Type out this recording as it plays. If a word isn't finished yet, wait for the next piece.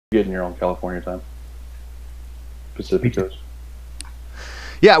getting here on California time. Pacific Coast.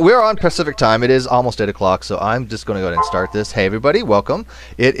 Yeah, we're on Pacific time. It is almost 8 o'clock, so I'm just going to go ahead and start this. Hey, everybody, welcome.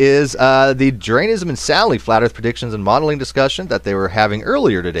 It is the Jeranism and Sally Flat Earth Predictions and Modeling discussion that they were having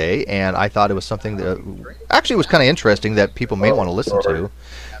earlier today, and I thought it was something that actually was kind of interesting that people may want to listen to.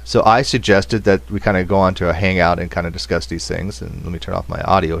 So I suggested that we kind of go on to a hangout and kind of discuss these things. And let me turn off my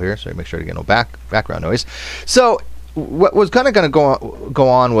audio here so I make sure to get no background noise. So what was kind of going to go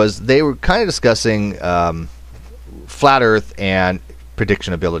on was they were kind of discussing flat Earth and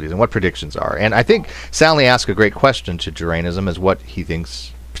prediction abilities and what predictions are. And I think Sally asked a great question to Jeranism as what he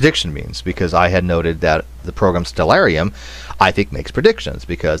thinks prediction means, because I had noted that the program Stellarium, I think, makes predictions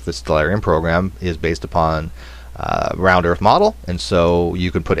because the Stellarium program is based upon round Earth model, and so you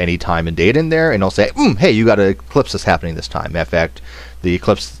can put any time and date in there, and it'll say, hey, you got an eclipse that's happening this time. In fact, the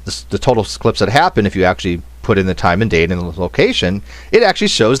eclipse, the total eclipse that happened, if you actually put in the time and date and the location, it actually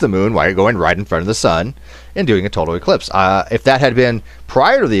shows the moon while you're going right in front of the sun and doing a total eclipse. If that had been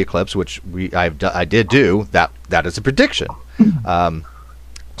prior to the eclipse, which I did do, that is a prediction.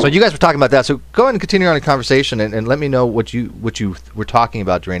 So you guys were talking about that. So go ahead and continue on the conversation and let me know what you were talking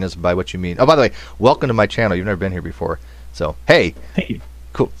about, Jeranism, by what you mean. Oh, by the way, welcome to my channel. You've never been here before. So, hey. Thank you.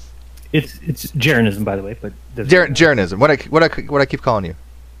 Cool. It's Jeranism, by the way, but Jeranism. What I keep calling you?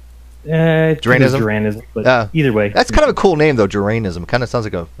 Jeranism. Jeranism, but either way. That's kind of a cool name, though. Jeranism. Kind of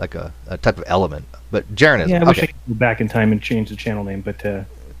sounds like a type of element. But Jeranism. Yeah, I wish I could go back in time and change the channel name, but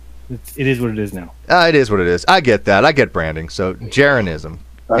it is what it is now. It is what it is. I get that. I get branding. So Jeranism.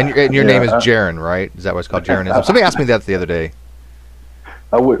 And your name is Jaron, right? Is that what it's called, Jeranism? Somebody asked me that the other day.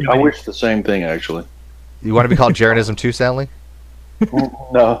 I wish the same thing, actually. You want to be called Jeranism too, Sally?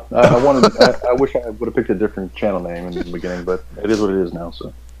 No, I wish I would have picked a different channel name in the beginning, but it is what it is now.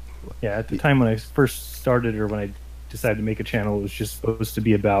 So. Yeah, at the time when I first started, or when I decided to make a channel, it was just supposed to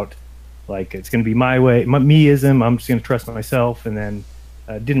be about, like, it's going to be my way, meism. I'm just going to trust myself, and then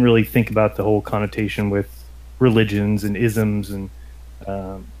didn't really think about the whole connotation with religions and isms and.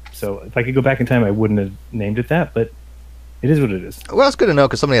 So if I could go back in time, I wouldn't have named it that, but it is what it is. Well, it's good to know,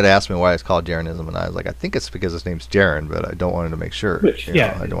 because somebody had asked me why it's called Jeranism, and I was like, I think it's because his name's Jaron, but I don't want to make sure.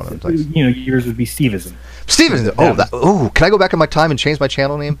 Yeah, I don't want to. Yours would be Steveism. Steveism. Can I go back in my time and change my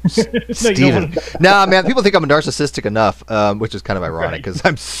channel name? Steven. Nah, man, people think I'm narcissistic enough, which is kind of ironic because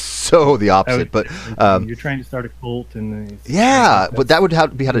I'm so the opposite. But you're trying to start a cult, and yeah, but that would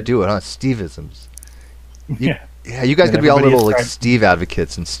be how to do it, huh? Steveisms. Yeah. Yeah, you guys could be all little like Steve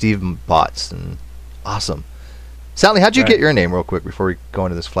advocates and Steve bots, and awesome. Sally, how'd you get your name, real quick, before we go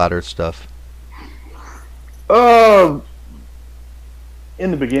into this flat Earth stuff? In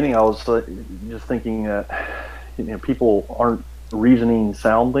the beginning, I was just thinking that people aren't reasoning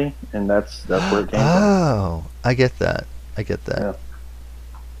soundly, and that's where it came from. Oh, I get that. Yeah.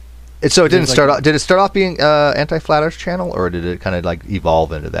 And so it didn't start off. Did it start off being anti-flat Earth channel, or did it kind of like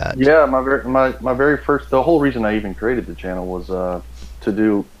evolve into that? Yeah, my very first. The whole reason I even created the channel was to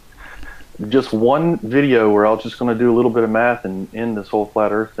do just one video where I was just going to do a little bit of math and end this whole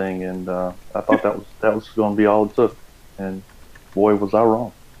flat Earth thing, and I thought that was going to be all it took, and boy, was I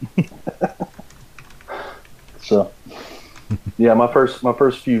wrong. So, yeah, my first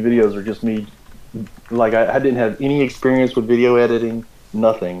few videos are just me. Like I didn't have any experience with video editing.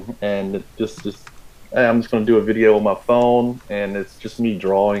 Nothing, and it just hey, I'm just going to do a video on my phone, and it's just me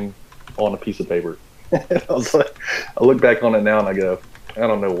drawing on a piece of paper. I look back on it now and I go, I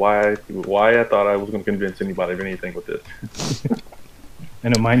don't know why I thought I was going to convince anybody of anything with this. I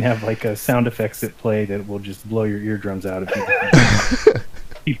know mine have like sound effects that play that will just blow your eardrums out.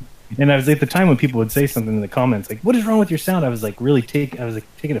 And I was at the time when people would say something in the comments like, "What is wrong with your sound?" I was like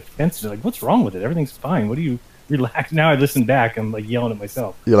taking offense to it. Like, what's wrong with it? Everything's fine. What do you? Relax. Now I listen back, I'm like yelling at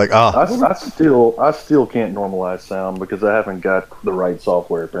myself. You're like, oh. I still can't normalize sound because I haven't got the right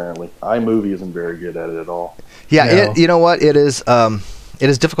software. Apparently, iMovie isn't very good at it at all. Yeah, no. You know what? It is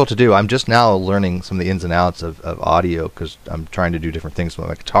difficult to do. I'm just now learning some of the ins and outs of audio because I'm trying to do different things with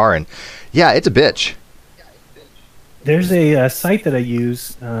my guitar, and yeah, it's a bitch. There's a site that I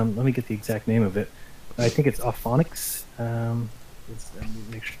use. Let me get the exact name of it. I think it's Auphonics.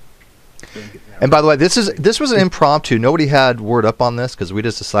 Make sure. And by the way, this was an impromptu. Nobody had word up on this because we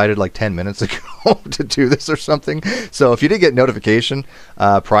just decided like 10 minutes ago to do this or something. So if you did get notification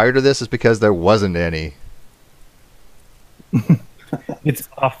prior to this, it's because there wasn't any. It's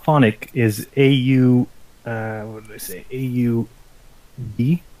Auphonic is A-U, what did I say?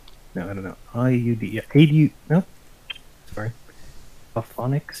 A-U-D? No, I don't know. I-U-D. Yeah, A-U, no. Sorry.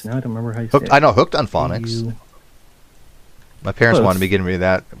 Auphonics? No, I don't remember how you say it. I know, Hooked on Phonics. My parents wanted me getting me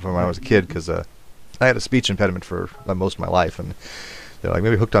that from when I was a kid because I had a speech impediment for most of my life, and They're like,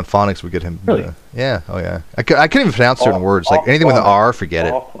 maybe Hooked on Phonics would get him. Really? Yeah. Oh, yeah. I couldn't even pronounce certain words. Like anything with an R, forget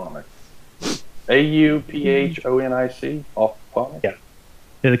it. Phonics. AUPHONIC. Off phonics. Yeah.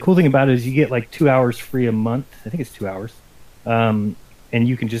 Yeah. The cool thing about it is you get like 2 hours free a month. I think it's 2 hours. And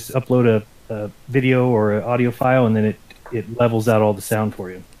you can just upload a video or an audio file, and then it levels out all the sound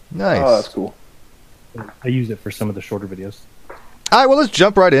for you. Nice. Oh, that's cool. I use it for some of the shorter videos. All right, well, let's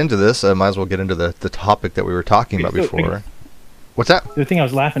jump right into this. Might as well get into the topic that we were talking about before. What's that? The thing I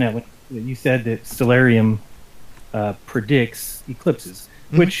was laughing at when you said that Stellarium predicts eclipses,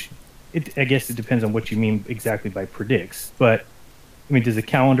 which I guess it depends on what you mean exactly by predicts. But I mean, does a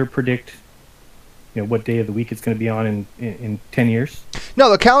calendar predict, what day of the week it's going to be on in 10 years? No,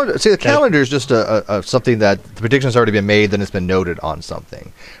 the calendar. See, the calendar is just a something that the prediction's already been made, then it's been noted on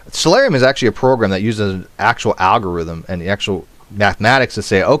something. Stellarium is actually a program that uses an actual algorithm and the actual mathematics to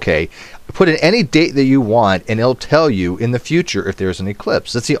say, okay, put in any date that you want, and it'll tell you in the future if there's an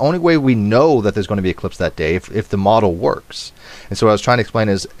eclipse. That's the only way we know that there's going to be an eclipse that day, if the model works. And so what I was trying to explain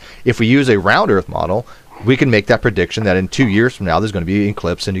is, if we use a round Earth model, we can make that prediction that in 2 years from now there's going to be an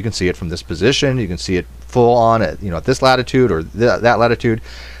eclipse, and you can see it from this position. You can see it full on at at this latitude or that latitude.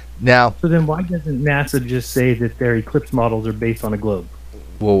 Now, so then why doesn't NASA just say that their eclipse models are based on a globe?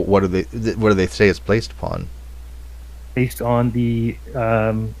 Well, what do they say it's based upon? Based on the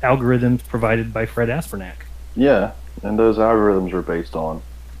algorithms provided by Fred Aspernak. Yeah, and those algorithms are based on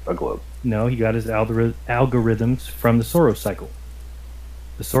a globe. No, he got his algorithms from the Soros cycle.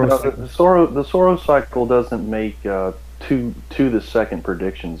 The Soros cycle doesn't make to the second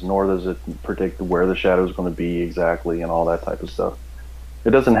predictions, nor does it predict where the shadow is going to be exactly and all that type of stuff. It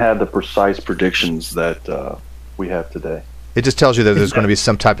doesn't have the precise predictions that we have today. It just tells you that there's going to be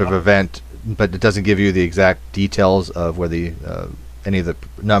some type of event, but it doesn't give you the exact details of where any of the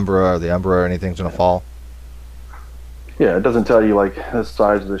penumbra or the umbra or anything's going to fall. Yeah, it doesn't tell you like the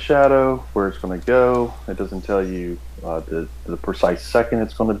size of the shadow, where it's going to go. It doesn't tell you the precise second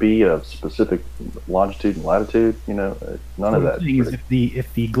it's going to be, a specific longitude and latitude. None of that. The thing is,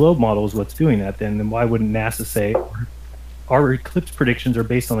 if the globe model is what's doing that, then why wouldn't NASA say our eclipse predictions are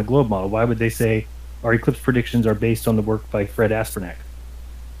based on the globe model? Why would they say our eclipse predictions are based on the work by Fred Aspernak?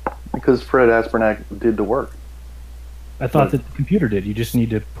 Because Fred Aspernak did the work. I thought that the computer did. You just need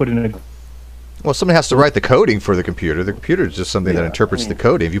to put in a... Well, somebody has to write the coding for the computer. The computer is just something that interprets the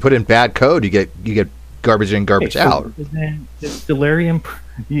coding. If you put in bad code, you get garbage in, garbage out. Then does Stellarium...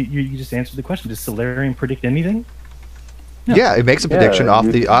 You just answered the question. Does Stellarium predict anything? No. Yeah, it makes a prediction off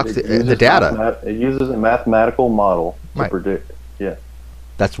the data. It uses a mathematical model to predict. Yeah.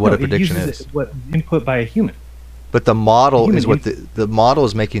 That's what a prediction is. What input by a human. But the model is what the model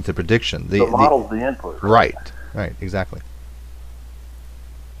is making the prediction. The model's the input. Right, exactly.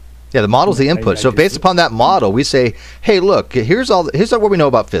 Yeah, the model's the input. So based upon that model, we say, hey, look, here's what we know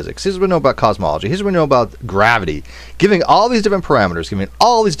about physics. Here's what we know about cosmology. Here's what we know about gravity. Giving all these different parameters, giving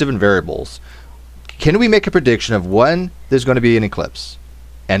all these different variables, can we make a prediction of when there's going to be an eclipse?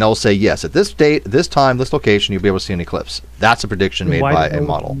 And they'll say, yes, at this date, this time, this location, you'll be able to see an eclipse. That's a prediction made by a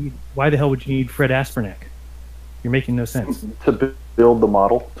model. Why the hell would you need Fred Aspernak? You're making no sense. To build the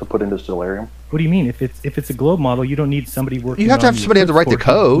model to put into Stellarium. What do you mean? If it's a globe model, you don't need somebody working. You have to have somebody to write the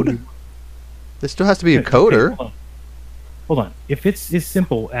code. There still has to be a coder. Okay, hold on. If it's as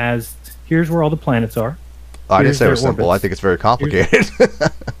simple as here's where all the planets are. I didn't say it was simple. I think it's very complicated.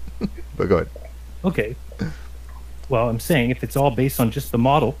 But go ahead. Okay. Well, I'm saying if it's all based on just the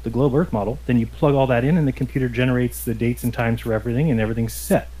model, the globe Earth model, then you plug all that in and the computer generates the dates and times for everything and everything's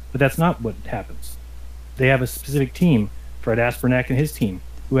set. But that's not what happens. They have a specific team, Fred Aspernak and his team,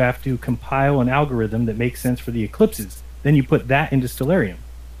 who have to compile an algorithm that makes sense for the eclipses. Then you put that into Stellarium.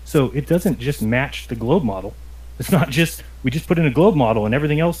 So it doesn't just match the globe model. It's not just, we just put in a globe model and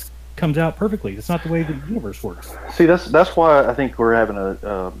everything else comes out perfectly. That's not the way the universe works. See, that's why I think we're having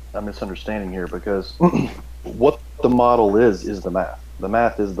a misunderstanding here, because what the model is the math. The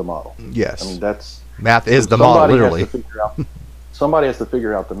math is the model. Yes. I mean, that's... Math is the model, literally. Somebody has to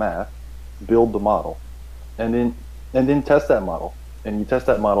figure out the math, build the model, and then test that model. And you test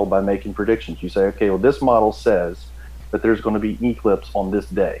that model by making predictions. You say, okay, well, this model says that there's going to be an eclipse on this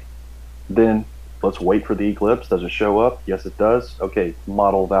day. Then let's wait for the eclipse. Does it show up? Yes, it does. Okay,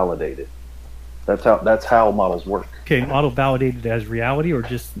 model validated. That's how models work. Okay, model validated as reality, or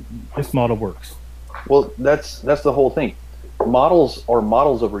just this model works? Well, that's the whole thing. Models are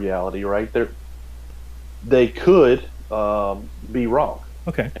models of reality, right? They could be wrong.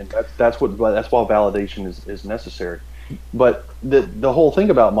 Okay, and that's why validation is necessary. But the whole thing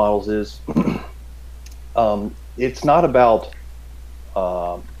about models is, it's not about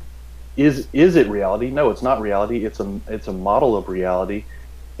is it reality? No, it's not reality. It's a model of reality,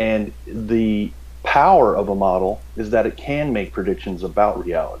 and the power of a model is that it can make predictions about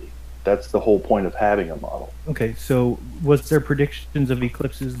reality. That's the whole point of having a model. Okay, so was there predictions of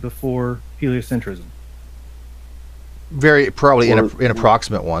eclipses before heliocentrism? Very probably in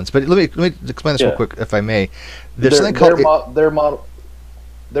approximate ones, but let me explain this real quick, if I may. There's something called their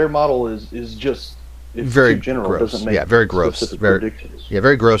model is just very too general. gross. It doesn't make very gross. predictions.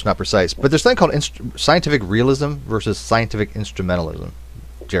 Very gross, not precise. But there's something called scientific realism versus scientific instrumentalism,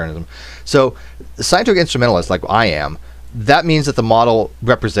 Jeranism. So, the scientific instrumentalist, like I am, that means that the model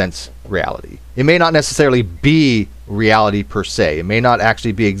represents reality. It may not necessarily be reality per se. It may not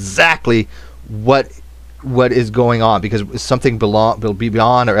actually be exactly what is going on, because something will be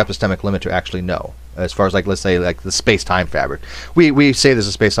beyond our epistemic limit to actually know. As far as, like, let's say, like the space-time fabric, we say there's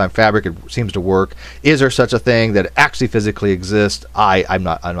a space-time fabric. It seems to work. Is there such a thing that actually physically exists? I'm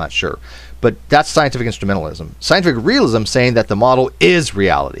not sure. But that's scientific instrumentalism. Scientific realism saying that the model is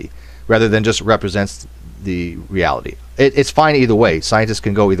reality rather than just represents the reality. It's fine either way. Scientists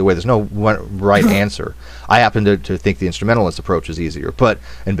can go either way. There's no one right answer. I happen to think the instrumentalist approach is easier,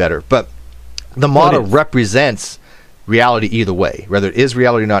 and better. But the model represents reality either way. Whether it is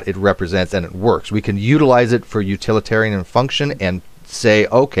reality or not, it represents and it works. We can utilize it for utilitarian function and say,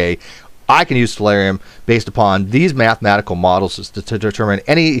 okay, I can use stellarium based upon these mathematical models to determine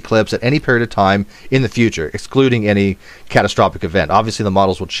any eclipse at any period of time in the future, excluding any catastrophic event. Obviously, the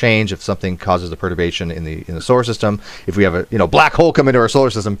models will change if something causes a perturbation in the solar system. If we have a black hole come into our solar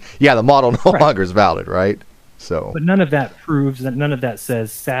system, the model no longer is valid, right? So, but none of that proves that. None of that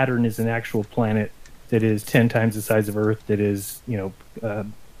says Saturn is an actual planet that is 10 times the size of Earth, that is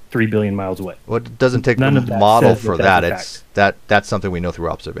 3 billion miles away. Well, it doesn't take the model for that. That's something we know through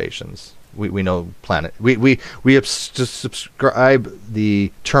observations. We know planet. We subscribe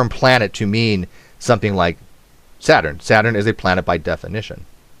the term planet to mean something like Saturn. Saturn is a planet by definition,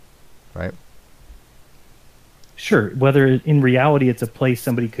 right? Sure. Whether in reality it's a place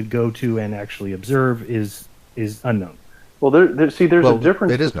somebody could go to and actually observe is unknown. Well, there's a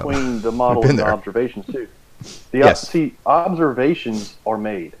difference between the model and the observations too. Observations are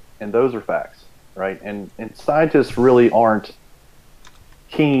made, and those are facts, right? And scientists really aren't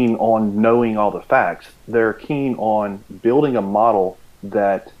keen on knowing all the facts. They're keen on building a model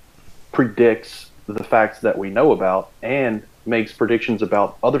that predicts the facts that we know about and makes predictions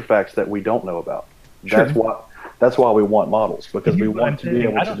about other facts that we don't know about. Sure. That's why we want models, because we want to be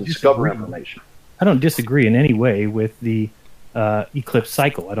able to discover information. I don't disagree in any way with the eclipse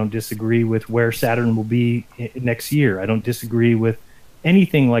cycle. I don't disagree with where Saturn will be next year. I don't disagree with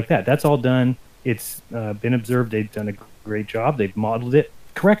anything like that. That's all done. It's been observed. They've done a great job. They've modeled it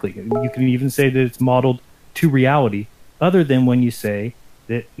correctly. You can even say that it's modeled to reality, other than when you say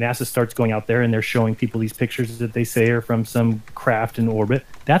that NASA starts going out there and they're showing people these pictures that they say are from some craft in orbit.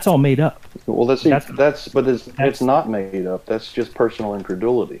 That's all made up. Well, it's not made up. That's just personal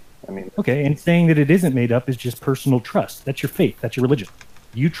incredulity. Okay, and saying that it isn't made up is just personal trust. That's your faith. That's your religion.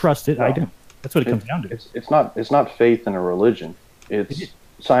 You trust it. No, I don't. That's what it comes down to. It's not faith in a religion. It's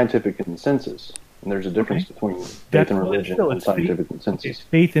scientific consensus. And there's a difference between faith and religion and scientific consensus. It's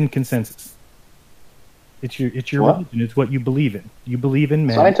faith and consensus. It's your religion. It's what you believe in. You believe in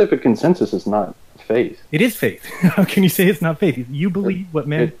man. Scientific consensus is not faith. It is faith. How can you say it's not faith? You believe what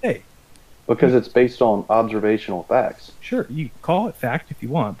men say. Because it's based on observational facts. Sure, you call it fact if you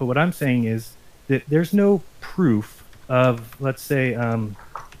want, but what I'm saying is that there's no proof of, let's say,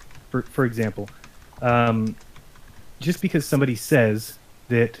 for example, just because somebody says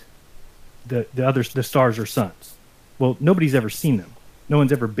that the stars are suns, well, nobody's ever seen them. No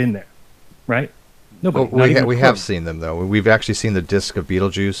one's ever been there, right? Nobody. Well, we have seen them, though. We've actually seen the disk of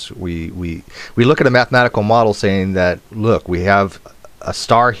Betelgeuse. We look at a mathematical model saying that, look, we have a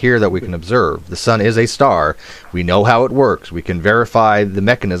star here that we can observe. The sun is a star. We know how it works. We can verify the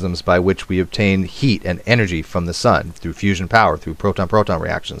mechanisms by which we obtain heat and energy from the sun through fusion power, through proton-proton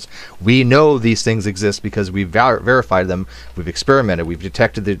reactions. We know these things exist because we've verified them. We've experimented. We've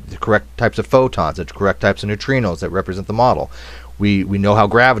detected the correct types of photons, the correct types of neutrinos that represent the model. We know how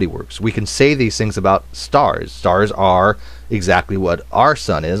gravity works. We can say these things about stars. Stars are exactly what our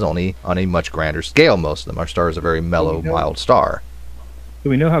sun is, only on a much grander scale, most of them. Our star is a very mellow, mild star. So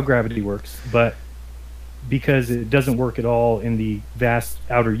we know how gravity works, but because it doesn't work at all in the vast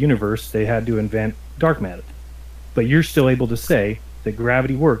outer universe, they had to invent dark matter. But you're still able to say that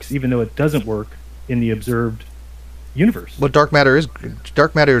gravity works, even though it doesn't work in the observed universe. Well, dark matter is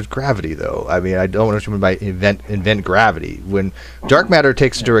gravity, though. I mean, I don't know what you mean by invent gravity. When dark matter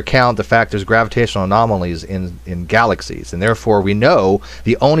takes into account the fact there's gravitational anomalies in galaxies, and therefore we know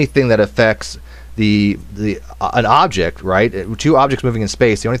the only thing that affects an object, right? Two objects moving in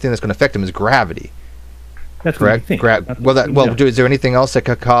space, the only thing that's going to affect them is gravity. That's correct. Is there anything else that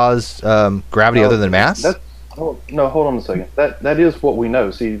could cause gravity other than mass? No, hold on a second. That is what we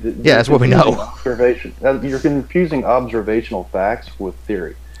know. See, that's what we know. Observation. You're confusing observational facts with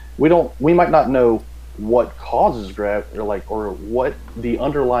theory. We might not know what causes gravity, or what the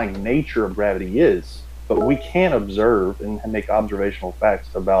underlying nature of gravity is, but we can observe and make observational facts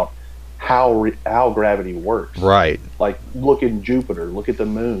about how gravity works. Right. Like, look at Jupiter. Look at the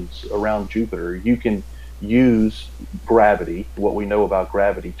moons around Jupiter. You can use gravity, what we know about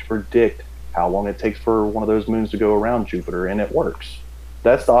gravity, to predict how long it takes for one of those moons to go around Jupiter, and it works.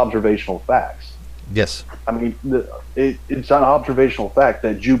 That's the observational facts. Yes. I mean, it's an observational fact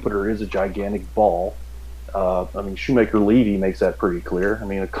that Jupiter is a gigantic ball. I mean, Shoemaker-Levy makes that pretty clear. I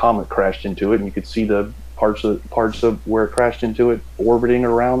mean, a comet crashed into it, and you could see the parts of where it crashed into it orbiting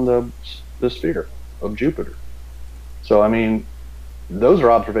around the sphere of Jupiter. So, I mean, those are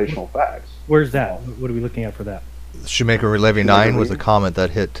observational facts. Where's that? What are we looking at for that? Shoemaker-Levy 9 was the comet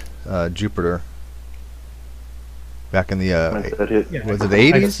that hit Jupiter back in the was it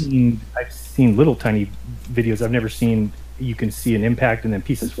the 80s? I've seen little tiny videos. I've never seen you can see an impact and then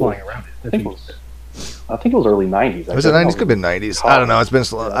pieces flying around it. I think it was early 90s. Was it 90s? Could have been 90s. I don't know. It's been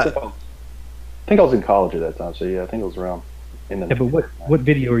slow. I think I was in college at that time, so yeah, I think it was around in the. Yeah, but what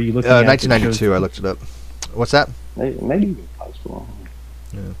video are you looking at? 1992. I looked it up. What's that? Maybe high school.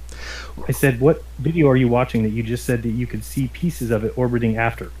 Yeah. I said, what video are you watching that you just said that you could see pieces of it orbiting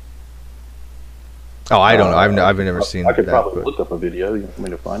after? Oh, I don't know. I've never seen that. I could probably look up a video. You want me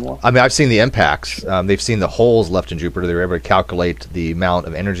to find one? I mean, I've seen the impacts. They've seen the holes left in Jupiter. They were able to calculate the amount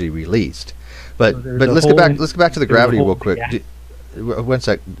of energy released. But let's get back to the gravity real quick. One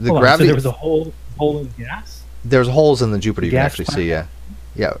sec. The gravity. So there was a hole in the gas? There's holes in the Jupiter you can actually see. Yeah.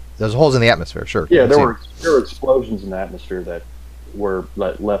 There's holes in the atmosphere. Sure. Yeah, there were explosions in the atmosphere that were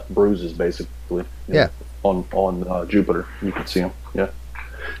left bruises, basically. On Jupiter, you can see them. Yeah,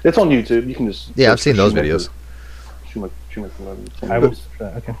 it's on YouTube. You can just I've seen those videos. I was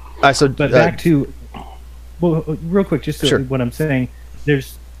okay. But back to real quick, just what I'm saying.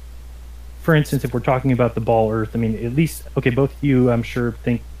 There's, for instance, if we're talking about the ball Earth, I mean, at least both of you, I'm sure,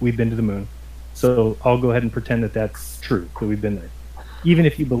 think we've been to the moon. So I'll go ahead and pretend that that's true, that we've been there. Even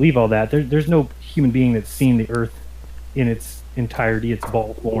if you believe all that, there's no human being that's seen the Earth in its entirety, its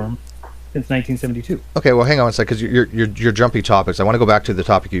ball form, since 1972. Okay, well, hang on a second, because you're jumping topics. I want to go back to the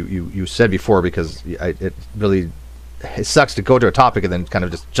topic you said before, because it sucks to go to a topic and then kind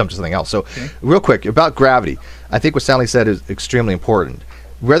of just jump to something else. So, real quick, about gravity, I think what Stanley said is extremely important.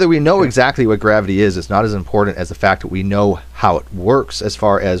 Whether we know exactly what gravity is not as important as the fact that we know how it works, as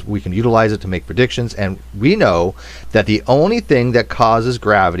far as we can utilize it to make predictions, and we know that the only thing that causes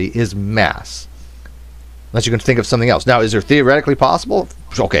gravity is mass. Unless you can think of something else. Now, is there theoretically possible?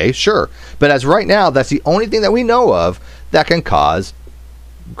 Okay, sure. But as right now, that's the only thing that we know of that can cause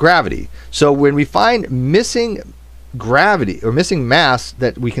gravity. So when we find missing gravity or missing mass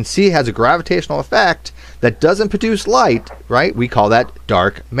that we can see has a gravitational effect that doesn't produce light, right? We call that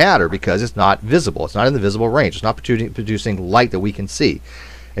dark matter because it's not visible. It's not in the visible range. It's not producing light that we can see.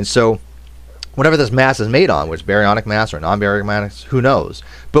 And so whatever this mass is made on, whether it's baryonic mass or non-baryonic mass, who knows?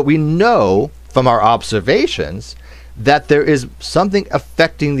 But we know from our observations that there is something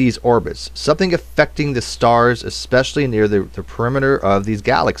affecting these orbits, something affecting the stars, especially near the perimeter of these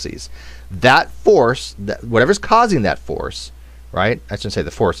galaxies. That force, whatever's causing that force, right? I shouldn't say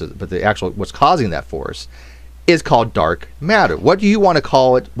the force, but the actual what's causing that force is called dark matter. What do you want to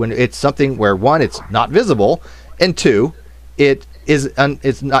call it when it's something where, one, it's not visible, and two, it's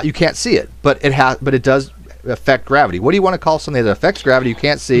not, you can't see it, but it does affect gravity. What do you want to call something that affects gravity you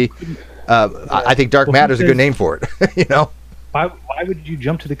can't see? I think dark matter is a good name for it. Why would you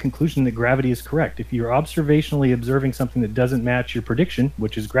jump to the conclusion that gravity is correct? If you're observationally observing something that doesn't match your prediction,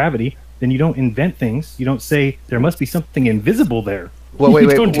 which is gravity, then you don't invent things. You don't say there must be something invisible there. Well, wait.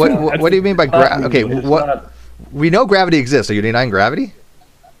 What do you mean by gravity? Okay, we know gravity exists. Are you denying gravity?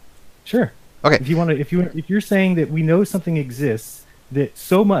 Sure. Okay. If you're saying that we know something exists that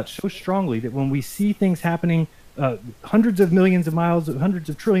so strongly that when we see things happening hundreds of millions of miles, hundreds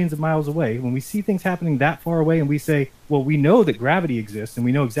of trillions of miles away, when we see things happening that far away and we say, well, we know that gravity exists and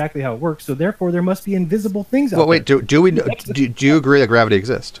we know exactly how it works, so therefore there must be invisible things out there. Well, wait, do you agree that gravity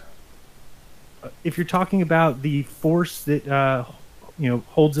exists? If you're talking about the force that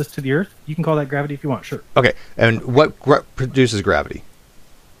holds us to the Earth. You can call that gravity if you want, sure. Okay, and what produces gravity?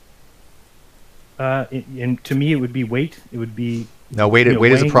 And to me, it would be weight. It would be weight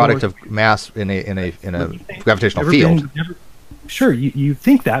is a product of mass in a gravitational field. Sure, you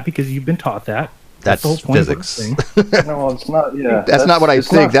think that because you've been taught that. That's the whole point physics. No, it's not. Yeah, that's not what I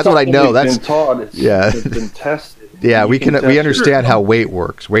think. That's what I know. That's been taught. It's been tested. Yeah, we understand how weight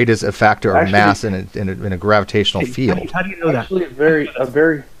works. Weight is a factor of mass in a gravitational field. How do you know that? Actually,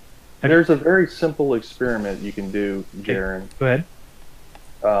 there's a very simple experiment you can do, Jaron. Go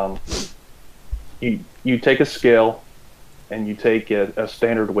ahead. You take a scale and you take a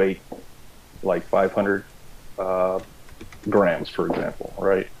standard weight, like 500 grams, for example,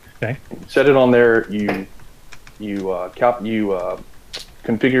 right? Okay. You set it on there. You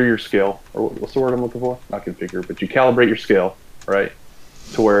configure your scale, or what's the word I'm looking for? Not configure, but you calibrate your scale, right,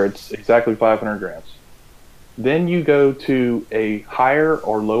 to where it's exactly 500 grams. Then you go to a higher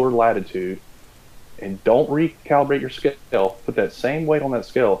or lower latitude and don't recalibrate your scale. Put that same weight on that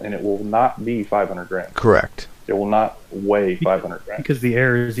scale, and it will not be 500 grams. Correct. It will not weigh 500 grams. Because the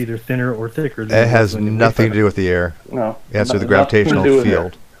air is either thinner or thicker. It has nothing to do with the air. No. It has to do with the gravitational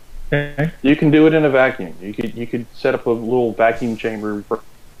field. Okay. You can do it in a vacuum. You could set up a little vacuum chamber,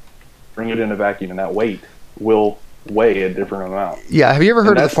 bring it in a vacuum, and that weight will weigh a different amount. Yeah. Have you ever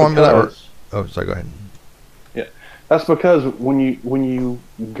heard of the formula? Sorry. Go ahead. Yeah, that's because when you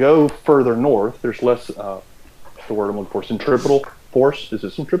go further north, there's less. The word I'm looking for, centripetal force. Is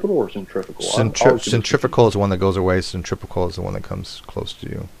it centripetal or centrifugal? Centrifugal is the one that goes away. Centripetal is the one that comes close to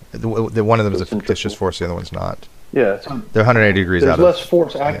you. The one of them is a fictitious force. The other one's not. Yeah, so they're 180 degrees out. There's less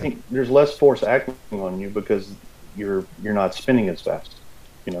force acting. Yeah. There's less force acting on you because you're not spinning as fast.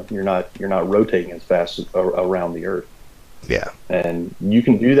 You're not rotating as fast around the Earth. Yeah. And you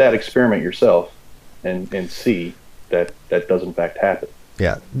can do that experiment yourself, and see that does in fact happen.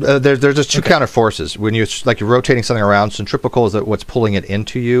 Yeah. There's just two counter forces. When you're rotating something around, centripetal is what's pulling it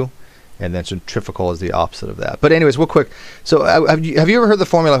into you, and then centrifugal is the opposite of that. But anyways, real quick. So have you ever heard the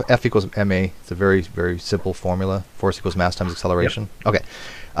formula F equals ma? It's a very, very simple formula. Force equals mass times acceleration. Yep.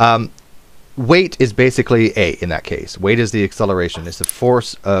 Okay. Weight is basically A in that case. Weight is the acceleration. It's the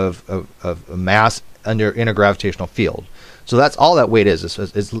force of mass in a gravitational field. So that's all that weight is.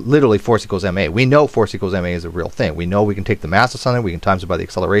 It's literally force equals ma. We know force equals ma is a real thing. We know we can take the mass of something, we can times it by the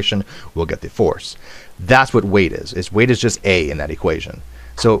acceleration, we'll get the force. That's what weight is. Weight is just A in that equation.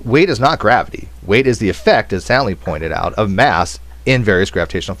 So weight is not gravity. Weight is the effect, as Stanley pointed out, of mass in various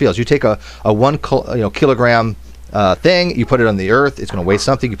gravitational fields. You take a 1 kilogram thing, you put it on the Earth, it's going to weigh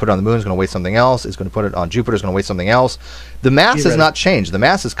something. You put it on the Moon, it's going to weigh something else. It's going to put it on Jupiter, it's going to weigh something else. The mass has not changed. The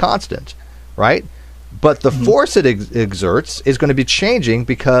mass is constant, right? But the force it exerts is going to be changing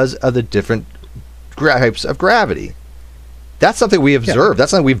because of the different types of gravity. That's something we observe.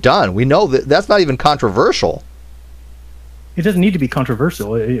 That's something we've done. We know that's not even controversial. It doesn't need to be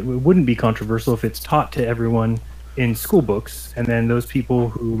controversial. It wouldn't be controversial if it's taught to everyone in school books, and then those people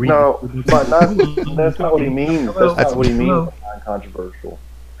who read. No, but that's not what he means. That's not what he means by non-controversial.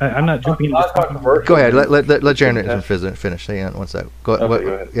 I'm not jumping into this. Go ahead. Let Jaron finish. Hang on one sec. Go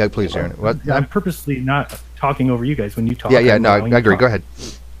ahead. Yeah, please, Jaron. I'm purposely not talking over you guys when you talk. Yeah. No, I agree. Go ahead.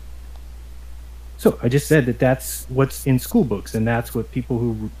 So I just said that's what's in school books, and that's what people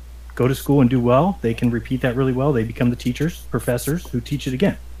who go to school and do well, they can repeat that really well. They become the teachers, professors who teach it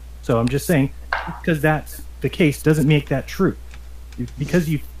again. So I'm just saying, because that's the case doesn't make that true. Because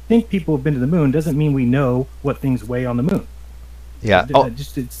you think people have been to the moon doesn't mean we know what things weigh on the moon. Yeah.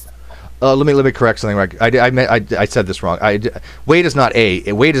 Let me correct something. I said this wrong. Weight is not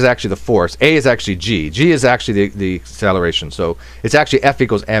A. Weight is actually the force. A is actually G. G is actually the acceleration. So it's actually F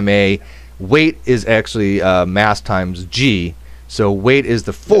equals ma. Weight is actually mass times G. So weight is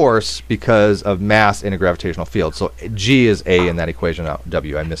the force because of mass in a gravitational field. So G is A in that equation. Oh,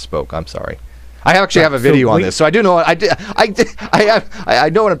 W. I misspoke. I'm sorry. I actually have a video on this, so I do know. I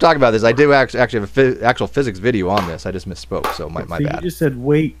know what I'm talking about. This I do actually have an actual physics video on this. I just misspoke, so my bad. You just said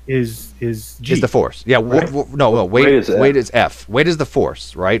weight is G. Is the force? Yeah. Right? No. Weight is F. Weight is the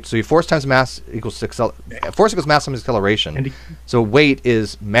force, right? So your force times mass equals force equals mass times acceleration. So weight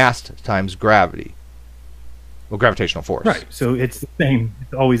is mass times gravity. Well, gravitational force. Right. So it's the same.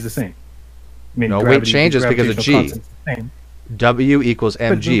 It's always the same. I mean, weight changes because of G. W equals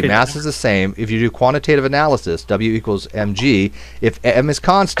mg. Okay. Mass is the same. If you do quantitative analysis, W equals mg. If m is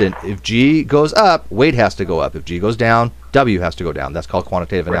constant, if g goes up, weight has to go up. If g goes down, W has to go down. That's called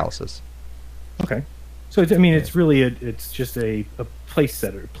quantitative analysis. Okay. So it's really it's just a place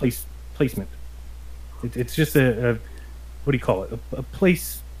setter, placement. It's just a what do you call it? A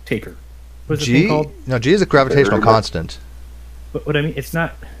place taker. What's G? No, G is a gravitational constant. But what I mean, it's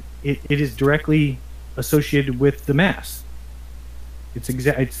not. It is directly associated with the mass. It's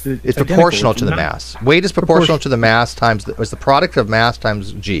It's proportional to the mass. Weight is proportional to the mass times it's the product of mass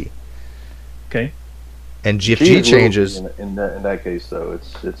times g. Okay. And if g changes, in that case, though,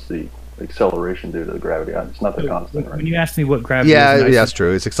 it's the acceleration due to the gravity. It's not the constant. When right? you asked me what gravity, yeah, is, that's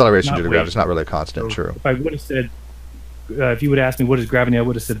true. It's acceleration due to weight. gravity. It's not really a constant. So true. If I would have said, if you would have asked me what is gravity, I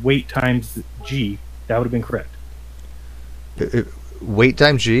would have said weight times g. That would have been correct. Weight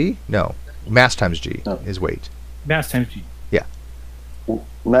times g? No, mass times g is weight. Mass times g. Yeah.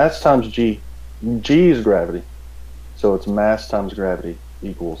 Mass times g. G is gravity, so it's mass times gravity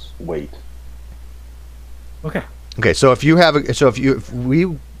equals weight. Okay. Okay. So if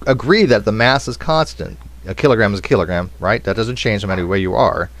we agree that the mass is constant, a kilogram is a kilogram, right? That doesn't change no matter where you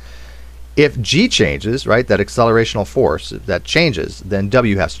are. If g changes, right, that accelerational force, if that changes, then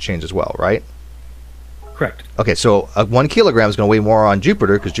w has to change as well, right? Correct. Okay, so 1 kilogram is going to weigh more on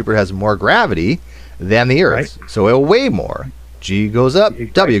Jupiter because Jupiter has more gravity than the Earth. Right. So it'll weigh more. G goes up,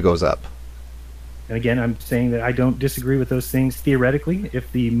 W goes up. And again, I'm saying that I don't disagree with those things theoretically.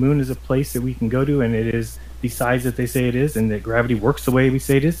 If the moon is a place that we can go to and it is the size that they say it is and that gravity works the way we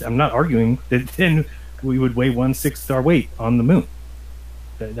say it is, I'm not arguing that then we would weigh 1/6 our weight on the moon.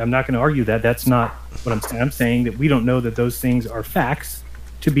 I'm not going to argue that. That's not what I'm saying. I'm saying that we don't know that those things are facts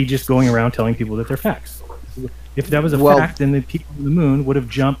to be just going around telling people that they're facts. If that was a fact, then the people on the moon would have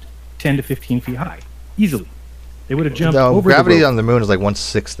jumped 10 to 15 feet high easily. They would have jumped over gravity the on the moon is like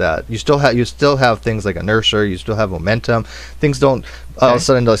 1/6 that. You still have things like inertia. You still have momentum. Things don't all of a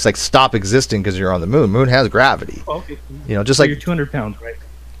sudden just like stop existing because you're on the moon. Moon has gravity. Oh, okay. You know, just so like you're 200 pounds, right?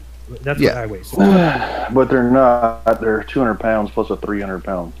 That's what I weigh. So but they're not. They're 200 pounds plus a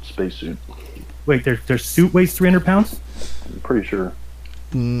 300-pound spacesuit. wait, their suit weighs 300 pounds? I'm pretty sure.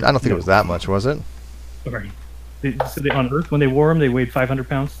 I don't think it was that much, was it? Right. So on Earth, when they wore them, they weighed 500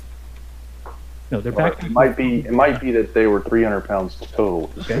 pounds? No, they're back. It might be that they were 300 pounds total.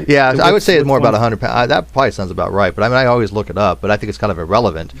 Okay. Yeah, So I would say it's more about what's 100 pounds. That probably sounds about right, but I mean, I always look it up, but I think it's kind of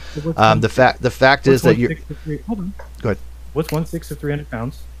irrelevant. The fact is that you're. Hold on. Go ahead. What's 1/6 of 300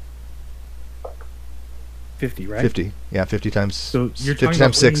 pounds? 50, right? 50. Yeah, 50 times. So you're 50 talking times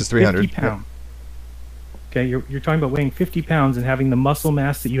about 6 is 300. 50 pounds. Okay, you're talking about weighing 50 pounds and having the muscle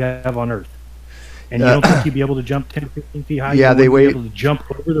mass that you have on Earth. And you don't think you'd be able to jump 10 to 15 feet high? Yeah, they weigh. weighed. Able to jump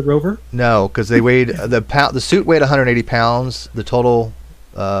over the rover? No, because they weighed the suit weighed 180 pounds. The total.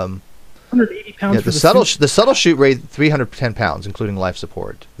 180 pounds. Yeah, for the subtle chute weighed 310 pounds, including life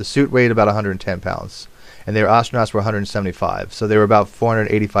support. The suit weighed about 110 pounds, and their astronauts were 175. So they were about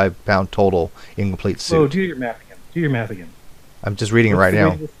 485 pound total in complete suit. Oh, do your math again. I'm just reading it What's right the now.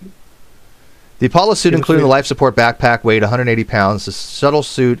 weight of the suit? The Apollo suit, Yeah, including the life support backpack, weighed 180 pounds. The shuttle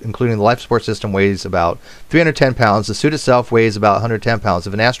suit, including the life support system, weighs about 310 pounds. The suit itself weighs about 110 pounds.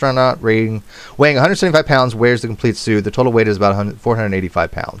 If an astronaut weighing 175 pounds wears the complete suit, the total weight is about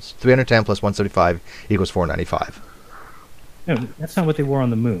 485 pounds. 310 plus 175 equals 495. No, that's not what they wore on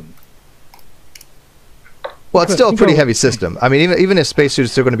the moon. Well, it's still a pretty heavy system. I mean, even if spacesuit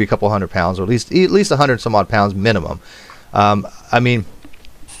is still going to be a couple hundred pounds, or at least 100 some odd pounds minimum. I mean,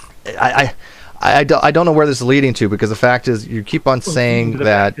 I don't know where this is leading to, because the fact is you keep on saying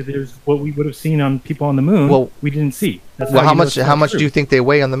that there's what we would have seen on people on the moon. Well, we didn't see. That's well, how much do you think they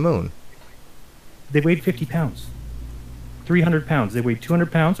weigh on the moon? They weighed 50 pounds, 300 pounds. They weighed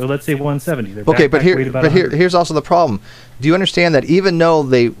 200 pounds, or let's say 170. Their Okay, backpack weighed about here's also the problem. Do you understand that even though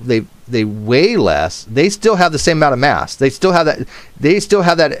they weigh less, they still have the same amount of mass. They still have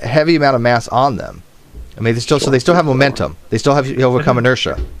that heavy amount of mass on them. I mean, they still have momentum. They still have to overcome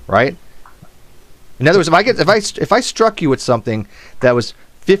inertia, right? In other words, if I struck you with something that was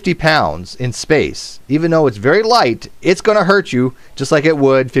 50 pounds in space, even though it's very light, it's going to hurt you just like it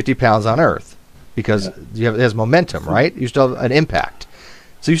would 50 pounds on Earth, because it has momentum, right? You still have an impact.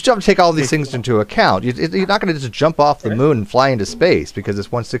 So you still have to take all these things into account. You're not going to just jump off the moon and fly into space because it's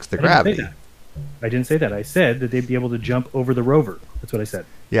 1/6 the gravity. I didn't say that. I said that they'd be able to jump over the rover. That's what I said.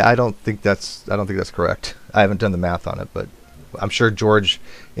 Yeah, I don't think that's correct. I haven't done the math on it, but I'm sure George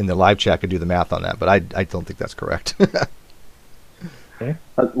in the live chat could do the math on that, but I don't think that's correct. Okay.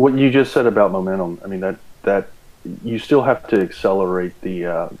 What you just said about momentum, I mean, that you still have to accelerate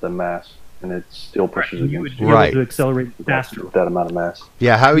the mass, and it still pushes You against would be able to accelerate faster. with that amount of mass.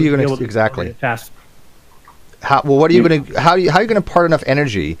 Yeah, how are you going Be able to exactly? Faster. What are you going to how are you going to part enough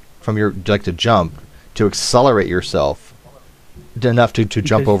energy from your to jump to accelerate yourself enough to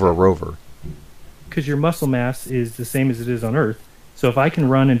jump over a rover? Because your muscle mass is the same as it is on Earth. So if I can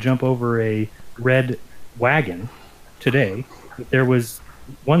run and jump over a red wagon today, if there was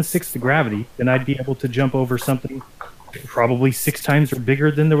 1/6 the gravity, then I'd be able to jump over something probably 6 times or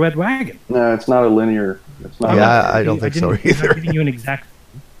bigger than the red wagon. No, it's not a linear. It's not. Yeah, I don't think so either. I'm not giving you an exact,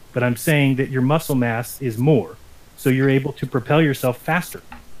 but I'm saying that your muscle mass is more, so you're able to propel yourself faster.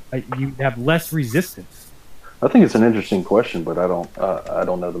 You have less resistance. I think it's an interesting question, but I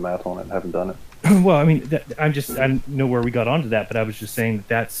don't know the math on it. I haven't done it. Well, I mean, I don't know where we got onto that, but I was just saying that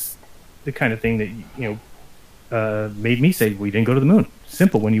that's the kind of thing that made me say we didn't go to the moon.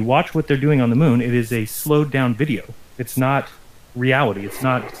 Simple. When you watch what they're doing on the moon, it is a slowed down video. It's not reality. It's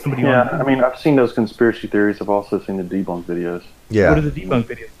not somebody. Yeah, I mean, I've seen those conspiracy theories. I've also seen the debunk videos. Yeah. What are the debunk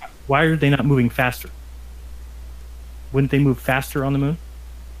videos? Why are they not moving faster? Wouldn't they move faster on the moon?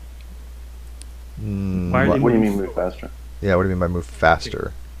 What do you mean move faster? Yeah, what do you mean by move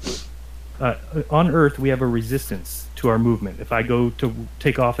faster? On Earth, we have a resistance to our movement. If I go to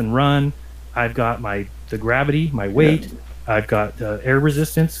take off and run, I've got the gravity, my weight. Yeah. I've got air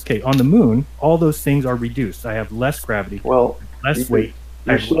resistance. Okay, on the moon, all those things are reduced. I have less gravity, less weight.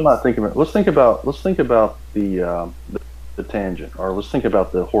 You're still not thinking about. Let's think about the tangent, or let's think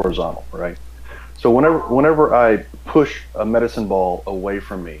about the horizontal, right? So whenever I push a medicine ball away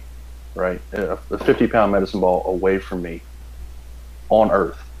from me, right, a 50-pound medicine ball away from me on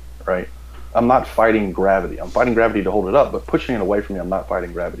Earth, right, I'm not fighting gravity. I'm fighting gravity to hold it up, but pushing it away from me, I'm not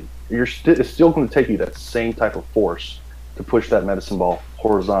fighting gravity. It's still going to take you that same type of force to push that medicine ball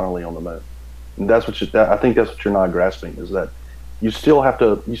horizontally on the moon. And that's what I think that's what you're not grasping, is that you still have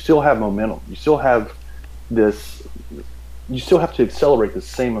momentum. You still have to accelerate the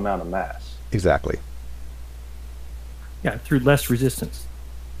same amount of mass. Exactly. Yeah, through less resistance.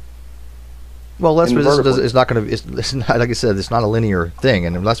 Well, less resistance is not going to. It's not, like I said, it's not a linear thing,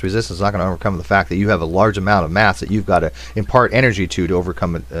 and less resistance is not going to overcome the fact that you have a large amount of mass that you've got to impart energy to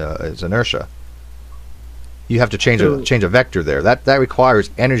overcome its inertia. You have to change a vector there. That requires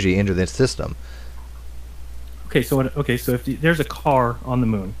energy into the system. Okay, so if there's a car on the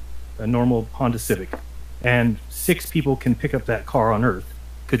moon, a normal Honda Civic, and 6 people can pick up that car on Earth,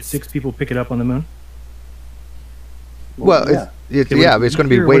 could 6 people pick it up on the moon? Well, yeah, it's going to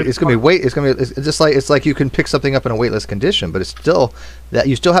be weight. It's going to be weight. It's like you can pick something up in a weightless condition, but it's still that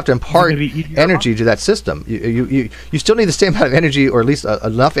you still have to impart energy to that system. You still need the same amount of energy, or at least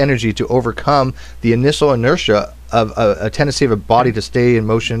enough energy to overcome the initial inertia of a tendency of a body to stay in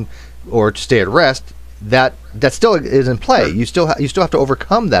motion or to stay at rest. That still is in play. You still have to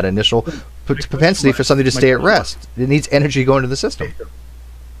overcome that initial propensity for something to stay at rest. It needs energy going to the system.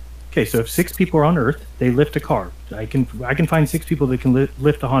 Okay, so if 6 people are on Earth, they lift a car. I can find 6 people that can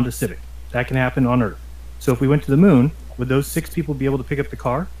lift a Honda Civic. That can happen on Earth. So if we went to the moon, would those 6 people be able to pick up the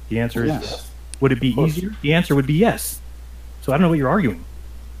car? The answer is yes. Would it be easier? The answer would be yes. So I don't know what you're arguing.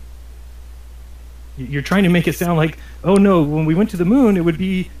 You're trying to make it sound like, oh no, when we went to the moon, it would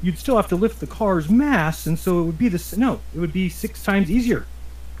be, you'd still have to lift the car's mass, and so it would be this. No, it would be 6 times easier.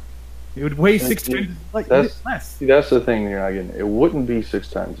 It would weigh 6 times less. See, that's the thing you're not getting. It wouldn't be 6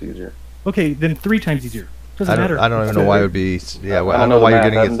 times easier. Okay, then 3 times easier. Doesn't matter. I don't even know why it would be. Yeah, well, I don't know why you're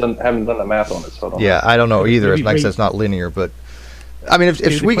getting it. Haven't done the math on it, so I don't know. Yeah, I don't know either. As Mike said, it's not linear, but I mean,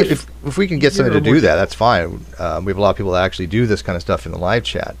 if we can get somebody to do that, that's fine. We have a lot of people that actually do this kind of stuff in the live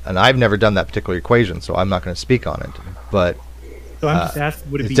chat, and I've never done that particular equation, so I'm not going to speak on it. But so I'm just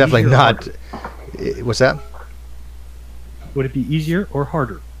asking, would it be definitely easier not. What's that? Would it be easier or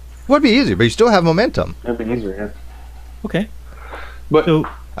harder? It would be easier, but you still have momentum. It'd be easier, yeah. Okay. But so,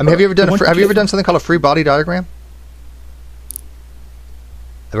 I mean, have you ever done something called a free body diagram?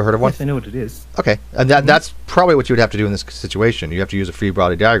 Ever heard of one? Yes, I know what it is. Okay, and that's probably what you would have to do in this situation. You have to use a free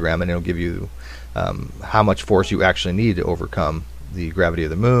body diagram, and it'll give you how much force you actually need to overcome the gravity of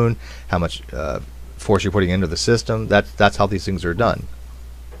the moon, how much force you're putting into the system. That's how these things are done.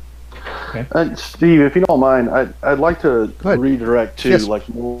 Okay. Steve, if you don't mind, I'd like to redirect to like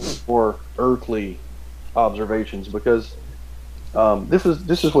more earthly observations, because this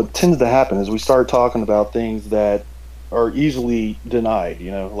is what tends to happen as we start talking about things that are easily denied.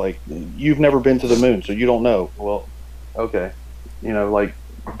 You know, like you've never been to the moon, so you don't know. Well, okay, you know, like,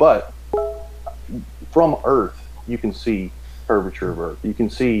 but from Earth, you can see curvature of Earth. You can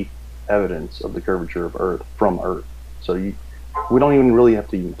see evidence of the curvature of Earth from Earth. So we don't even really have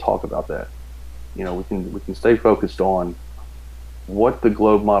to even talk about that. You know, we can stay focused on what the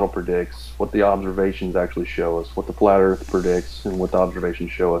globe model predicts, what the observations actually show us, what the flat Earth predicts, and what the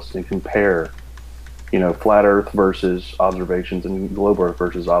observations show us, and compare, you know, flat Earth versus observations and globe Earth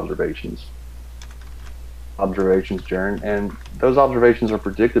versus observations, Jaron. And those observations are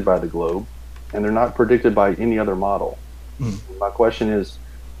predicted by the globe, and they're not predicted by any other model. My question is,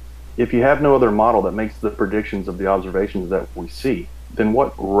 if you have no other model that makes the predictions of the observations that we see, then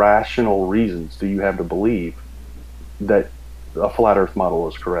what rational reasons do you have to believe that a flat Earth model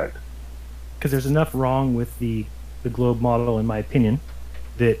is correct. Because there's enough wrong with the globe model, in my opinion,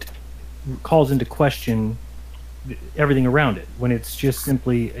 that calls into question everything around it. When it's just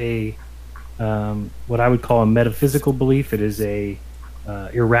simply a what I would call a metaphysical belief, it is a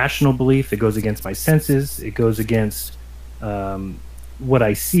irrational belief. It goes against my senses. It goes against what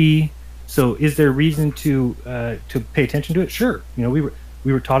I see. So, is there reason to pay attention to it? Sure. You know,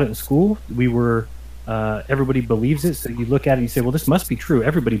 we were taught it in school. We were everybody believes it. So you look at it and you say, well, this must be true.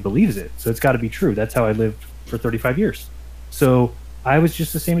 Everybody believes it, so it's got to be true. That's how I lived for 35 years. So I was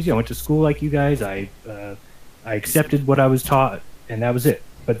just the same as you. I went to school like you guys. I accepted what I was taught, and that was it.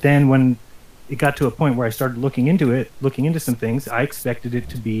 But then when it got to a point where I started looking into some things, I expected it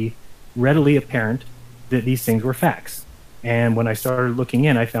to be readily apparent that these things were facts. And when I started looking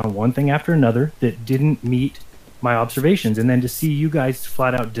in, I found one thing after another that didn't meet my observations. And then to see you guys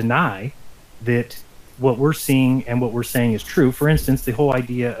flat out deny that what we're seeing and what we're saying is true. For instance, the whole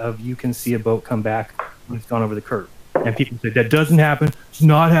idea of you can see a boat come back when it's gone over the curve. And people say, that doesn't happen. It's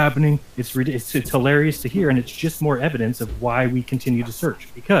not happening. It's hilarious to hear. And it's just more evidence of why we continue to search,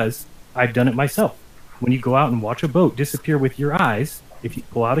 because I've done it myself. When you go out and watch a boat disappear with your eyes, if you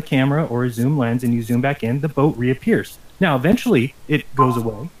pull out a camera or a zoom lens and you zoom back in, the boat reappears. Now, eventually it goes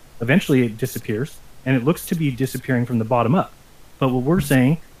away. Eventually it disappears, and it looks to be disappearing from the bottom up. But what we're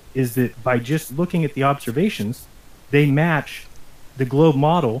saying is that by just looking at the observations, they match the globe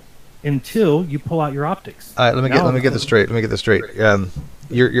model until you pull out your optics. All right, let me get this straight.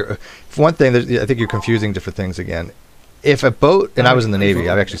 You're for one thing, I think you're confusing different things again. If a boat, and I was in the Navy,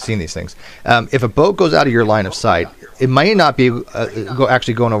 I've actually seen these things. If a boat goes out of your line of sight, it might not be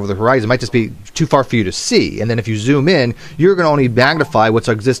actually going over the horizon. It might just be too far for you to see. And then if you zoom in, you're going to only magnify what's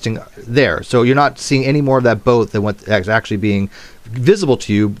existing there. So you're not seeing any more of that boat than what's actually being visible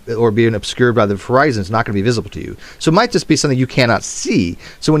to you, or being obscured by the horizon. It's not going to be visible to you. So it might just be something you cannot see.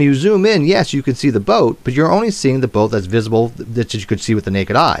 So when you zoom in, yes, you can see the boat, but you're only seeing the boat that's visible, that you could see with the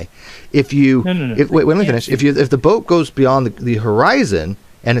naked eye. If you wait, let me finish. If the boat goes beyond the horizon,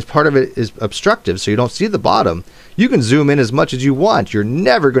 and as part of it is obstructive, so you don't see the bottom, you can zoom in as much as you want. You're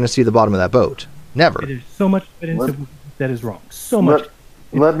never going to see the bottom of that boat. Never. There's so much evidence that is wrong. So much.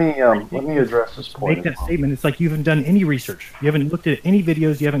 Let me address this point. Make that statement. It's like you haven't done any research. You haven't looked at any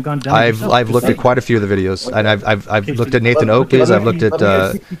videos. You haven't gone down. I've looked at quite a few of the videos, and I've looked at Nathan Oakley's. I've looked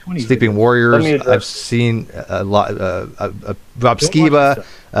at Sleeping Warriors. I've seen a lot. Rob Skiba.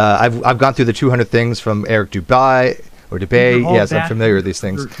 I've gone through the 200 things from Eric Dubay. Yes, I'm familiar with these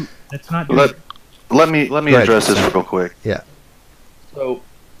things. That's not. Let me address this real quick. Yeah. So,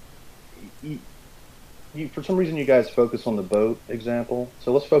 for some reason, you guys focus on the boat example.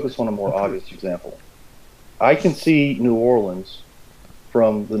 So let's focus on a more obvious example. I can see New Orleans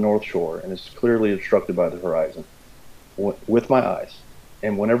from the North Shore, and it's clearly obstructed by the horizon with my eyes.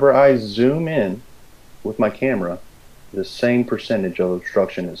 And whenever I zoom in with my camera, the same percentage of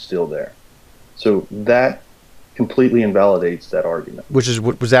obstruction is still there. So that completely invalidates that argument. Which is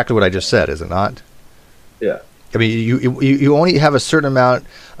exactly what I just said, is it not? Yeah. I mean, you only have a certain amount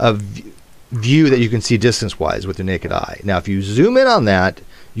of view that you can see distance-wise with your naked eye. Now, if you zoom in on that,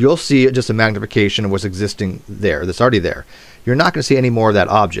 you'll see just a magnification of what's existing there, that's already there. You're not going to see any more of that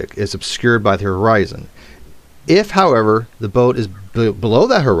object. It's obscured by the horizon. If, however, the boat is below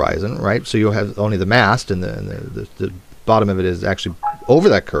that horizon, right, so you'll have only the mast and the bottom of it is actually over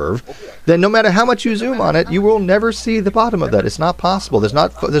that curve, then no matter how much you zoom on it, you will never see the bottom of that. It's not possible. There's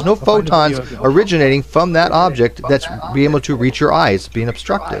no photons originating from that object that's being able to reach your eyes, being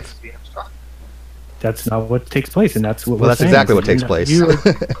obstructive. That's not what takes place, and that's what we're that's saying. Exactly what takes place.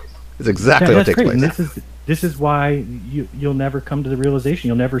 It's exactly what takes place. And this is why you'll never come to the realization.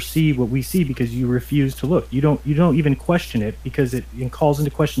 You'll never see what we see because you refuse to look. You don't even question it because it calls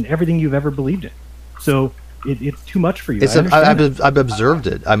into question everything you've ever believed in. So it's too much for you. I've observed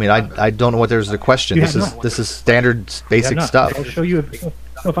it. I mean, I don't know what there's a question. This is standard basic stuff. I'll show you.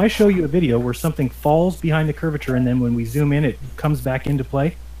 So if I show you a video where something falls behind the curvature and then when we zoom in, it comes back into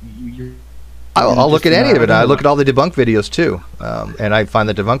play. I'll look at any of it. I look at all the debunk videos too, and I find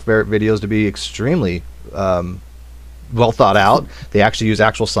the debunk videos to be extremely well thought out. They actually use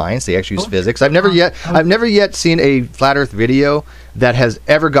actual science. They actually use physics. I've never yet seen a flat Earth video that has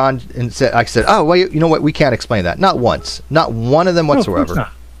ever gone and said, "Oh, well, you know what? We can't explain that." Not once. Not one of them whatsoever. No, of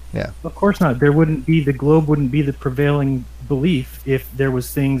course not. Yeah. Of course not. The globe wouldn't be the prevailing belief if there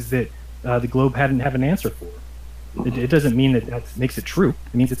was things that the globe hadn't have an answer for. It doesn't mean that makes it true.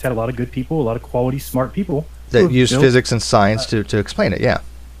 It means it's had a lot of good people, a lot of quality, smart people that use physics and science to explain it. Yeah.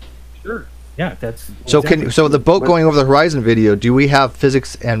 Sure. Yeah, that's so the boat going over the horizon video. Do we have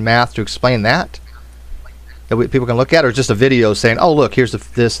physics and math to explain that? that people can look at, or just a video saying, oh, look, here's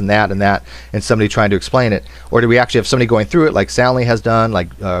this and that, and somebody trying to explain it? Or do we actually have somebody going through it like Stanley has done, like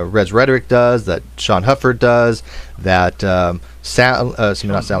Rhetoric does, that Sean Hufford does, that Sly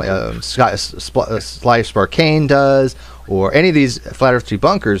Sparkane does, or any of these Flat Earth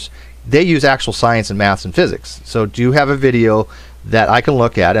debunkers? They use actual science and maths and physics. So do you have a video that I can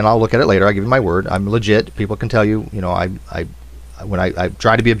look at, and I'll look at it later, I'll give you my word, I'm legit, people can tell you, when I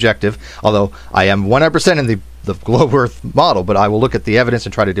try to be objective, although I am 100% in the globe Earth model, but I will look at the evidence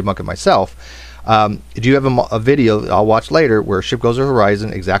and try to debunk it myself. Do you have a video I'll watch later where a ship goes over the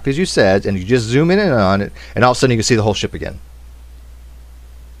horizon, exactly as you said, and you just zoom in and on it, and all of a sudden you can see the whole ship again?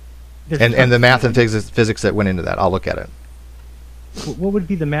 And the math and physics that went into that, I'll look at it. What would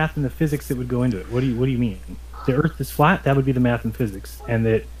be the math and the physics that would go into it? What do you mean? The Earth is flat. That would be the math and physics. And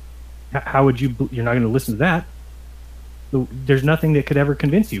that, how would you? You're not going to listen to that. There's nothing that could ever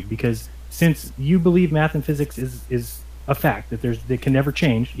convince you, because since you believe math and physics is a fact that can never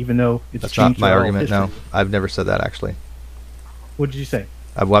change, even though it's That's changed. not my argument. No, I've never said that actually. What did you say?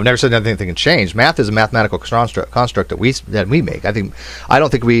 Well, I've never said anything that can change. Math is a mathematical construct that we make. I don't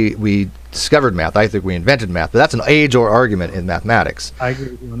think we discovered math. I think we invented math. But that's an age-old argument in mathematics. I agree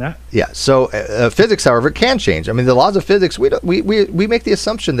with you on that. Yeah. So physics, however, can change. I mean, the laws of physics, we make the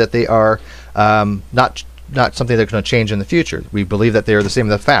assumption that they are not something that's going to change in the future. We believe that they are the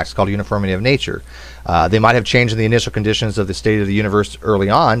same as the facts, called uniformity of nature. They might have changed in the initial conditions of the state of the universe early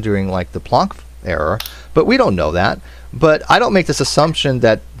on during like the Planck era, but we don't know that. But I don't make this assumption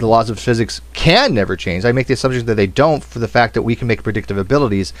that the laws of physics can never change. I make the assumption that they don't, for the fact that we can make predictive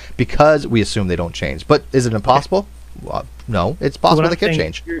abilities because we assume they don't change. But is it impossible? Well, no, it's possible they can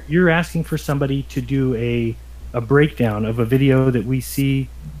change. You're asking for somebody to do a breakdown of a video that we see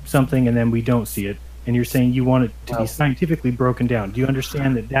something and then we don't see it, and you're saying you want it to be scientifically broken down. Do you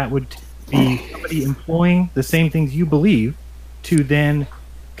understand that would be somebody employing the same things you believe to then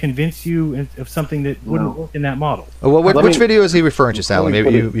convince you of something that wouldn't work in that model? Well, which video is he referring to, Stanley?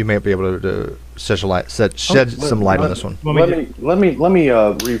 Maybe you may be able to shed some light on this one. Let me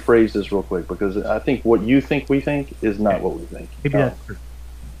rephrase this real quick, because I think what you think we think is not what we think. Maybe that's true.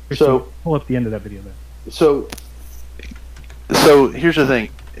 So pull up the end of that video then. So here's the thing: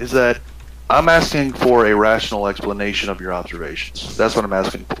 is that I'm asking for a rational explanation of your observations. That's what I'm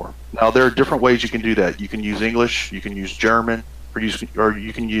asking for. Now, there are different ways you can do that. You can use English, you can use German, or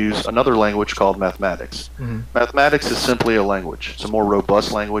you can use another language called mathematics. Mm-hmm. Mathematics is simply a language. It's a more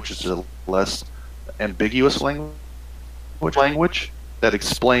robust language. It's a less ambiguous language that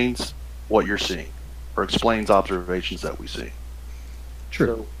explains what you're seeing, or explains observations that we see.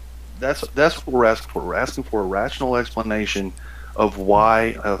 True. So that's what we're asking for. We're asking for a rational explanation of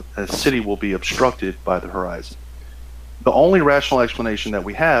why a city will be obstructed by the horizon. The only rational explanation that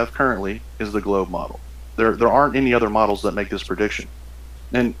we have currently is the globe model. There aren't any other models that make this prediction.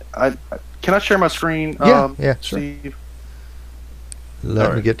 And can I share my screen? Yeah, sure. Steve?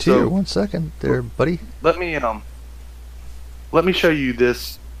 Let me get to you 1 second, there, buddy. Let me show you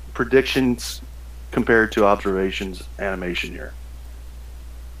this predictions compared to observations animation here.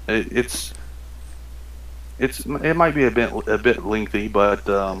 It might be a bit lengthy, but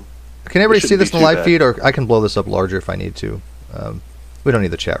can everybody see this in the live feed, or I can blow this up larger if I need to? We don't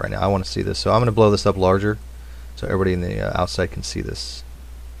need the chat right now. I want to see this, so I'm going to blow this up larger so everybody in the outside can see this.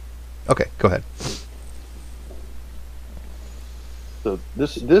 Okay, go ahead. So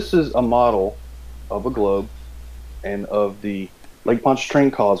this is a model of a globe and of the Lake Pontchartrain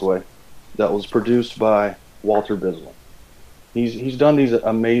Causeway that was produced by Walter Bisley. He's done these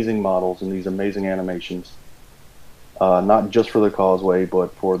amazing models and these amazing animations, not just for the causeway,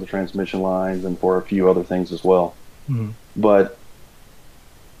 but for the transmission lines and for a few other things as well. Mm-hmm. But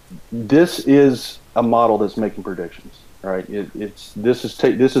this is a model that's making predictions, right? This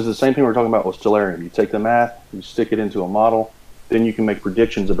is the same thing we're talking about with stellarium. You take the math, you stick it into a model, then you can make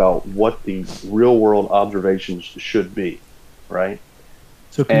predictions about what the real world observations should be, right?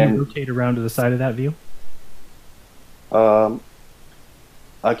 So can you rotate around to the side of that view? I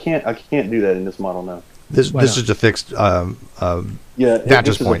can't do that in this model now. This is a fixed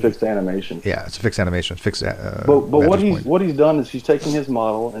vantage point. A fixed animation. Yeah, it's a fixed animation. It's fixed. But what he's done is he's taken his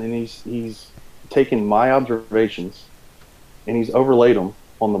model and then he's taken my observations and he's overlaid them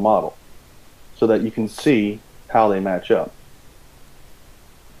on the model so that you can see how they match up.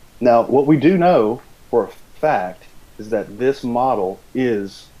 Now, what we do know for a fact is that this model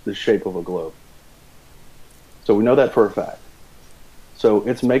is the shape of a globe. So we know that for a fact. So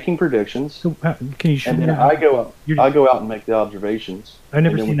it's making predictions. So can you show and me? then I go out and make the observations. I've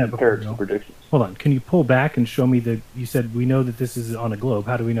never seen that before. Compare it to predictions. Hold on. Can you pull back and show me you said we know that this is on a globe.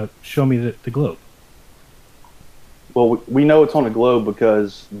 How do we know? Show me the globe. Well, we know it's on a globe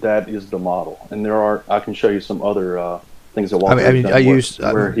because that is the model, and I can show you some other things that Walter has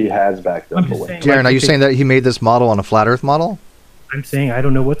done where he has backed up. Darren, are you saying that he made this model on a flat Earth model? I'm saying I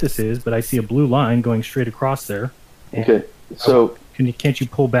don't know what this is, but I see a blue line going straight across there. Okay, so can't you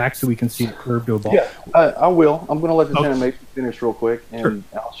pull back so we can see the curve to a ball? Yeah, I will. I'm going to let this animation finish real quick, and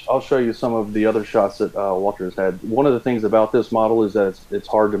I'll show you some of the other shots that Walter has had. One of the things about this model is that it's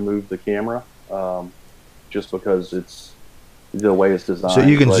hard to move the camera, just because it's the way it's designed. So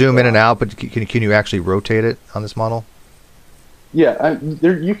you can zoom in and out, but can you actually rotate it on this model? Yeah,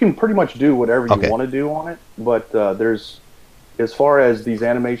 you can pretty much do whatever you want to do on it, but as far as these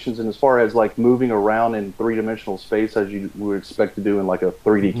animations and as far as like moving around in three-dimensional space as you would expect to do in like a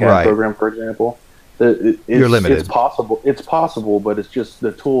 3D CAD program, for example, you're limited. It's possible, but it's just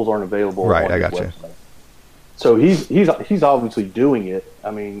the tools aren't available. Right, I got you. So he's obviously doing it.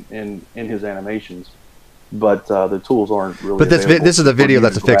 I mean, in his animations, but the tools aren't really. But this is a video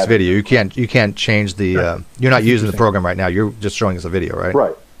that's a fixed video. You can't change the. You're not using the program right now. You're just showing us a video, right?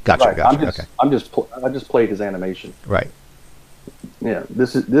 Right. Gotcha. Right. Gotcha. I just played his animation. Right. Yeah,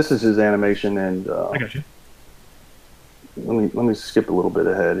 this is his animation, and I got you. Let me skip a little bit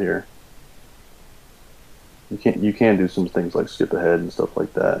ahead here. You can do some things like skip ahead and stuff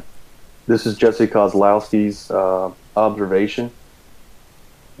like that. This is Jesse Kozlowski's observation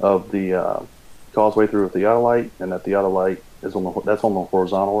of the causeway through a theodolite, and that theodolite is on the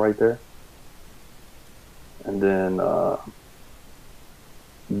horizontal right there. And then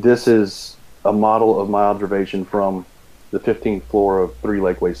this is a model of my observation from the 15th floor of 3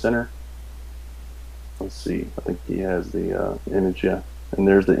 Lakeway Center. Let's see. I think he has the image, yeah. And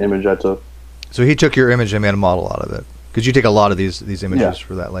there's the image I took. So he took your image and made a model out of it. Because you take a lot of these images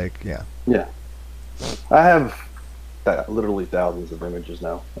for that lake, yeah. Yeah. I have literally thousands of images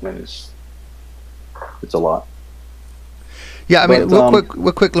now. I mean, it's a lot. Yeah, I mean, real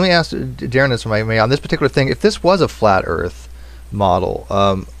quick, let me ask Darren this, on this particular thing. If this was a flat Earth model,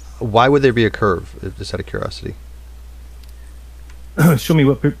 why would there be a curve, just out of curiosity? Show me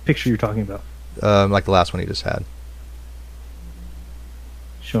what picture you're talking about. Like the last one you just had.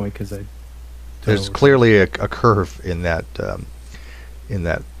 Show me, because there's clearly a curve in that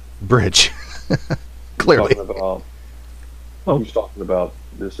bridge. Clearly. He's talking about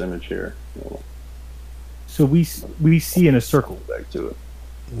this image here. So we see in a circle. Back to it.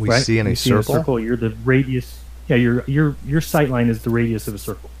 We see in a circle. You're the radius. Yeah, your sight line is the radius of a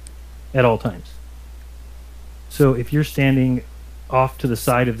circle at all times. So if you're standing off to the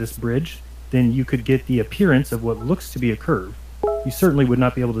side of this bridge, then you could get the appearance of what looks to be a curve. You certainly would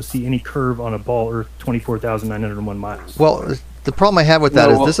not be able to see any curve on a ball Earth 24,901 miles. Well, the problem I have with that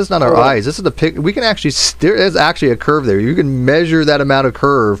is this is not our eyes. This is the pic. We can actually there is actually a curve there. You can measure that amount of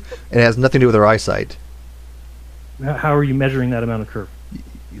curve, and it has nothing to do with our eyesight. How are you measuring that amount of curve?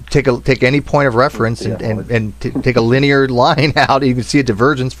 Take any point of reference and take a linear line out. You can see a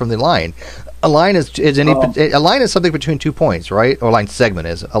divergence from the line. A line is a line is something between 2 points, right? Or a line segment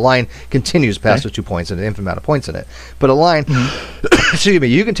is. A line continues past those 2 points and an infinite amount of points in it. But a line, excuse me,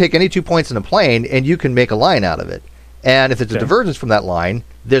 you can take any 2 points in a plane and you can make a line out of it. And if there's a divergence from that line,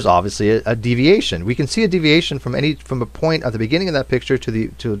 there's obviously a deviation. We can see a deviation from a point at the beginning of that picture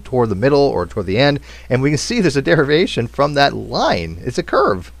toward the middle or toward the end, and we can see there's a derivation from that line. It's a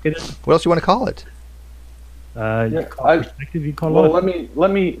curve. What else do you want to call it? Perspective. You call it.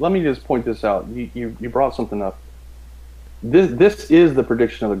 Let me just point this out. You brought something up. This is the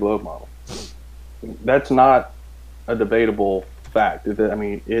prediction of the globe model. That's not a debatable fact. I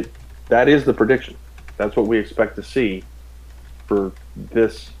mean, that is the prediction. That's what we expect to see for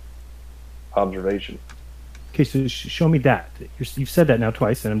this observation. Okay, so show me that. You've said that now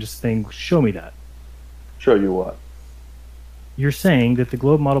twice, and I'm just saying, show me that. Show you what? You're saying that the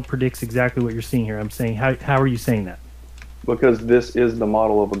globe model predicts exactly what you're seeing here. I'm saying, how are you saying that? Because this is the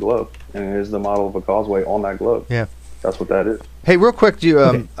model of a globe, and it is the model of a causeway on that globe. Yeah. That's what that is. Hey, real quick, do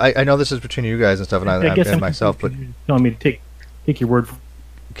you? I know this is between you guys and stuff, and I guess and myself, but telling me to take your word for it.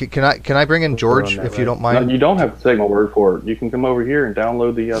 Can I bring in George if you don't mind? No, you don't have to take my word for it. You can come over here and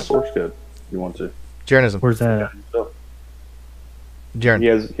download the source code if you want to. Jeranism. Where's that? Jaren. He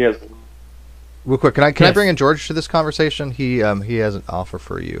has. Real quick, can I bring in George to this conversation? He has an offer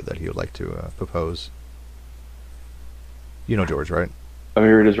for you that he would like to propose. You know George, right? Oh,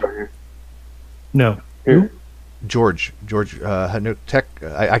 here it is, right here. No. Here. Who? George Hanutek.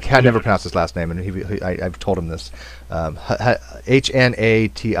 I can never pronounce his last name, and I've told him this.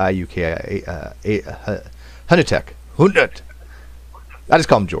 Hnatiuk. Hanutek. Hunut. I just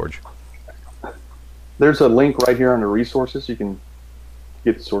call him George. There's a link right here under resources. You can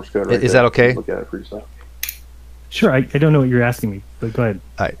get the source code right there. Is that okay? Look at it for yourself. Sure, I don't know what you're asking me, but go ahead.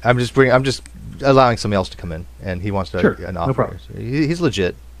 All right, I'm just allowing somebody else to come in, and he wants to Sure, an no offer. problem. So he's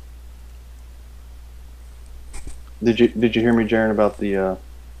legit. Did you hear me, Jaron, about the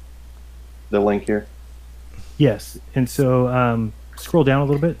link here? Yes, and so scroll down a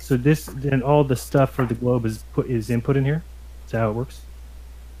little bit. So this, then all the stuff for the globe is input in here. Is that how it works?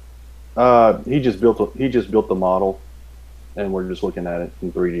 He just built the model, and we're just looking at it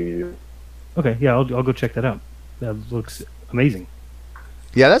in 3D view. Okay, yeah, I'll go check that out. That looks amazing.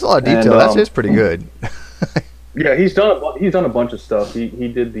 Yeah, that's a lot of detail. That's pretty good. Yeah, he's done a bunch of stuff. He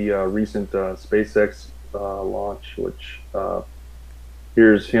did the recent SpaceX launch, which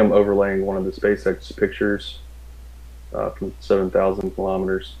here's him overlaying one of the SpaceX pictures from 7,000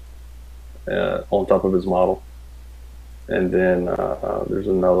 kilometers on top of his model, and then there's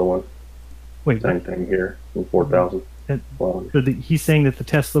another one. Wait, same thing here from 4,000. So he's saying that the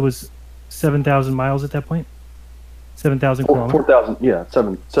Tesla was 7,000 miles at that point. 7,000 kilometers. 4,000, yeah,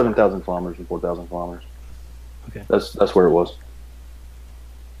 7,000 kilometers and 4,000 kilometers. Okay, That's where it was.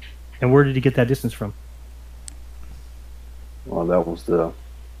 and where did he get that distance from? Well, that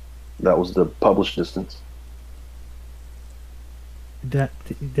was the published distance. That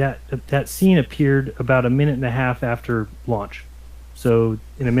scene appeared about a minute and a half after launch. So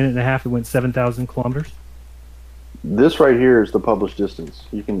in a minute and a half, it went 7,000 kilometers. This right here is the published distance.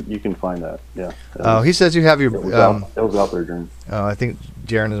 You can find that. Yeah. Oh, he says you have your. It was out there during. I think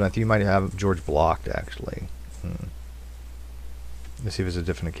Jeranism. I think you might have George blocked actually. Let's see if it's a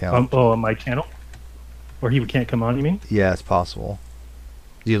different account. On my channel, or he can't come on. You mean? Yeah, it's possible.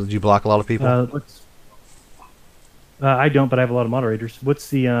 Do you block a lot of people? I don't, but I have a lot of moderators. What's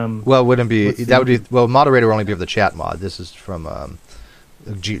the Well, wouldn't be that would be moderator would only be of the chat mod. This is from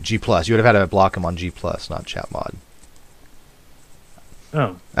G plus. You would have had to block him on G plus, not chat mod.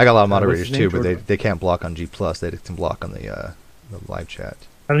 Oh, I got a lot of moderators what's his too, name, but they can't block on G plus. They can block on the live chat.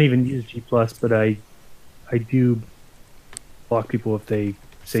 I don't even use G plus, but I do block people if they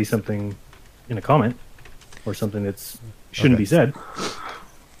say something in a comment or something that shouldn't be said.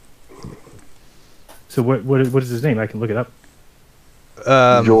 So what is his name? I can look it up.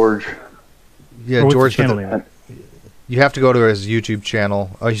 George. Yeah, Or George. what's the channel name? You have to go to his YouTube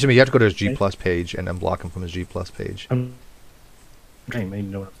channel. Oh, you have to go to his G plus page and then block him from his G plus page. I don't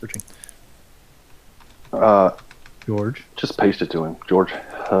even know what I'm searching. George. Just paste it to him. George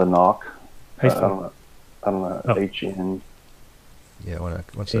Knock. I Paste don't know. Oh. HN. Yeah, one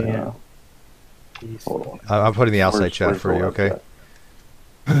second. Yeah. Hold on. I'm putting the outside chat Where's for you. the Okay.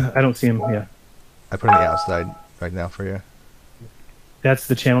 website? I don't see him. Yeah, I put it in the outside right now for you. that's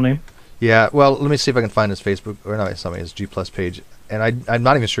the channel name. Yeah, well, let me see if I can find his Facebook or no, his G plus page. And I'm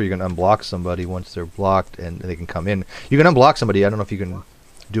not even sure you can unblock somebody once they're blocked and they can come in. You can unblock somebody. I don't know if you can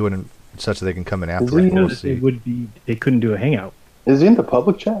do it in such that they can come in after. They couldn't do a hangout. Is he in the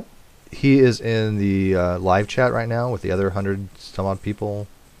public chat? He is in the live chat right now with the other 100 some odd people.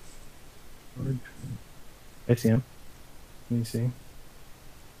 I see him. Let me see.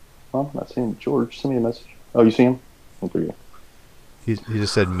 Oh, I'm not seeing George. Send me a message. Oh, you see him? Look for you. He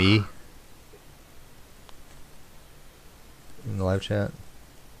just said me in the live chat.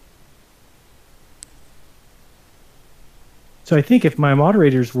 So I think if my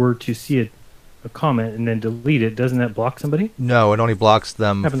moderators were to see a comment and then delete it, doesn't that block somebody? No, it only blocks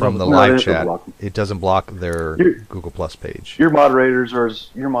them Happens from the all the- No, live it doesn't chat. block them. It doesn't block their You're- Google Plus page. Your moderators are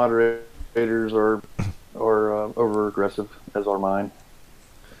over aggressive, as are mine.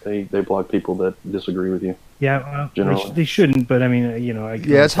 They block people that disagree with you. Yeah, well, Generally. they shouldn't. But I mean, you know,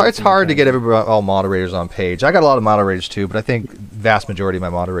 Yeah, it's hard to get all moderators on page. I got a lot of moderators too, but I think vast majority of my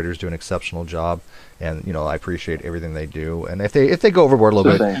moderators do an exceptional job, and I appreciate everything they do. And if they go overboard a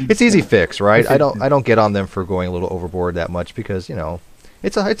little bit, Same. it's easy fix, right? I don't get on them for going a little overboard that much because it's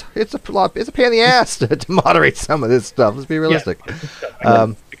a pain in the ass to moderate some of this stuff. Let's be realistic. I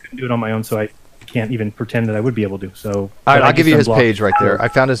couldn't do it on my own, so I can't even pretend that I would be able to. So All right, I'll give you his unblocked. page right there. I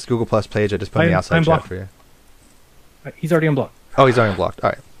found his Google Plus page. I just put in the outside I'm chat blocked. for you. He's already unblocked. Oh, he's already blocked. All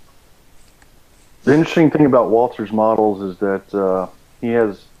right. The interesting thing about Walter's models is that he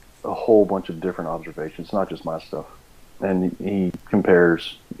has a whole bunch of different observations, not just my stuff, and he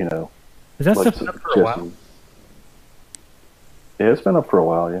compares. Is that like stuff been up for a while? Yeah, it's been up for a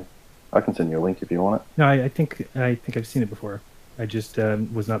while. Yeah, I can send you a link if you want it. No, I think I've seen it before. I just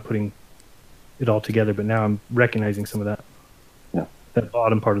was not putting it all together, but now I'm recognizing some of that. Yeah. That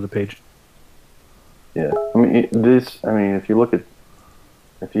bottom part of the page. Yeah, I mean if you look at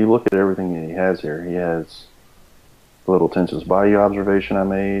everything that he has here, he has the little Tenses Bayou observation I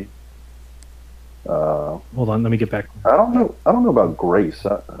made. Hold on, let me get back. I don't know about Grace.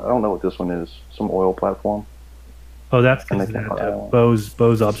 I don't know what this one is. Some oil platform. Oh, that's And they because can fly that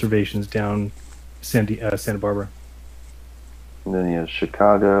Bo's observations down Santa Barbara. And then he has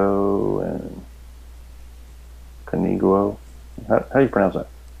Chicago and Caniguo. How do you pronounce that?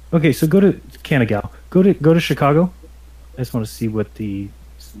 Okay, so go to Canagal. Go to Chicago. I just want to see what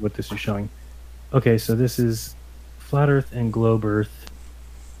this is showing. Okay, so this is Flat Earth and Globe Earth,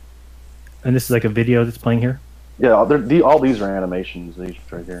 and this is like a video that's playing here. Yeah, all these are animations. These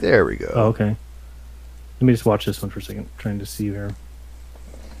right here. There we go. Oh, okay. Let me just watch this one for a second. Trying to see here.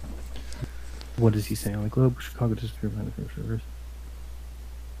 What is he saying on the globe? Chicago disappeared behind the first Earth.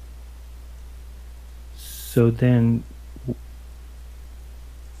 So then,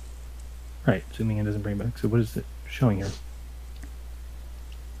 right, zooming in doesn't bring it back. So what is it showing here?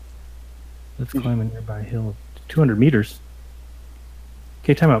 Let's climb a nearby hill of 200 meters.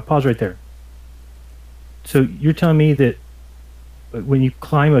 Okay, time out. Pause right there. So you're telling me that when you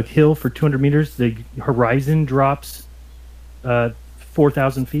climb a hill for 200 meters, the horizon drops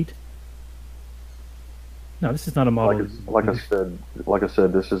 4,000 feet? No, this is not a model. Like I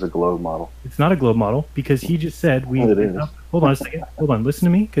said, this is a globe model. It's not a globe model because he just said we. It is. Hold on a second. Hold on. Listen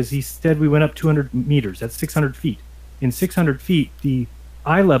to me, because he said we went up 200 meters. That's 600 feet. In 600 feet, the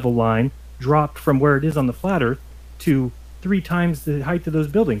eye level line dropped from where it is on the flat Earth to 3 times the height of those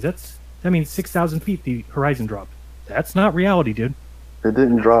buildings. That means 6,000 feet. The horizon dropped. That's not reality, dude. It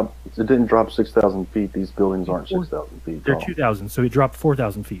didn't drop 6,000 feet. These buildings aren't 6,000 feet. They're 2,000, so it dropped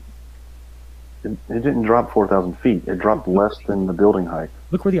 4,000 feet. It didn't drop 4,000 feet. It dropped less than the building height.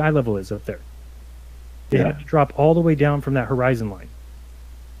 Look where the eye level is up there. They had to drop all the way down from that horizon line.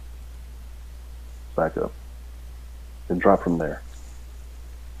 Back up. It dropped from there.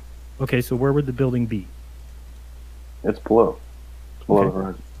 Okay, so where would the building be? It's below. It's below the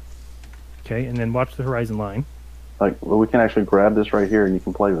horizon. Okay, and then watch the horizon line. Well, we can actually grab this right here and you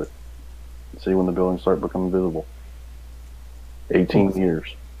can play with it. See when the buildings start becoming visible. 18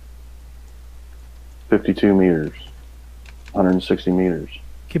 meters. 52 meters. 160 meters.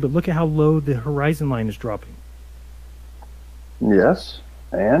 Okay, but look at how low the horizon line is dropping. Yes,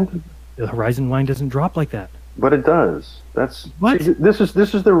 and the horizon line doesn't drop like that. But it does. That's what? See, this is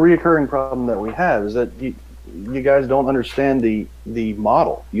the reoccurring problem that we have, is that you guys don't understand the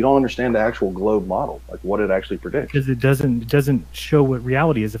model. You don't understand the actual globe model, like what it actually predicts. Because it doesn't show what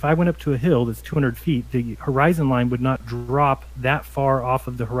reality is. If I went up to a hill that's 200 feet, the horizon line would not drop that far off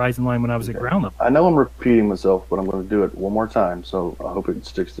of the horizon line when I was at ground level. I know I'm repeating myself, but I'm going to do it one more time, so I hope it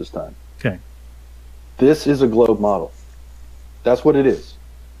sticks this time. Okay. This is a globe model. That's what it is.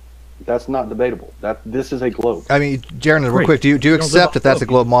 That's not debatable. This is a globe. I mean, Jaron, real quick, do you accept that that's a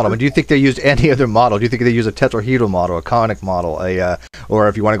globe model? I mean, do you think they used any other model? Do you think they use a tetrahedral model, a conic model, or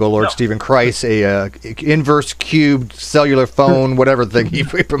if you want to go Lord Stephen Christ, a inverse cubed cellular phone, whatever thing he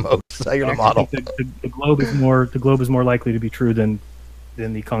promotes, cellular model? The globe is more likely to be true than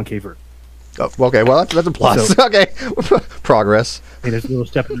the concave Earth. Oh, okay, well that's a plus. So, okay, progress. Hey, there's a little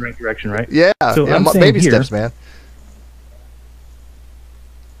step in the right direction, right? Yeah. So yeah, I'm saying baby here, steps, man.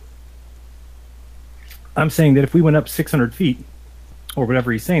 I'm saying that if we went up 600 feet, or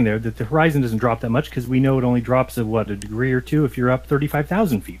whatever he's saying there, that the horizon doesn't drop that much because we know it only drops a degree or two if you're up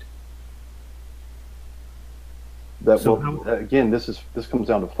 35,000 feet. Again, this comes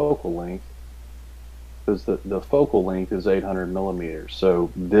down to focal length, because the focal length is 800 millimeters. So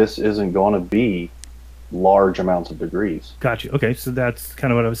this isn't going to be large amounts of degrees. Gotcha. Okay, so that's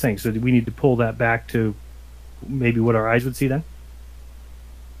kind of what I was saying. So we need to pull that back to maybe what our eyes would see then?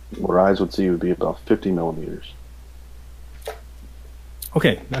 What our eyes would see would be about 50 millimeters.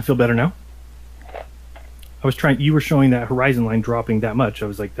 Okay, I feel better now. You were showing that horizon line dropping that much. I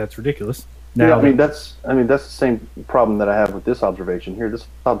was like, that's ridiculous. Now, yeah, I mean that's the same problem that I have with this observation here. This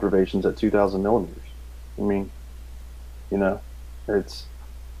observation's at 2,000 millimeters. I mean, it's.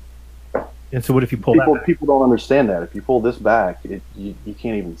 And so, what if you pull that back? People don't understand that. If you pull this back, you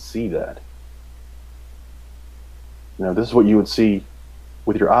can't even see that. This is what you would see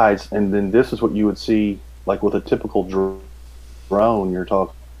with your eyes, and then this is what you would see like with a typical drone. You're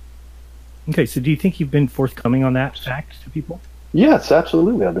talking. Okay, so do you think you've been forthcoming on that fact to people? Yes,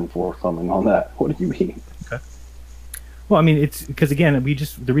 absolutely. I've been forthcoming on that. What do you mean? Okay. Well, I mean, it's because again,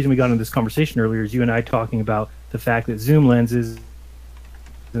 the reason we got into this conversation earlier is you and I talking about the fact that zoom lenses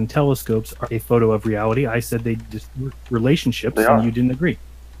and telescopes are a photo of reality. I said they just relationships, and you didn't agree.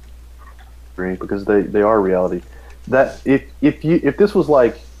 Because they are reality. That if this was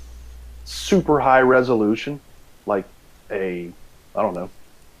like super high resolution, like a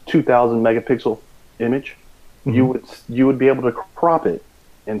 2,000 megapixel image, you would be able to crop it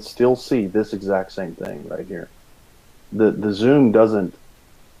and still see this exact same thing right here. The zoom doesn't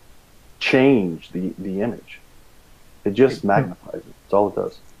change the image. It just magnifies it. That's all it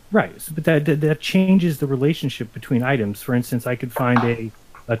does. Right, but that changes the relationship between items. For instance, I could find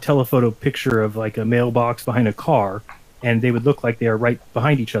a telephoto picture of like a mailbox behind a car, and they would look like they are right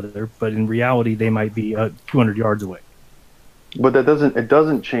behind each other, but in reality, they might be 200 yards away. But it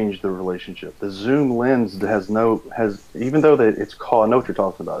doesn't change the relationship. The zoom lens even though it's called, I know what you're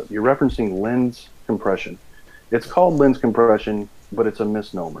talking about. You're referencing lens compression. It's called lens compression, but it's a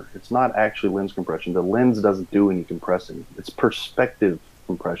misnomer. It's not actually lens compression. The lens doesn't do any compressing. It's perspective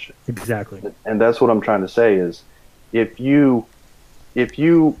compression. Exactly. And that's what I'm trying to say is, if you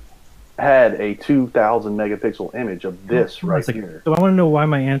had a 2,000 megapixel image of this here. So I want to know why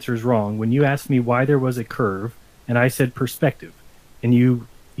my answer is wrong. When you asked me why there was a curve, and I said perspective, and you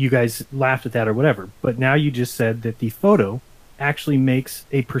guys laughed at that or whatever, but now you just said that the photo actually makes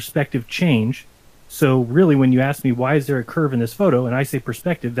a perspective change. So really, when you ask me why is there a curve in this photo, and I say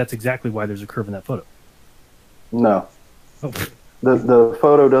perspective, that's exactly why there's a curve in that photo. No. Oh. The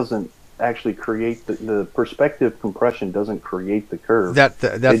photo doesn't actually create the perspective compression doesn't create the curve.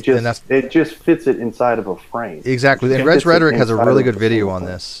 It just fits it inside of a frame. Exactly. And Red's Rhetoric has a really good video on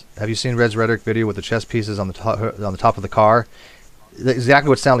this. Have you seen Red's Rhetoric video with the chess pieces on the top of the car? Exactly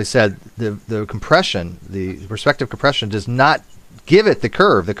what Stanley said. The compression, the perspective compression, does not give it the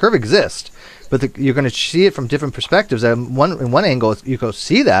curve. The curve exists, but you're going to see it from different perspectives. In one angle, you can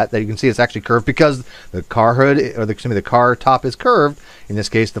see that you can see it's actually curved because the car hood, or the car top is curved. In this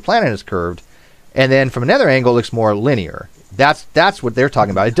case, the planet is curved, and then from another angle, it looks more linear. That's what they're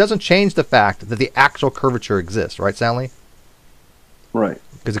talking about. It doesn't change the fact that the actual curvature exists, right, Stanley? Right.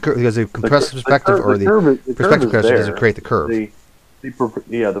 Because the compressed perspective or the perspective compression doesn't create the curve.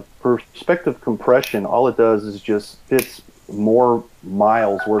 The perspective compression, all it does is just fits more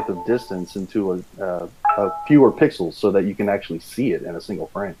miles worth of distance into a fewer pixels so that you can actually see it in a single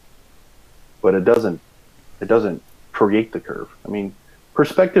frame. But it doesn't create the curve. I mean,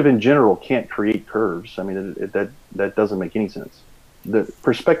 perspective in general can't create curves. I mean, that doesn't make any sense. The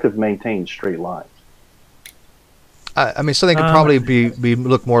perspective maintains straight lines. I mean, something could probably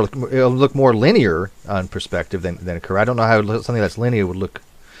look more linear on perspective than a curve. I don't know how something that's linear would look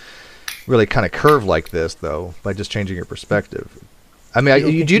really kind of curved like this, though, by just changing your perspective. I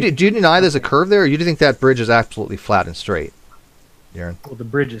mean, do you deny there's a curve there, or do you think that bridge is absolutely flat and straight, Aron? Well, the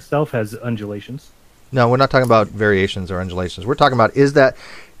bridge itself has undulations. No, we're not talking about variations or undulations. We're talking about is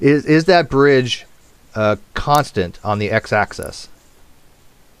that bridge constant on the x-axis?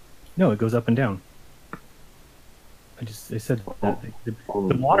 No, it goes up and down. I said that the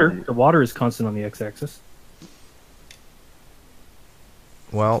water is constant on the x-axis.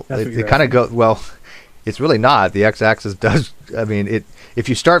 Well, it kind of goes. Well, it's really not. The x-axis does. I mean, if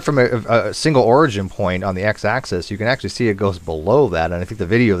you start from a single origin point on the x-axis, you can actually see it goes below that. And I think the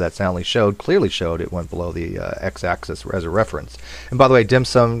video that Stanley showed clearly showed it went below the x-axis as a reference. And by the way, Dim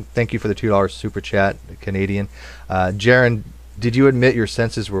Sum, thank you for the $2 super chat, Canadian. Jaron, did you admit your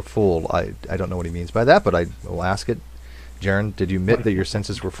senses were fooled? I don't know what he means by that, but I will ask it. Jaron, did you admit that your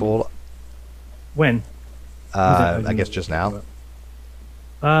senses were fooled? When? I guess just now.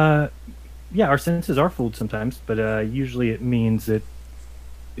 Yeah, our senses are fooled sometimes, but usually it means that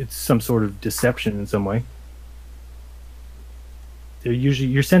it's some sort of deception in some way. Usually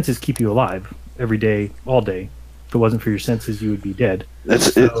your senses keep you alive every day, all day. If it wasn't for your senses, you would be dead.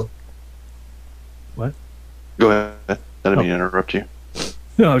 That's it. What? Go ahead. I didn't mean to interrupt you.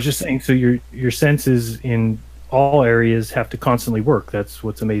 No, I was just saying, so your senses in all areas have to constantly work. That's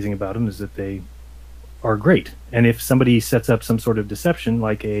what's amazing about them, is that they are great. And if somebody sets up some sort of deception,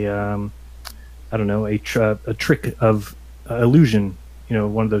 like a trick of illusion,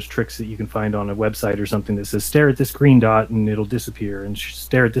 one of those tricks that you can find on a website or something that says stare at this green dot and it'll disappear, and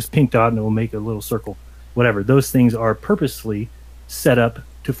stare at this pink dot and it will make a little circle, whatever. Those things are purposely set up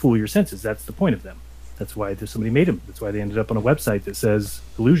to fool your senses. That's the point of them. That's why somebody made them. That's why they ended up on a website that says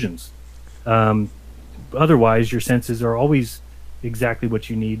illusions. Otherwise, your senses are always exactly what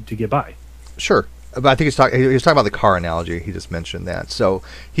you need to get by. Sure. But I think he's talking about the car analogy. He just mentioned that. So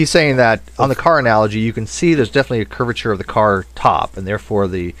he's saying that on the car analogy, you can see there's definitely a curvature of the car top, and therefore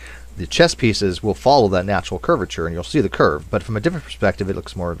the chess pieces will follow that natural curvature, and you'll see the curve. But from a different perspective, it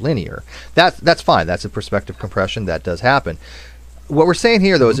looks more linear. That's fine. That's a perspective compression. That does happen. What we're saying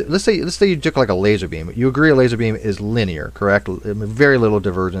here, though, is let's say you took like a laser beam. You agree a laser beam is linear, correct? I mean, very little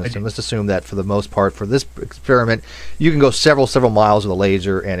divergence. And let's assume that for the most part, for this experiment, you can go several miles with a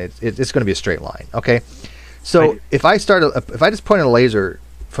laser, and it's going to be a straight line. Okay. So if I just point a laser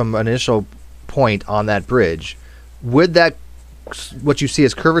from an initial point on that bridge, would that what you see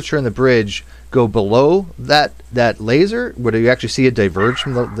as curvature in the bridge go below that laser? Would you actually see it diverge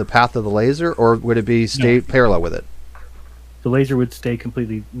from the path of the laser, or would it be stay parallel with it? the laser would stay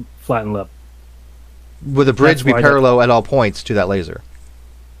completely flat and level. Would the bridge That's be why parallel at all points to that laser?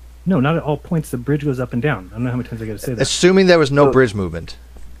 No, not at all points. The bridge goes up and down. I don't know how many times I got to say that. Assuming there was no bridge movement.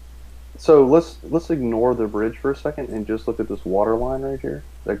 So let's ignore the bridge for a second and just look at this water line right here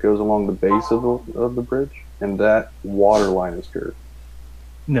that goes along the base of the bridge, and that water line is curved.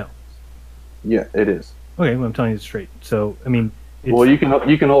 No. Yeah, it is. Okay, well, I'm telling you it's straight. So, I mean... Well, you can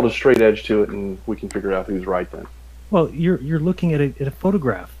hold a straight edge to it, and we can figure out who's right then. Well, you're looking at a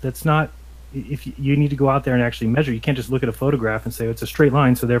photograph. That's not... If you need to go out there and actually measure, you can't just look at a photograph and say, oh, it's a straight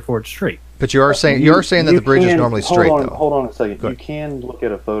line, so therefore it's straight. But you are saying that the bridge is normally straight, though. Hold on a second. You can look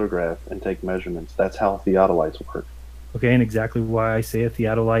at a photograph and take measurements. That's how theodolites work. Okay, and exactly why I say a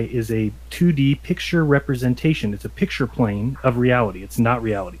theodolite is a 2D picture representation. It's a picture plane of reality. It's not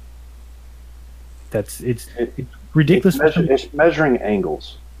reality. It's ridiculous. It's measuring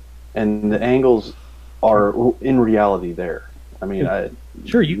angles, and the angles are in reality there. I mean,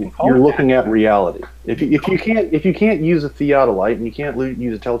 sure, you're looking at reality. If you can't use a theodolite and you can't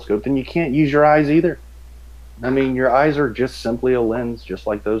use a telescope, then you can't use your eyes either. I mean, your eyes are just simply a lens, just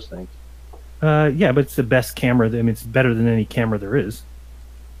like those things. Yeah, but it's the best camera. I mean, it's better than any camera there is.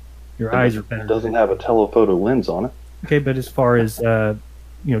 Your eyes are better. It doesn't have a telephoto lens on it. Okay, but as far as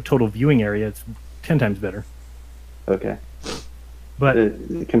total viewing area, it's 10 times better. Okay. But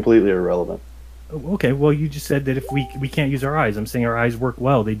completely irrelevant. Okay, well, you just said that if we can't use our eyes. I'm saying our eyes work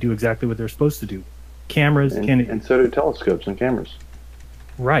well. They do exactly what they're supposed to do. Cameras and so do telescopes and cameras.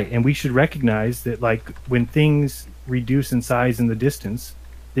 Right, and we should recognize that, like, when things reduce in size in the distance,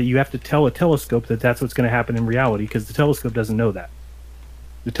 that you have to tell a telescope that that's what's going to happen in reality, because the telescope doesn't know that.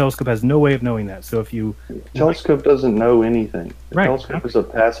 The telescope has no way of knowing that. So if you... The telescope doesn't know anything. The right, telescope is a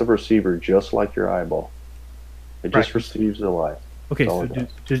passive receiver, just like your eyeball. It just receives the light. Okay, so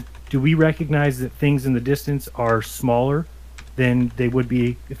do we recognize that things in the distance are smaller than they would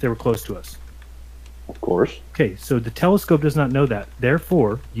be if they were close to us? Of course. Okay, so the telescope does not know that.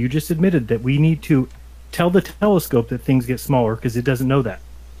 Therefore, you just admitted that we need to tell the telescope that things get smaller because it doesn't know that.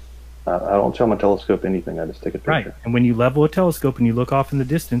 I don't tell my telescope anything. I just take a picture. Right, and when you level a telescope and you look off in the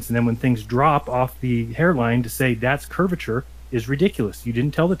distance, and then when things drop off the hairline to say that's curvature is ridiculous. You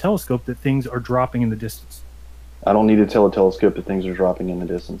didn't tell the telescope that things are dropping in the distance. I don't need to tell a telescope that things are dropping in the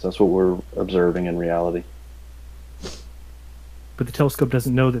distance. That's what we're observing in reality. But the telescope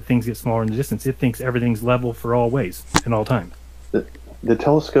doesn't know that things get smaller in the distance. It thinks everything's level for all ways and all time. The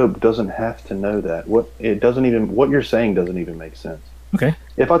telescope doesn't have to know that. What you're saying doesn't even make sense. Okay.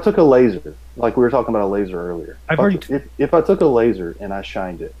 If I took a laser, like we were talking about a laser earlier. If I took a laser and I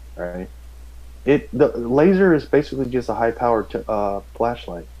shined it, right? The laser is basically just a high-powered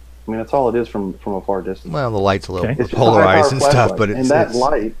flashlight. I mean, that's all it is from a far distance. Well, the light's a little polarized and stuff, but polarized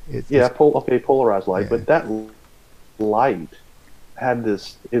light. Yeah. But that light had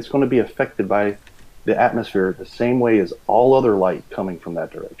this. It's going to be affected by the atmosphere the same way as all other light coming from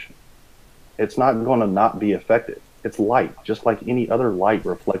that direction. It's not going to not be affected. It's light, just like any other light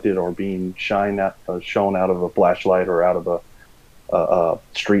reflected or being shown out of a flashlight or out of a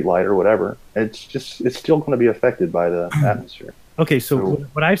street light or whatever. It's still going to be affected by the atmosphere. Okay, so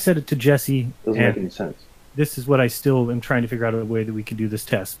what I've said it to Jesse doesn't make any sense. This is what I still am trying to figure out a way that we could do this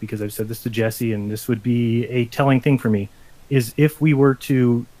test, because I've said this to Jesse, and this would be a telling thing for me, is if we were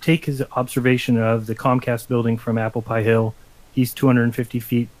to take his observation of the Comcast building from Apple Pie Hill. He's 250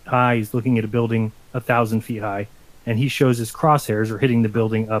 feet high. He's looking at a building 1,000 feet high, and he shows his crosshairs are hitting the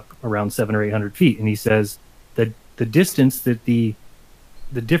building up around 700 or 800 feet, and he says that the distance that the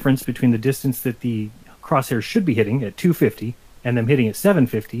difference between the distance that the crosshairs should be hitting at 250 and them hitting at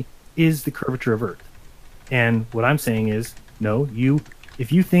 750 is the curvature of Earth. And what I'm saying is, no,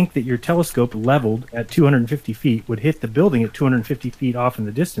 if you think that your telescope leveled at 250 feet would hit the building at 250 feet off in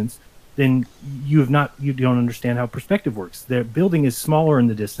the distance, then you don't understand how perspective works. The building is smaller in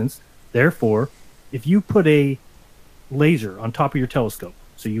the distance. Therefore, if you put a laser on top of your telescope,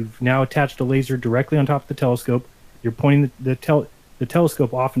 so you've now attached a laser directly on top of the telescope, you're pointing the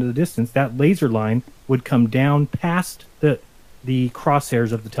telescope off into the distance, that laser line would come down past the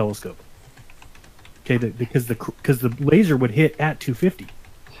crosshairs of the telescope. Okay, because the laser would hit at 250,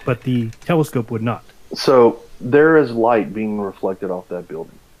 but the telescope would not. So there is light being reflected off that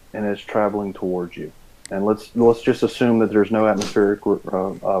building, and it's traveling towards you. And let's just assume that there's no atmospheric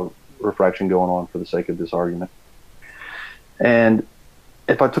refraction going on for the sake of this argument. And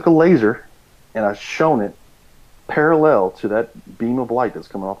if I took a laser and I shone it parallel to that beam of light that's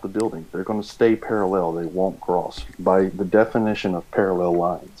coming off the building, they're going to stay parallel. They won't cross by the definition of parallel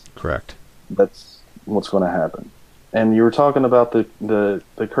lines. Correct. That's what's going to happen. And you were talking about the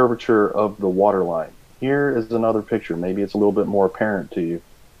curvature of the water line. here is another picture. Maybe it's a little bit more apparent to you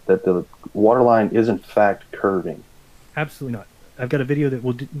that the water line is in fact curving. Absolutely not. I've got a video that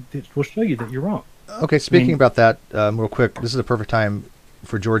will show you that you're wrong. Okay, speaking about that real quick, this is the perfect time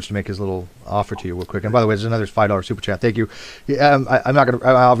for George to make his little offer to you real quick. And by the way, there's another $5 super chat. Thank you. I'm not gonna.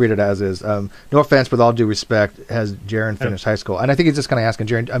 I'll read it as is. No offense, with all due respect, has Jaron finished high school? And I think he's just kind of asking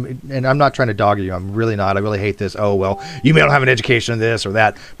Jaron. And I'm not trying to dog you. I'm really not. I really hate this. Oh well, you may not have an education in this or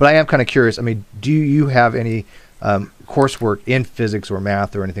that. But I am kind of curious. I mean, do you have any coursework in physics or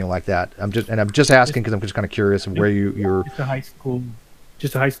math or anything like that? I'm just asking because I'm just kind of curious of where you're.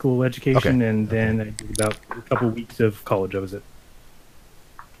 Just a high school education, and then I did about a couple of weeks of college. That was it.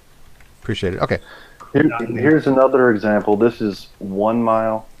 Appreciate it. Okay. Here's another example. This is 1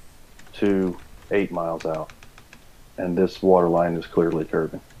 mile to 8 miles out, and this water line is clearly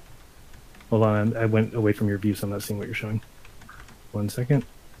curving. Hold on, I went away from your view, so I'm not seeing what you're showing. 1 second.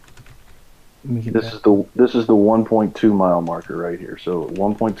 This is the 1.2 mile marker right here. So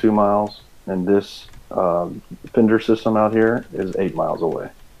 1.2 miles, and this fender system out here is 8 miles away.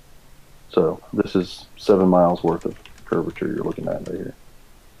 So this is 7 miles worth of curvature you're looking at right here.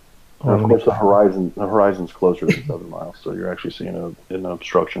 And of course, the horizon's closer than 7 miles, so you're actually seeing an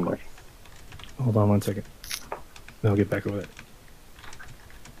obstruction there. Hold on 1 second. Then I'll get back over that.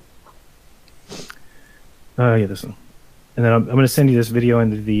 Yeah, this one. And then I'm going to send you this video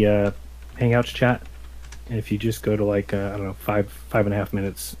into the Hangouts chat. And if you just go to like, I don't know, five and a half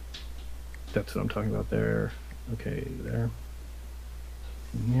minutes, that's what I'm talking about there. Okay, there.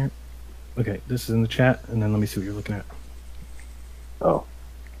 In here. Okay, this is in the chat, and then let me see what you're looking at. Oh.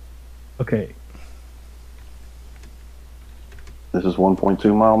 Okay. This is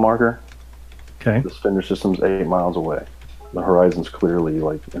 1.2 mile marker. Okay. This fender system's 8 miles away. The horizon's clearly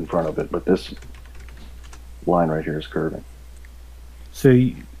like in front of it, but this line right here is curving. So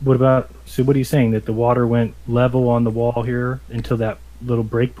what are you saying? That the water went level on the wall here until that little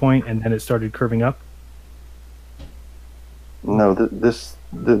break point, and then it started curving up? No,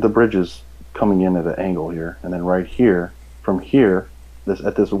 the bridge is coming in at an angle here, and then right here, from here,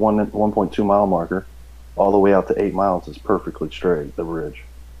 at this 1.2 mile marker, all the way out to 8 miles is perfectly straight, the bridge.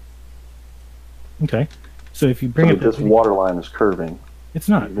 Okay. So if you bring this water line is curving. It's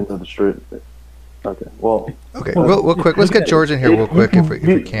not. Even to the straight. Okay. Well. Okay. Real quick. Let's get George in here real quick if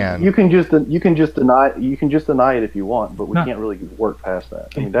we can. You can just deny it if you want, but we can't really work past that.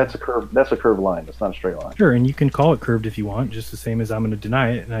 I mean, that's a curve. That's a curved line. That's not a straight line. Sure, and you can call it curved if you want, just the same as I'm going to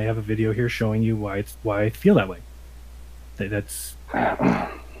deny it. And I have a video here showing you why I feel that way. That's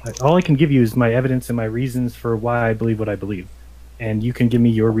all I can give you is my evidence and my reasons for why I believe what I believe, and you can give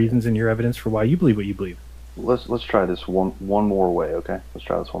me your reasons and your evidence for why you believe what you believe. Let's try this one more way, okay? Let's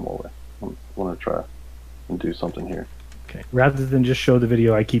try this one more way. I want to try and do something here. Okay. Rather than just show the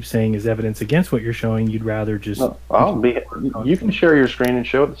video I keep saying is evidence against what you're showing, you'd rather just. No, you can share your screen and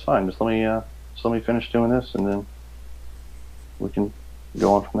show it. It's fine. Just let me finish doing this, and then we can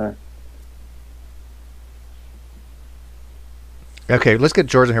go on from there. Okay, let's get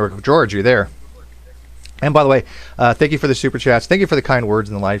George in here. George, you there? And by the way, thank you for the super chats. Thank you for the kind words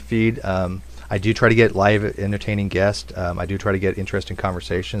in the live feed. I do try to get live entertaining guests. I do try to get interesting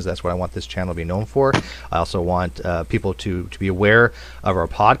conversations. That's what I want this channel to be known for. I also want people to be aware of our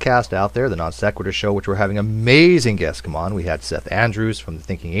podcast out there, the NonSequitur Show, which we're having amazing guests come on. We had Seth Andrews from The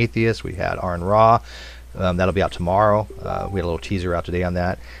Thinking Atheist. We had Aron Ra. That'll be out tomorrow. We had a little teaser out today on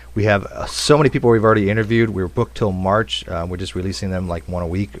that. We have so many people we've already interviewed. We were booked till March. We're just releasing them like one a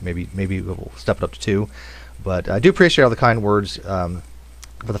week. Maybe we'll step it up to 2. But I do appreciate all the kind words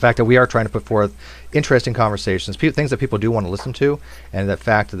for the fact that we are trying to put forth interesting conversations, things that people do want to listen to, and the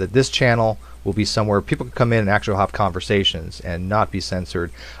fact that this channel will be somewhere people can come in and actually have conversations and not be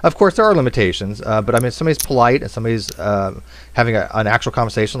censored. Of course, there are limitations, but I mean, if somebody's polite and somebody's having an actual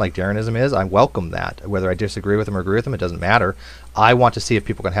conversation like Jeranism is, I welcome that. Whether I disagree with them or agree with them, it doesn't matter. I want to see if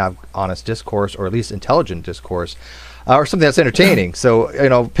people can have honest discourse, or at least intelligent discourse, or something that's entertaining.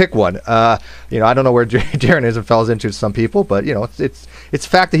 So, pick one. I don't know where Jeranism falls into some people, but it's the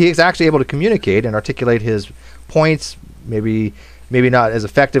fact that he is actually able to communicate and articulate his points, maybe not as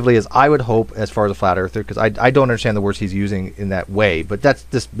effectively as I would hope as far as a flat earther, because I don't understand the words he's using in that way, but that's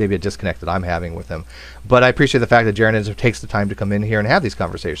just maybe a disconnect that I'm having with him. But I appreciate the fact that Jeranism takes the time to come in here and have these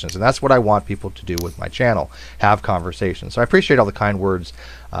conversations, and that's what I want people to do with my channel, have conversations. So I appreciate all the kind words.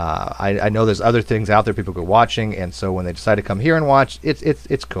 I know there's other things out there people go watching, and so when they decide to come here and watch,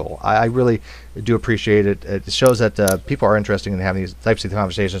 it's cool. I really do appreciate it. It shows that people are interested in having these types of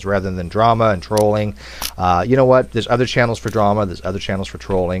conversations rather than drama and trolling. You know what? There's other channels for drama. There's other channels for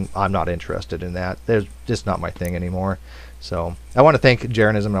trolling. I'm not interested in that. There's just not my thing anymore. So I want to thank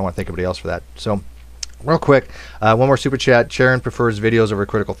Jeranism, and I want to thank everybody else for that. So Real quick, one more super chat. Sharon prefers videos over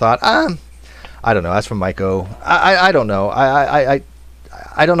critical thought. I don't know. That's from Maiko. I don't know. I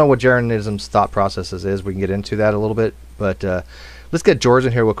don't know what Jeranism's thought processes is. We can get into that a little bit, but let's get George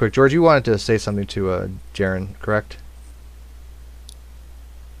in here real quick. George, you wanted to say something to Jeran, correct?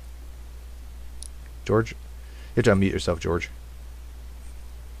 George, you have to unmute yourself, George.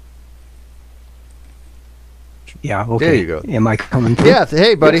 Yeah. Okay. There you go. Am I coming through? Yeah.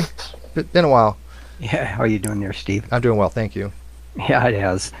 Hey, buddy. Been a while. Yeah. How you doing there, Steve? I'm doing well, thank you. Yeah, it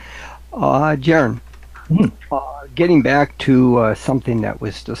has. Jaren, getting back to something that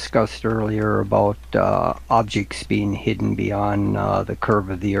was discussed earlier about objects being hidden beyond the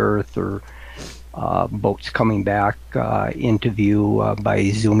curve of the Earth, or boats coming back into view by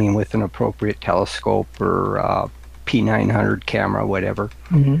zooming with an appropriate telescope or P900 camera, whatever.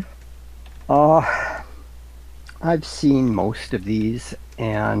 I've seen most of these,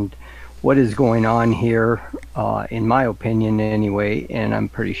 and what is going on here, in my opinion anyway, and I'm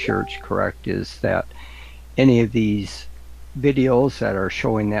pretty sure it's correct, is that any of these videos that are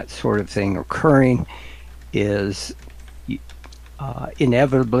showing that sort of thing occurring is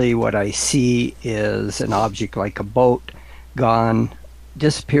inevitably what I see is an object like a boat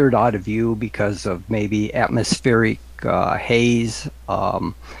disappeared out of view because of maybe atmospheric haze,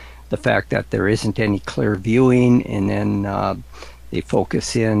 the fact that there isn't any clear viewing, and then they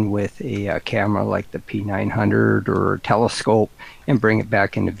focus in with a camera like the P900 or a telescope and bring it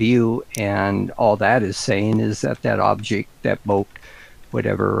back into view, and all that is saying is that that object, that boat,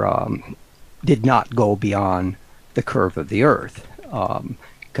 whatever, did not go beyond the curve of the Earth.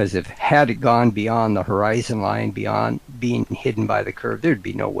 Because had it gone beyond the horizon line, beyond being hidden by the curve, there'd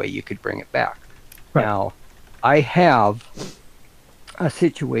be no way you could bring it back. Right. Now, I have a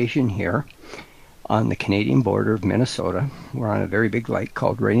situation here on the Canadian border of Minnesota. We're on a very big lake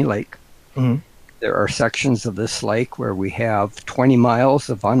called Rainy Lake. There are sections of this lake where we have 20 miles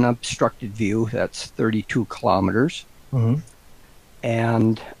of unobstructed view. That's 32 kilometers.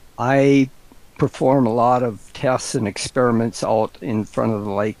 And I perform a lot of tests and experiments out in front of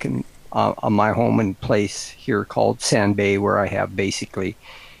the lake and on my home and place here called Sand Bay, where I have basically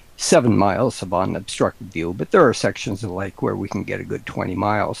 7 miles of unobstructed view. But there are sections of the lake where we can get a good 20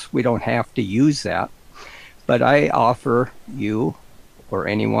 miles. We don't have to use that. But I offer you or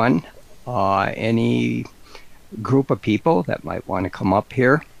anyone, any group of people that might want to come up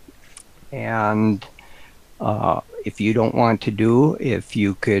here, and if you don't want to if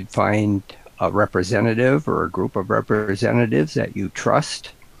you could find a representative or a group of representatives that you trust.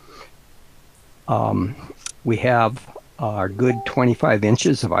 We have a good 25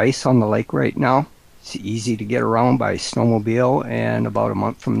 inches of ice on the lake right now. It's easy to get around by snowmobile, and about a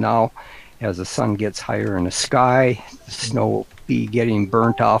month from now, as the sun gets higher in the sky, the snow will be getting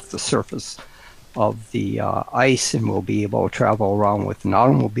burnt off the surface of the ice, and we'll be able to travel around with an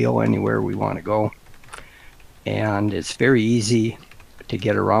automobile anywhere we want to go. And it's very easy to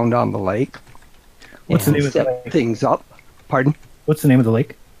get around on the lake. What's the name of the lake? Things up. Pardon? What's the name of the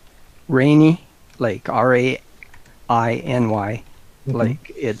lake? Rainy Lake, R-A-I-N-Y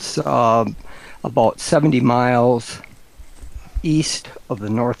Lake. It's about 70 miles east of the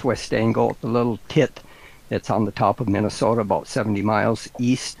northwest angle, the little tit that's on the top of Minnesota, about 70 miles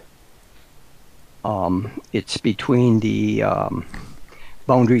east. It's between the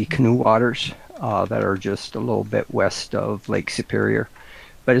boundary canoe waters that are just a little bit west of Lake Superior.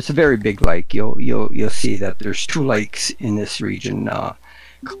 But it's a very big lake. You'll see that there's two lakes in this region.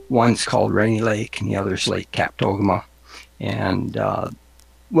 One's called Rainy Lake, and the other's Lake Captogama. And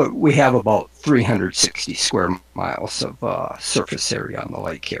we have about 360 square miles of surface area on the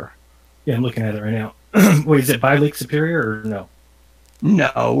lake here. Yeah, I'm looking at it right now. Wait, is it by Lake Superior or no?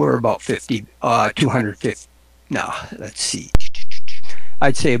 No, we're about 250. No, let's see.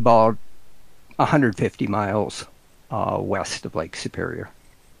 I'd say about 150 miles west of Lake Superior.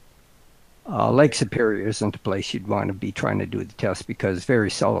 Lake Superior isn't a place you'd want to be trying to do the test, because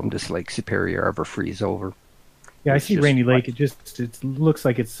very seldom does Lake Superior ever freeze over. Yeah, I see Rainy Lake. It looks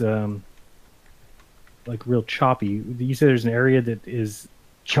like it's like real choppy. You say there's an area that is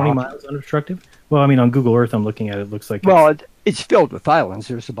 20 miles unobstructed? Well, I mean, on Google Earth, I'm looking at it. It looks like it's filled with islands.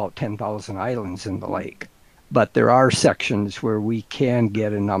 There's about 10,000 islands in the lake. But there are sections where we can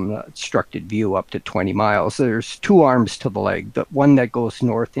get an unobstructed view up to 20 miles. There's two arms to the lake, the one that goes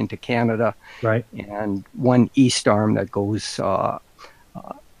north into Canada, right, and one east arm that goes,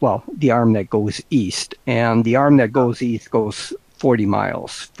 the arm that goes east. And the arm that goes east goes 40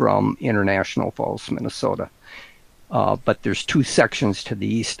 miles from International Falls, Minnesota. But there's two sections to the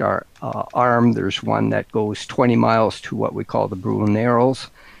east arm. There's one that goes 20 miles to what we call the Brule Narrows,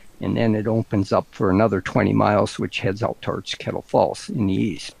 and then it opens up for another 20 miles, which heads out towards Kettle Falls in the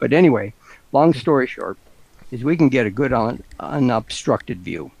east. But anyway, long story short, is we can get a good unobstructed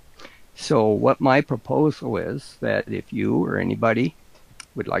view. So what my proposal is that if you or anybody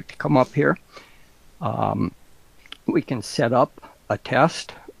would like to come up here, we can set up a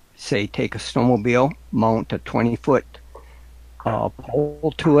test, say take a snowmobile, mount a 20-foot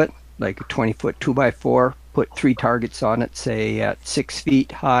pole to it, like a 20-foot 2x4, put 3 targets on it, say at 6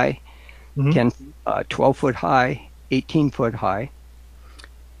 feet high, 12 foot high, 18 foot high,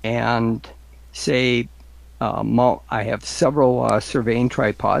 and say I have several surveying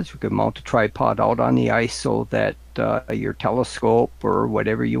tripods. We could mount a tripod out on the ice so that your telescope or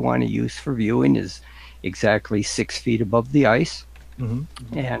whatever you want to use for viewing is exactly 6 feet above the ice.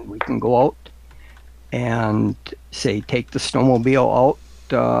 And we can go out and say take the snowmobile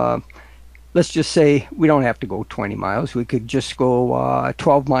out. Let's just say we don't have to go 20 miles. We could just go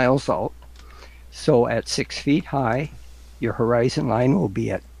 12 miles out. So at 6 feet high, your horizon line will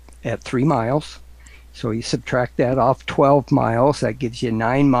be at 3 miles. So you subtract that off 12 miles. That gives you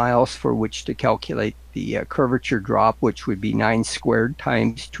 9 miles for which to calculate the curvature drop, which would be 9 squared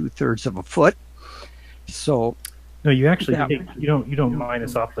times 2/3 of a foot. So no, you actually you don't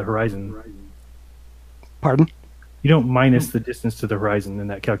minus off the horizon. Pardon? You don't minus the distance to the horizon in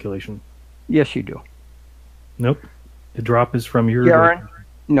that calculation. Yes, you do. Nope. The drop is from your... Jaron?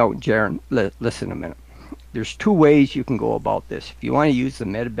 No, Jaron, listen a minute. There's 2 ways you can go about this. If you want to use the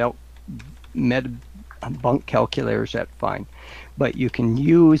Metabunk calculators, that's fine. But you can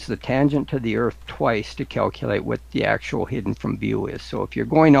use the tangent to the Earth twice to calculate what the actual hidden from view is. So if you're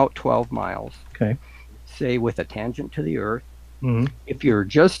going out 12 miles, okay, say with a tangent to the Earth, if you're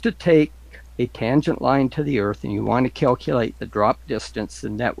just to take a tangent line to the Earth and you want to calculate the drop distance,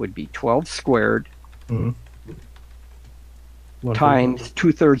 then that would be 12 squared times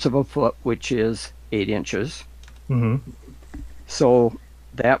 2/3 of a foot, which is 8 inches. So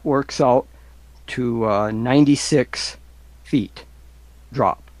that works out to 96 feet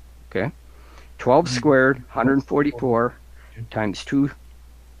drop. Okay, 12 squared, 144 times 2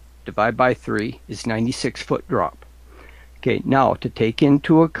 divided by 3 is 96 foot drop. Okay, now to take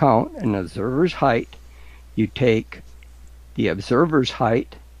into account an observer's height, you take the observer's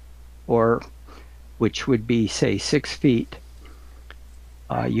height, or which would be say 6 feet.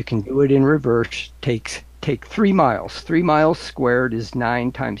 You can do it in reverse. Take 3 miles. 3 miles squared is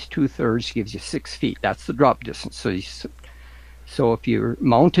 9 times 2/3 gives you 6 feet. That's the drop distance. So if you're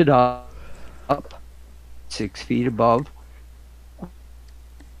mounted up 6 feet above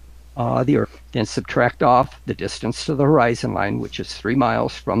the Earth, then subtract off the distance to the horizon line, which is 3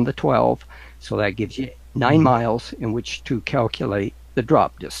 miles from the 12. So that gives you 9 miles in which to calculate the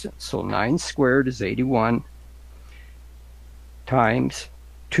drop distance. So 9 squared is 81 times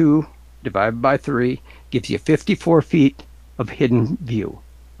 2 divided by 3 gives you 54 feet of hidden view.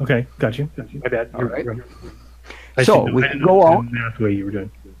 Okay, got you. My bad. All right. So we can go out. That's the way you were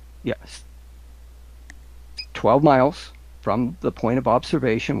doing. Yes. 12 miles from the point of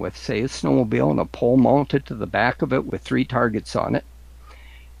observation with, say, a snowmobile and a pole mounted to the back of it with 3 targets on it.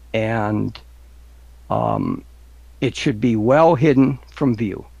 And it should be well hidden from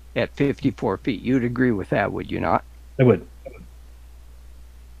view at 54 feet. You'd agree with that, would you not? I would.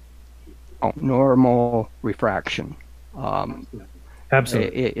 Normal refraction.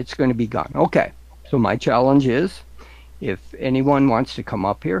 Absolutely. It's going to be gone. Okay. So my challenge is, if anyone wants to come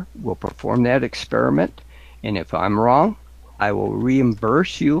up here, we'll perform that experiment. And if I'm wrong, I will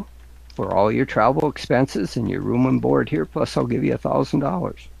reimburse you for all your travel expenses and your room and board here. Plus, I'll give you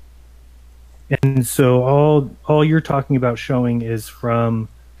 $1,000. And so all you're talking about showing is from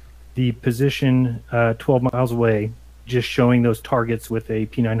the position 12 miles away, just showing those targets with a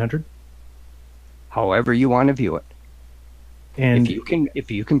P900? However you want to view it. And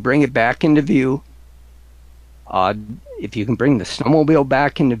if you can bring it back into view, if you can bring the snowmobile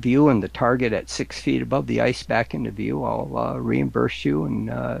back into view and the target at 6 feet above the ice back into view, I'll reimburse you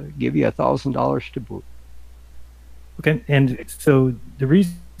and give you $1,000 to boot. Okay, and so the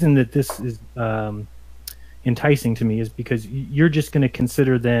reason that this is enticing to me is because you're just going to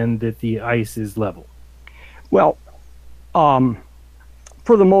consider then that the ice is level. Well,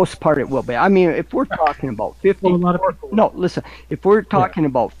 for the most part, it will be. I mean, if we're talking about 54, no, listen, if we're talking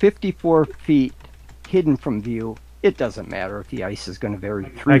about 54 feet hidden from view, it doesn't matter if the ice is going to vary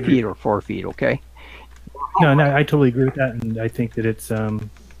 3 feet or 4 feet. Okay. No, I totally agree with that, and I think that it's an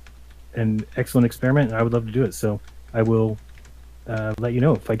excellent experiment, and I would love to do it. So I will let you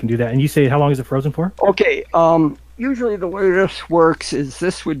know if I can do that. And you say, how long is it frozen for? Okay. Usually the way this works is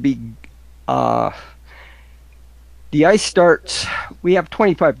this would be the ice starts. We have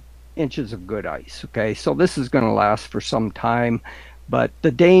 25 inches of good ice. Okay, so this is going to last for some time, but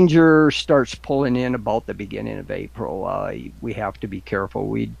the danger starts pulling in about the beginning of April. We have to be careful.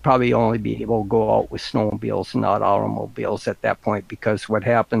 We'd probably only be able to go out with snowmobiles and not automobiles at that point, because what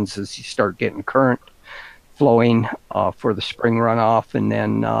happens is you start getting current flowing for the spring runoff, and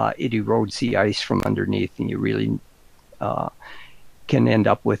then it erodes the ice from underneath, and you really can end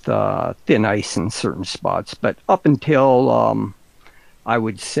up with thin ice in certain spots. But up until I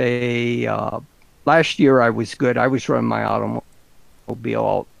would say last year I was good. I was running my automobile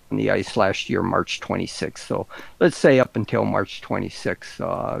out on the ice last year, March 26th. So let's say up until March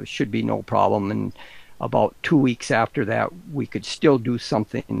 26th should be no problem. And about 2 weeks after that, we could still do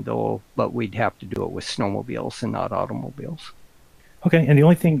something though, but we'd have to do it with snowmobiles and not automobiles. Okay, and the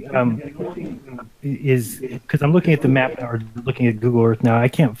only thing is, because I'm looking at the map or looking at Google Earth now, I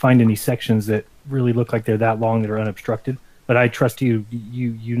can't find any sections that really look like they're that long that are unobstructed. But I trust you.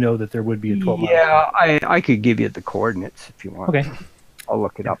 You know that there would be a 12 mile. Yeah, I could give you the coordinates if you want. Okay, I'll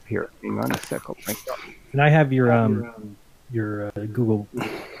look it up here. Hang on a second. and I have your Google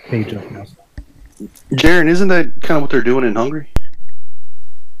page up now. Jaron, isn't that kind of what they're doing in Hungary?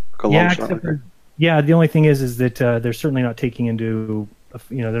 Yeah, yeah. The only thing is that they're certainly not taking into,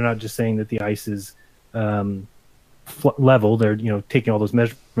 they're not just saying that the ice is level. They're taking all those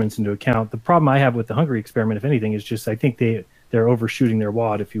measurements into account. The problem I have with the Hungary experiment, if anything, is just I think they're overshooting their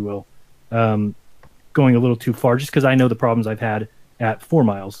wad, if you will, going a little too far. Just because I know the problems I've had at 4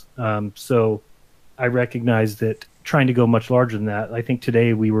 miles, so I recognize that trying to go much larger than that. I think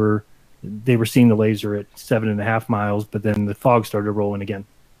today they were seeing the laser at 7.5 miles, but then the fog started rolling again.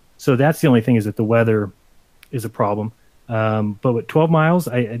 So that's the only thing, is that the weather is a problem. But with 12 miles,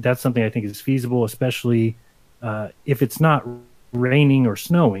 that's something I think is feasible, especially if it's not raining or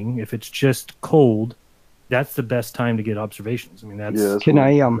snowing. If it's just cold, that's the best time to get observations. I mean, that's can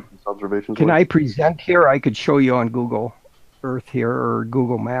I present here? I could show you on Google Earth here or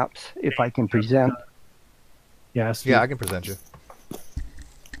Google Maps if I can present. Yeah, I can present you.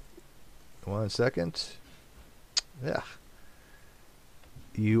 1 second. Yeah.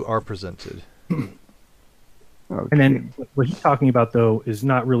 You are presented. Okay. And then what he's talking about, though, is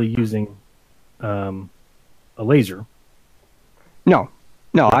not really using a laser. No.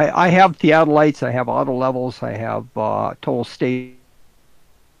 I have theodolites, I have auto levels, I have total state,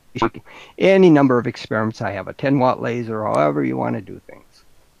 any number of experiments. I have a 10-watt laser, however you want to do things.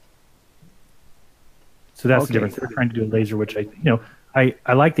 So that's the difference. They're trying to do a laser, which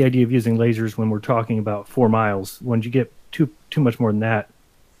I like the idea of using lasers when we're talking about 4 miles. When you get too much more than that,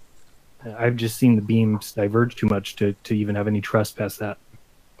 I've just seen the beams diverge too much to even have any trust past that.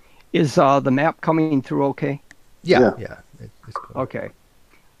 Is the map coming through okay? Yeah. It's cool. Okay.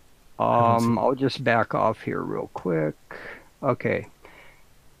 I'll just back off here real quick. Okay.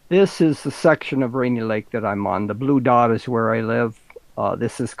 This is the section of Rainy Lake that I'm on. The blue dot is where I live.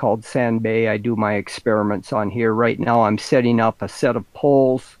 This is called Sand Bay. I do my experiments on here. Right now I'm setting up a set of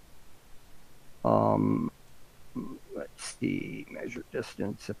poles. Let's see, measure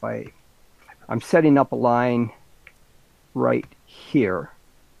distance. I'm setting up a line right here,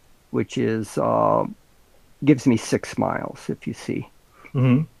 which is gives me 6 miles, if you see.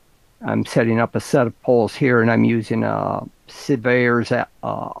 Mm-hmm. I'm setting up a set of poles here, and I'm using a surveyor's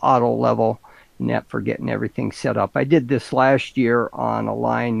auto level net for getting everything set up. I did this last year on a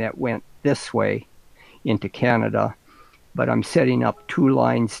line that went this way into Canada, but I'm setting up 2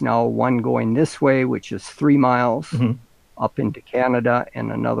 lines now, one going this way, which is 3 miles up into Canada,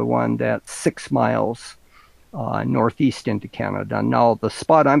 and another one that's 6 miles northeast into Canada. Now, the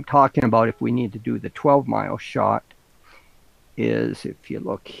spot I'm talking about, if we need to do the 12-mile shot, is, if you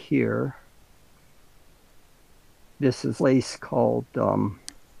look here, this is a place called,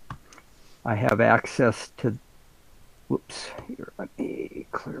 I have access to, here, let me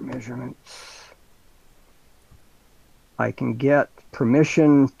clear measurements. I can get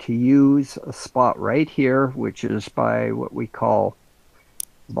permission to use a spot right here, which is by what we call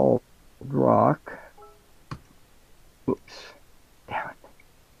Bald Rock. Oops, damn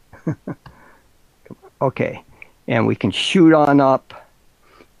it. Okay, and we can shoot on up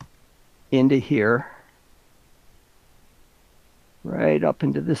into here, right up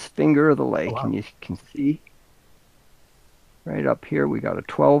into this finger of the lake. And you can see right up here we got a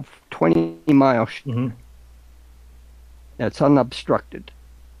 20 mile that's unobstructed.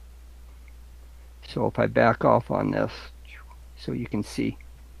 So if I back off on this, so you can see,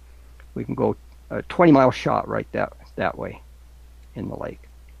 we can go a 20-mile shot right that way in the lake.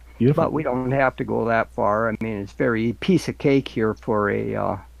 Beautiful. But we don't have to go that far. I mean, it's very piece of cake here for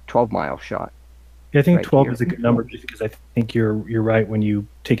a 12-mile shot. Yeah, I think right 12 here. is a good number just because I think you're right. When you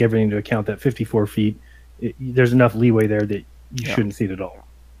take everything into account, that 54 feet, there's enough leeway there that you shouldn't see it at all.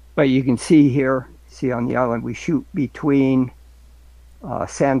 But you can see here, see on the island, we shoot between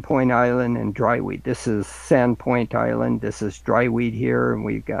Sandpoint Island and Dryweed. This is Sandpoint Island. This is Dryweed here, and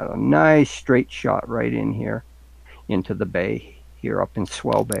we've got a nice straight shot right in here into the bay here up in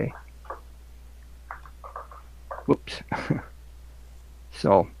Swell Bay. Whoops.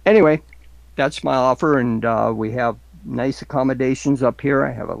 So anyway, that's my offer, and we have nice accommodations up here.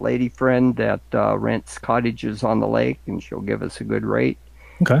 I have a lady friend that rents cottages on the lake, and she'll give us a good rate.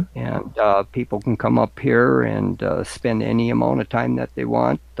 Okay. And people can come up here and spend any amount of time that they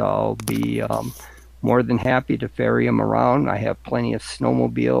want. I'll be more than happy to ferry them around. I have plenty of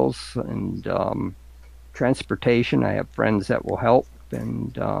snowmobiles and transportation. I have friends that will help,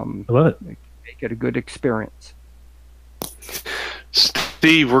 and I love it. make it a good experience.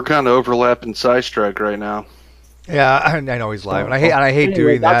 Steve, we're kind of overlapping sidetrack right now. Yeah, I know he's live, and I hate Anyway,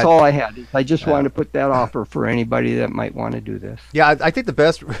 doing that. That's all I had. I just wanted to put that offer for anybody that might want to do this. Yeah, I think the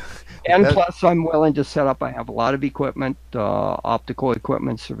best. And plus, I'm willing to set up. I have a lot of equipment, optical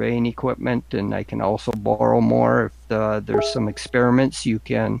equipment, surveying equipment, and I can also borrow more if there's some experiments you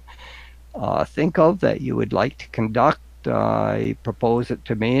can think of that you would like to conduct. You propose it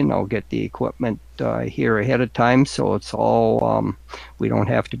to me, and I'll get the equipment here ahead of time, so it's all we don't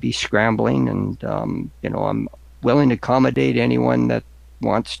have to be scrambling. And I'm willing to accommodate anyone that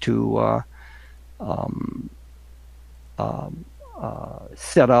wants to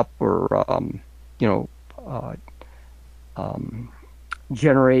set up or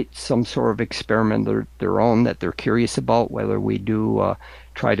generate some sort of experiment their own that they're curious about, whether we do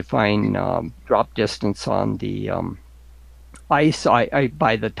try to find drop distance on the ice. I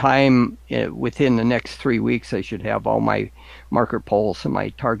by the time within the next 3 weeks, I should have all my marker poles and my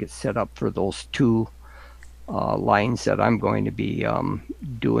targets set up for those two lines that I'm going to be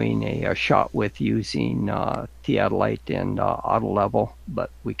doing a shot with using theodolite and auto level. But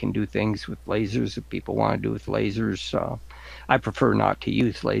we can do things with lasers if people want to do with lasers. I prefer not to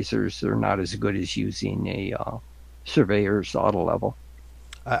use lasers. They're not as good as using a surveyor's auto level.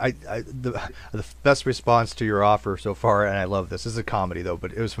 The best response to your offer so far, and I love this. This is a comedy though,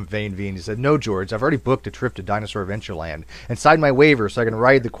 but it was from Vane V, and he said, "No, George, I've already booked a trip to Dinosaur Adventureland and signed my waiver so I can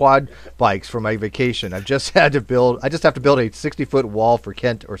ride the quad bikes for my vacation. I just have to build a 60-foot wall for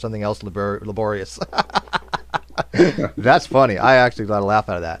Kent or something else laborious." That's funny. I actually got a laugh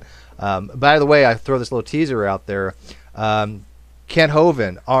out of that. By the way, I throw this little teaser out there. Kent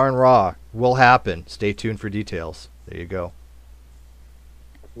Hovind, Aron Raw will happen. Stay tuned for details. There you go.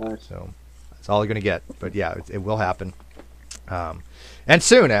 Nice. So that's all you're going to get. But yeah, it will happen. And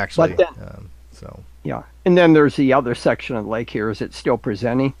soon, actually. But then, yeah. And then there's the other section of the lake here. Is it still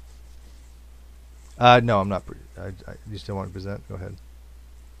presenting? No, I'm not. You still want to present? Go ahead.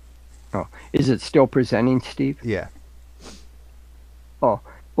 Oh, is it still presenting, Steve? Yeah. Oh,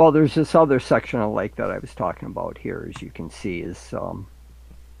 well, there's this other section of the lake that I was talking about here, as you can see, is clear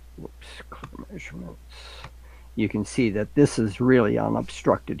measurements. You can see that this is really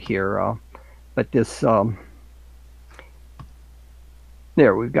unobstructed here, but this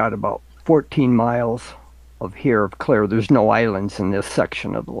there we've got about 14 miles of here of clear. There's no islands in this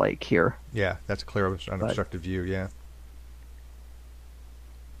section of the lake here. Yeah, that's a clear unobstructed view. Yeah.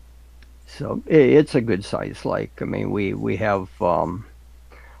 So it's a good size lake. I mean, we have a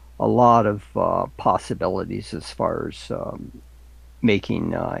lot of possibilities as far as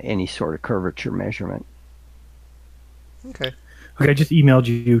making any sort of curvature measurement. Okay. I just emailed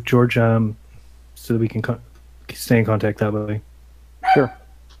you, George, so that we can stay in contact that way. Sure.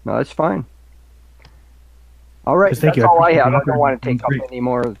 No, that's fine. All right. Thank That's you. all I have. I That's don't want to take up great. any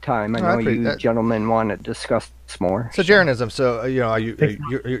more of the time. I know you gentlemen want to discuss this more. So Jeranism. So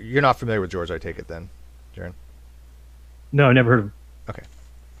you're not familiar with George? I take it then, Jaron. No, I never heard of him.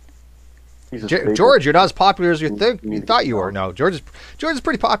 Okay. George, you're not as popular as you thought you were. No, George is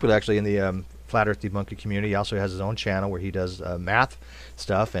pretty popular actually in the Flat Earth debunking community. He also has his own channel where he does math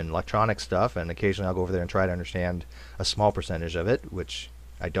stuff and electronic stuff, and occasionally I'll go over there and try to understand a small percentage of it, which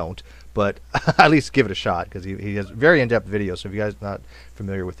I don't, but at least give it a shot because he has very in-depth videos. So if you guys are not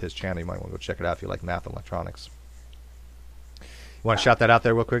familiar with his channel, you might want to go check it out if you like math and electronics. You want to shout that out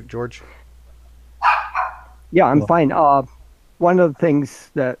there real quick, George? Yeah, I'm fine. One of the things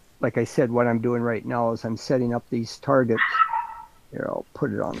that, like I said, what I'm doing right now is I'm setting up these targets. Here, I'll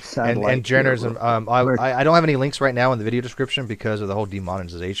put it on satellite. And Jeranism, I don't have any links right now in the video description because of the whole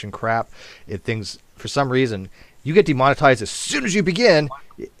demonetization crap. Things, for some reason, you get demonetized as soon as you begin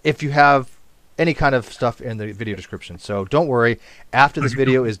if you have any kind of stuff in the video description. So don't worry. After this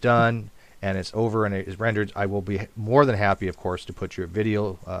video is done, and it's over and it is rendered, I will be more than happy, of course, to put your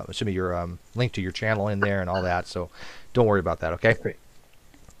video, your link to your channel in there and all that. So don't worry about that, okay? Great.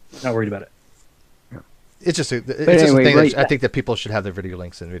 Not worried about it. It's just a thing that I think that people should have their video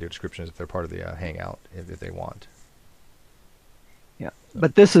links and video descriptions if they're part of the Hangout, if they want. Yeah,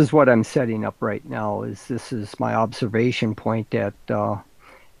 but this is what I'm setting up right now. This is my observation point at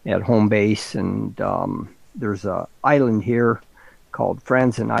home base, and there's a island here called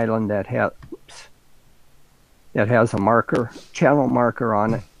Franzen Island that has a channel marker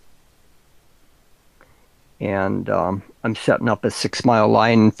on it, and I'm setting up a 6 mile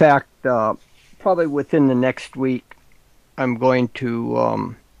line. In fact, probably within the next week, I'm going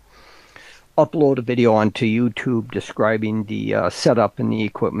to upload a video onto YouTube describing the setup and the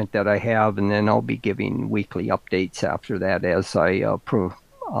equipment that I have, and then I'll be giving weekly updates after that as I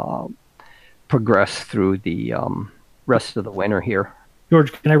progress through the rest of the winter here.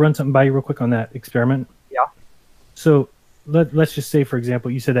 George, can I run something by you real quick on that experiment? Yeah. So let's just say, for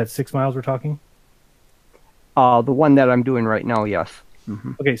example, you said that 6 miles we're talking? The one that I'm doing right now, yes.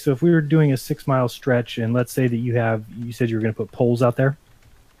 Mm-hmm. Okay, so if we were doing a 6 mile stretch, and let's say that you said you were going to put poles out there?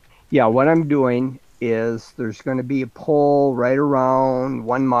 Yeah, what I'm doing is there's going to be a pole right around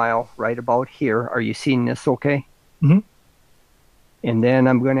 1 mile, right about here. Are you seeing this okay? Mm-hmm. And then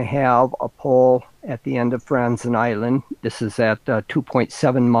I'm going to have a pole at the end of Franzen Island. This is at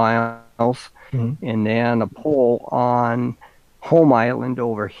 2.7 miles. Mm-hmm. And then a pole on Home Island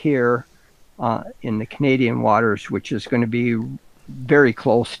over here in the Canadian waters, which is going to be very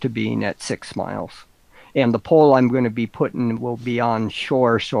close to being at 6 miles. And the pole I'm going to be putting will be on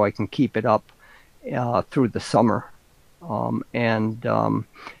shore so I can keep it up through the summer. So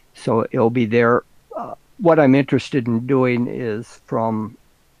it'll be there. What I'm interested in doing is from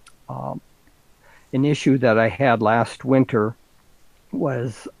an issue that I had last winter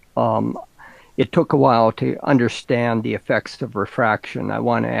was it took a while to understand the effects of refraction. I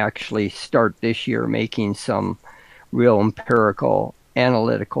want to actually start this year making some real empirical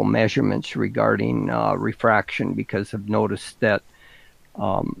analytical measurements regarding refraction, because I've noticed that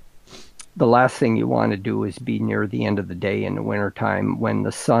the last thing you want to do is be near the end of the day in the wintertime when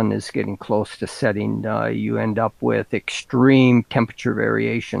the sun is getting close to setting. You end up with extreme temperature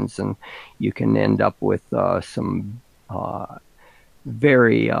variations, and you can end up with some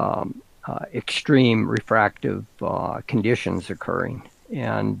very extreme refractive conditions occurring.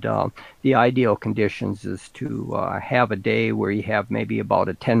 And the ideal conditions is to have a day where you have maybe about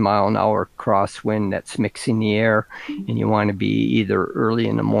a 10-mile-an-hour crosswind that's mixing the air, and you want to be either early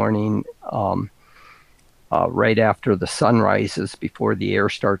in the morning, right after the sun rises, before the air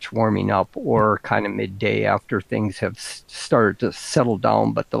starts warming up, or kind of midday after things have started to settle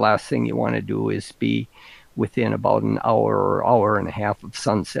down. But the last thing you want to do is be within about an hour or hour and a half of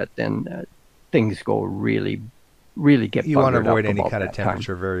sunset. Then things go really get you want to avoid any kind of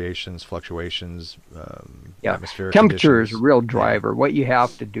temperature variations, fluctuations, atmospheric temperature conditions. Is a real driver. Yeah. What you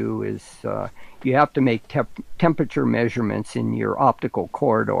have to do is you have to make temperature measurements in your optical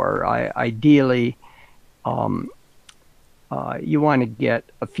corridor. Ideally, you want to get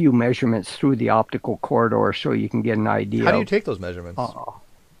a few measurements through the optical corridor so you can get an idea. How do you take those measurements?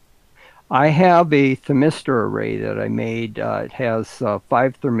 I have a thermistor array that I made. It has 5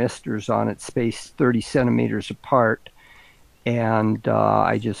 thermistors on it, spaced 30 centimeters apart, and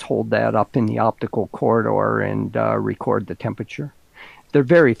I just hold that up in the optical corridor and record the temperature. They're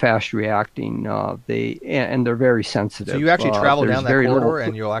very fast reacting, and they're very sensitive. So you actually travel down that corridor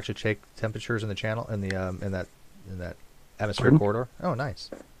and you'll actually take temperatures in the channel in that atmospheric corridor. Oh, nice.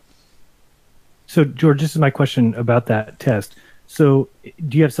 So George, this is my question about that test. So,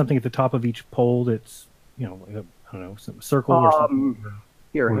 do you have something at the top of each pole that's, I don't know, some circle or something?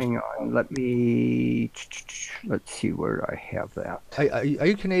 Here, hang on. Let's see where I have that. Are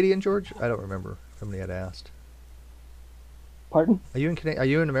you Canadian, George? I don't remember. Somebody had asked. Pardon? Are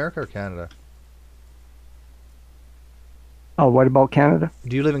you in America or Canada? Oh, what about Canada?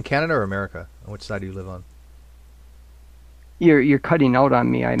 Do you live in Canada or America? On which side do you live on? You're cutting out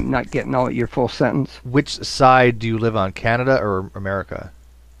on me. I'm not getting out your full sentence. Which side do you live on, Canada or America?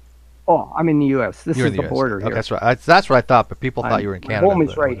 Oh, I'm in the U.S. This is the border here. Okay, that's right. That's what I thought, but people thought you were in Canada. My home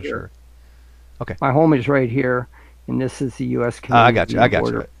is right here. Sure. Okay. My home is right here, and this is the U.S. Canadian I got you.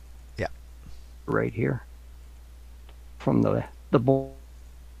 border. Yeah. Right here. From the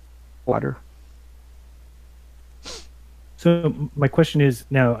water. So my question is,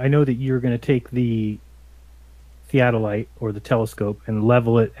 now I know that you're going to take the theodolite or the telescope and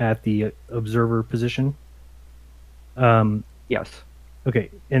level it at the observer position. Yes. Okay,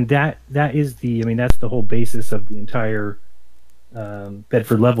 and that is that's the whole basis of the entire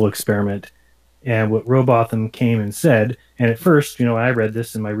Bedford level experiment. And what Robotham came and said, and at first, when I read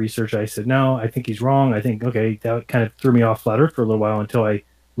this in my research, I said, no, I think he's wrong. I think, okay, that kind of threw me off flat earth for a little while until I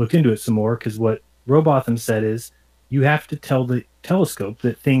looked into it some more. Because what Robotham said is you have to tell the telescope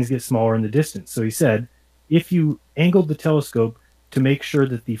that things get smaller in the distance. So he said, if you angled the telescope to make sure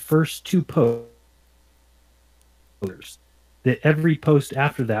that the first two posts, that every post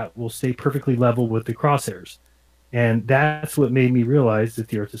after that will stay perfectly level with the crosshairs. And that's what made me realize that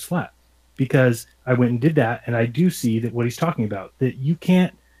the Earth is flat. Because I went and did that, and I do see that what he's talking about, that you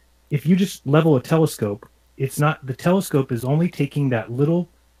can't, if you just level a telescope, it's not, the telescope is only taking that little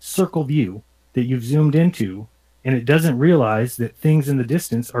circle view that you've zoomed into, and it doesn't realize that things in the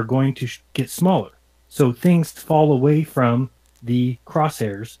distance are going to get smaller. So things fall away from the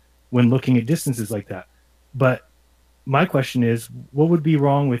crosshairs when looking at distances like that. But my question is, what would be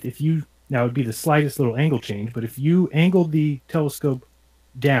wrong with if you, now it would be the slightest little angle change, but if you angled the telescope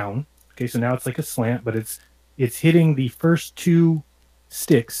down, okay, so now it's like a slant, but it's hitting the first two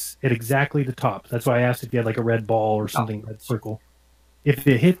sticks at exactly the top. That's why I asked if you had like a red ball or something, red circle. If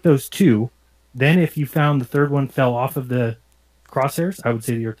it hit those two, then if you found the third one fell off of the crosshairs, I would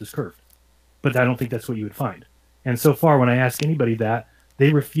say the Earth is curved. But I don't think that's what you would find. And so far, when I ask anybody that,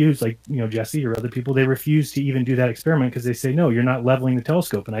 they refuse, like, Jesse or other people, they refuse to even do that experiment because they say, no, you're not leveling the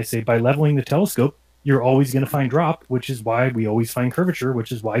telescope. And I say, by leveling the telescope, you're always going to find drop, which is why we always find curvature,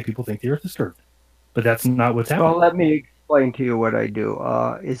 which is why people think the Earth is curved. But that's not what's happening. Well, let me explain to you what I do.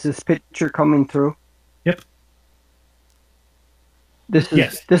 Is this picture coming through? Yep.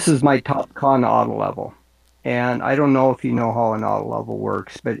 This is my top con auto level. And I don't know if you know how an auto level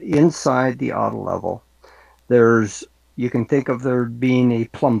works, but inside the auto level, you can think of there being a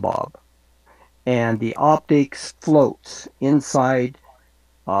plumb bob. And the optics floats inside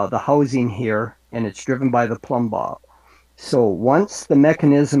the housing here, and it's driven by the plumb bob. So once the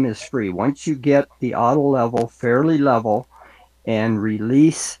mechanism is free, once you get the auto level fairly level and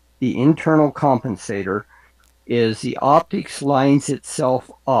release the internal compensator, is the optics lines itself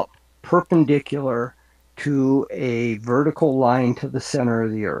up perpendicular to a vertical line to the center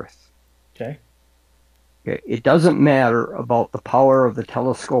of the Earth. Okay. It doesn't matter about the power of the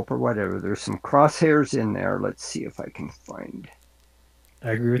telescope or whatever. There's some crosshairs in there. Let's see if I can find.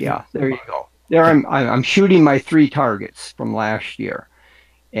 I agree with you. Yeah, there you go. There I'm shooting my 3 targets from last year.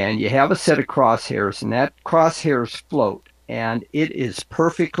 And you have a set of crosshairs, and that crosshairs float, and it is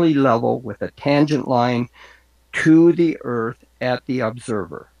perfectly level with a tangent line to the Earth at the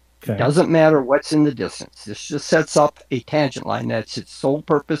observer. Okay. It doesn't matter what's in the distance. This just sets up a tangent line. That's its sole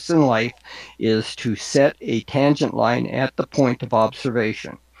purpose in life, is to set a tangent line at the point of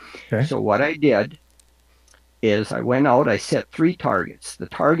observation. Okay. So what I did is I went out, I set 3 targets. The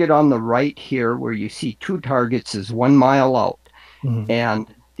target on the right here where you see 2 targets is 1 mile out. Mm-hmm.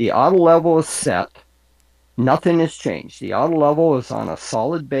 And the auto level is set. Nothing has changed. The auto level is on a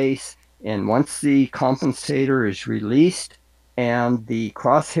solid base, and once the compensator is released and the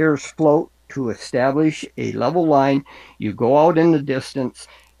crosshairs float to establish a level line, you go out in the distance,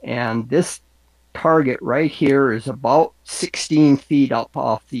 and this target right here is about 16 feet up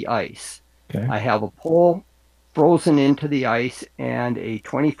off the ice. Okay. I have a pole frozen into the ice and a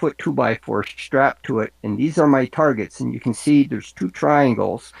 20-foot 2x4 strapped to it, and these are my targets. And you can see there's 2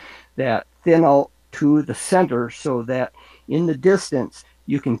 triangles that thin out to the center so that in the distance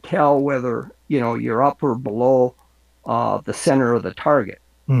you can tell whether you're up or below the center of the target.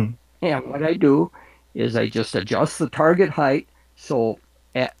 Mm. And what I do is I just adjust the target height, so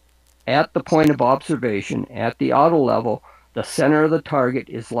at the point of observation at the auto level, the center of the target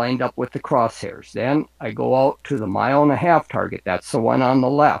is lined up with the crosshairs. Then I go out to the 1.5 mile target. That's the one on the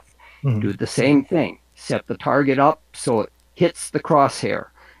left. Mm-hmm. Do the same thing. Set the target up so it hits the crosshair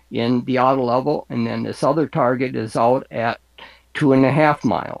in the auto level, and then this other target is out at 2.5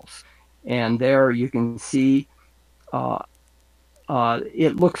 miles. And there you can see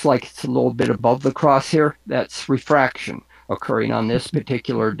it looks like it's a little bit above the crosshair. That's refraction occurring on this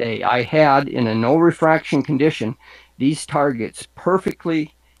particular day. I had, in a no refraction condition, these targets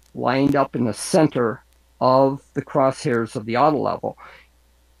perfectly lined up in the center of the crosshairs of the auto level.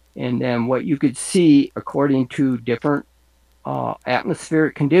 And then what you could see, according to different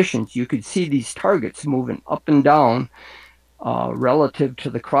atmospheric conditions, you could see these targets moving up and down relative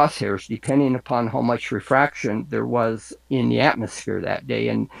to the crosshairs, depending upon how much refraction there was in the atmosphere that day.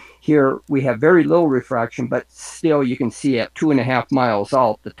 And here we have very little refraction, but still you can see at 2.5 miles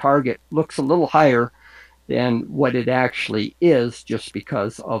out, the target looks a little higher than what it actually is, just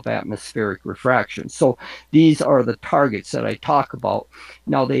because of atmospheric refraction. So these are the targets that I talk about.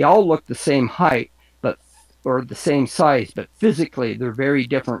 Now they all look the same height, but or the same size, but physically they're very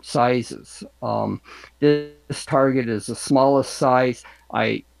different sizes. This target is the smallest size.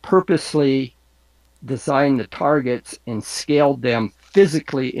 I purposely designed the targets and scaled them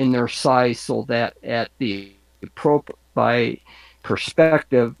physically in their size so that at the by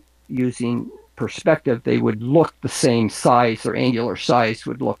perspective, using perspective, they would look the same size. Their angular size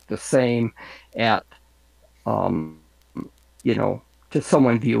would look the same at, you know, to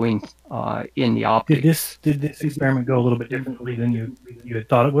someone viewing in the optics. Did this experiment go a little bit differently than you had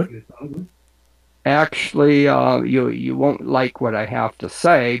thought it would? Actually, you won't like what I have to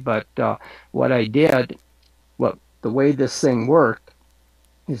say, but what I did, well, the way this thing worked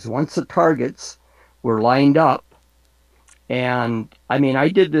is once the targets were lined up, and I mean, I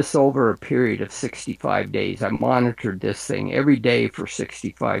did this over a period of 65 days. I monitored this thing every day for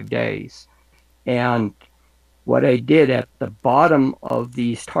 65 days. And what I did at the bottom of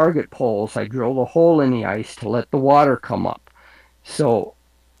these target poles, I drilled a hole in the ice to let the water come up. So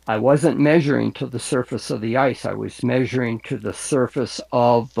I wasn't measuring to the surface of the ice. I was measuring to the surface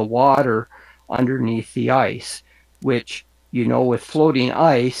of the water underneath the ice, which, you know, with floating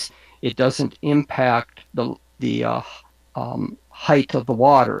ice, it doesn't impact the height of the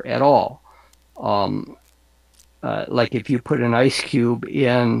water at all. Like if you put an ice cube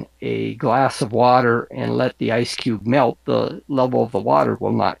in a glass of water and let the ice cube melt, the level of the water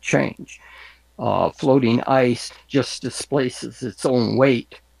will not change. Floating ice just displaces its own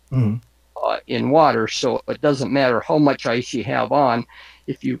weight in water, so it doesn't matter how much ice you have on.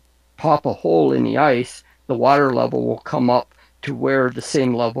 If you pop a hole in the ice, the water level will come up to where the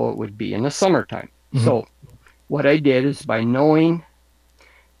same level it would be in the summertime. So what I did is, by knowing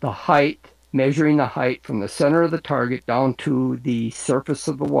the height, measuring the height from the center of the target down to the surface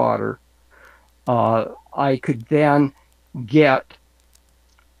of the water, I could then get,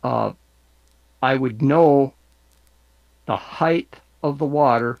 I would know the height of the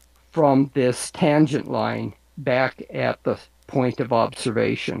water from this tangent line back at the point of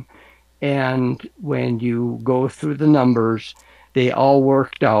observation. And when you go through the numbers, they all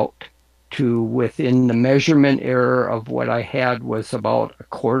worked out to within the measurement error of what I had was about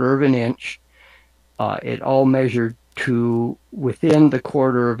 1/4 of an inch. It all measured to within the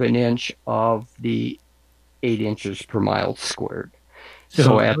 1/4 of an inch of the 8 inches per mile squared.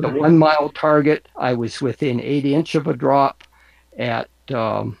 So at the 1 mile target, I was within 1/8 inch of a drop. At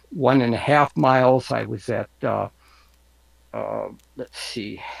 1.5 miles, I was at, let's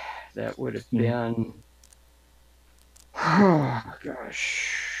see, that would have been, oh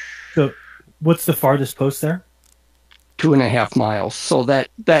gosh. So what's the farthest post there? 2.5 miles. So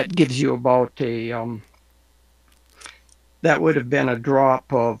that gives you about a, that would have been a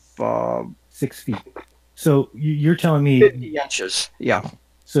drop of 6 feet. So you're telling me 50 inches. Yeah.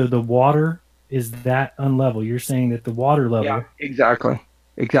 So the water is that unlevel. You're saying that the water level. Yeah, exactly.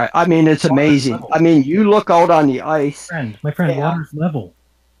 I mean, it's amazing. I mean, you look out on the ice. My friend, water's level.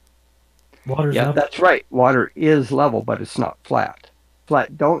 Water's level. That's right. Water is level, but it's not flat.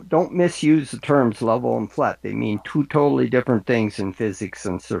 Flat. Don't misuse the terms level and flat. They mean two totally different things in physics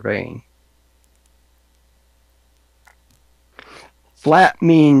and surveying. Flat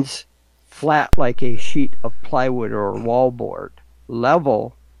means flat like a sheet of plywood or a wallboard.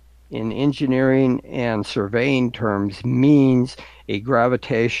 Level in engineering and surveying terms means a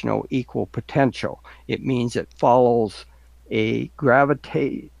gravitational equal potential. It means it follows the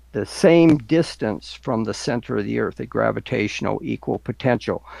same distance from the center of the earth, a gravitational equal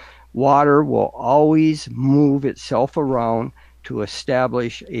potential. Water will always move itself around to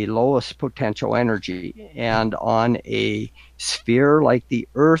establish a lowest potential energy. And on a sphere like the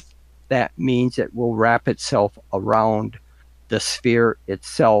earth, that means it will wrap itself around the sphere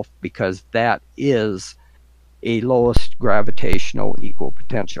itself, because that is a lowest gravitational equal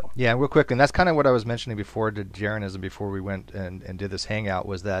potential. Yeah, real quick, and that's kind of what I was mentioning before to Jeranism before we went and did this hangout,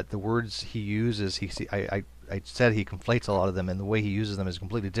 was that the words he uses, I said he conflates a lot of them, and the way he uses them is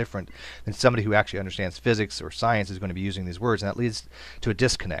completely different than somebody who actually understands physics or science is going to be using these words, and that leads to a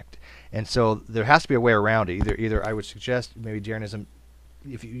disconnect. And so there has to be a way around it. Either I would suggest maybe Jeranism,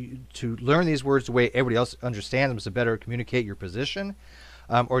 to learn these words the way everybody else understands them, is to better communicate your position,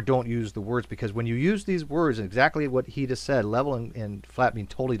 or don't use the words, because when you use these words, exactly what he just said, level and flat mean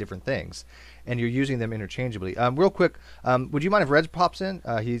totally different things, and you're using them interchangeably. Real quick, would you mind if Reg pops in?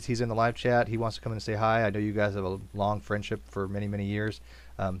 He's in the live chat. He wants to come in and say hi. I know you guys have a long friendship for many, many years.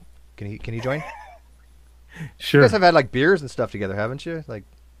 Can he join? Sure. You guys have had like beers and stuff together, haven't you? Like,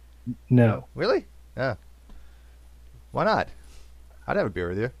 no. Really? Yeah. Why not? I'd have a beer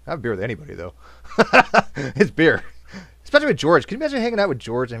with you. I have a beer with anybody, though. It's beer. Especially with George. Can you imagine hanging out with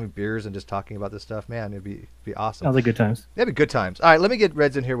George and having beers and just talking about this stuff? Man, it'd be awesome. Sounds like good times. It'd be good times. All right, let me get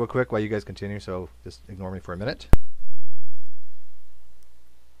Reds in here real quick while you guys continue, so just ignore me for a minute.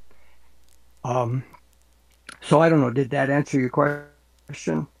 So I don't know. Did that answer your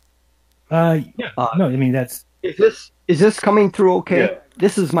question? Yeah. No, I mean that's. Is this coming through okay? Yeah.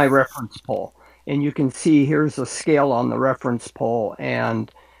 This is my reference pole, and you can see here's a scale on the reference pole,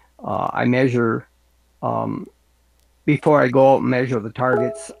 and I measure. Before I go out and measure the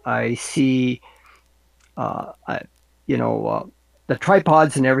targets, I see, the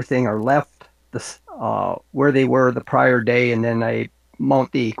tripods and everything are left where they were the prior day, and then I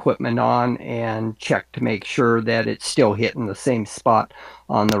mount the equipment on and check to make sure that it's still hitting the same spot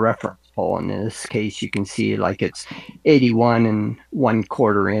on the reference pole. And in this case, you can see like it's 81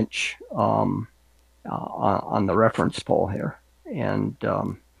 1/4 inch on the reference pole here. And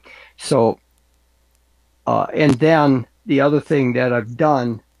and then the other thing that I've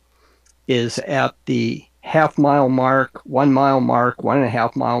done is at the half-mile mark, 1 mile mark,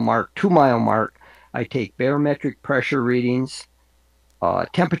 1.5 mile mark, 2 mile mark, I take barometric pressure readings,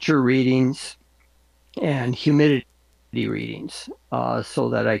 temperature readings, and humidity readings so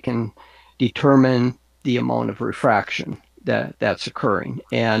that I can determine the amount of refraction that's occurring.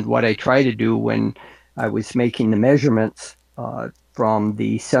 And what I try to do when I was making the measurements from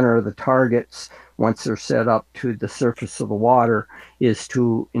the center of the targets, once they're set up to the surface of the water, is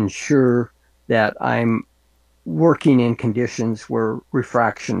to ensure that I'm working in conditions where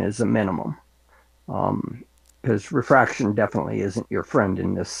refraction is a minimum. Because refraction definitely isn't your friend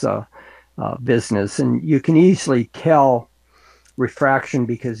in this business. And you can easily tell refraction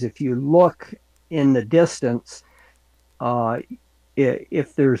because if you look in the distance,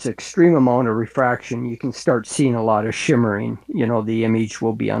 if there's extreme amount of refraction, you can start seeing a lot of shimmering. You know, the image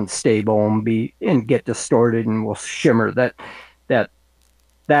will be unstable and get distorted and will shimmer. That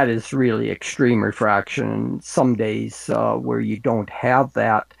is really extreme refraction. And some days where you don't have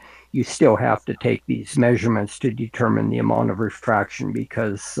that, you still have to take these measurements to determine the amount of refraction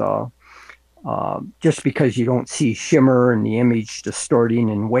because just because you don't see shimmer and the image distorting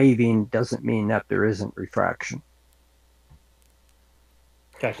and waving doesn't mean that there isn't refraction.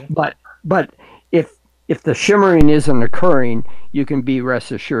 Gotcha. But if the shimmering isn't occurring, you can be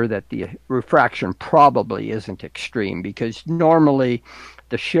rest assured that the refraction probably isn't extreme, because normally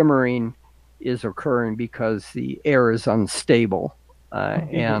the shimmering is occurring because the air is unstable.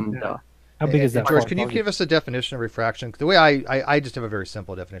 How big is that? George, can you give us a definition of refraction? The way I just have a very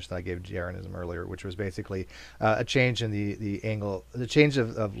simple definition that I gave Jeranism earlier, which was basically a change in the angle, the change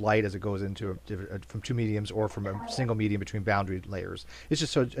of light as it goes into from two mediums or from a single medium between boundary layers. It's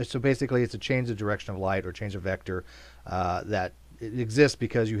just so basically it's a change of direction of light or change of vector that it exists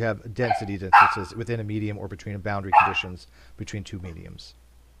because you have density differences within a medium or between boundary conditions between two mediums.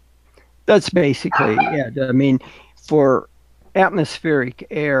 That's basically it. I mean, for atmospheric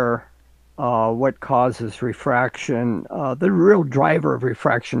air, what causes refraction? The real driver of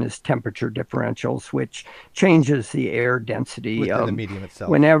refraction is temperature differentials, which changes the air density within the medium itself.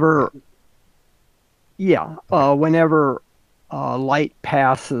 Whenever light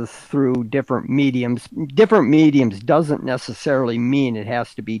passes through different mediums doesn't necessarily mean it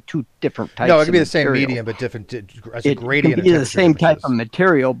has to be two different types. No, it could be the material. same medium, but different as a gradient. It can be the same type of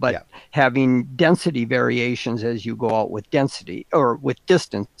material, but yeah, having density variations as you go out with density or with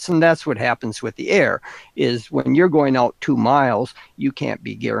distance. And that's what happens with the air, is when you're going out 2 miles, you can't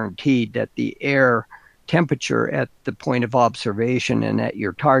be guaranteed that the air temperature at the point of observation and at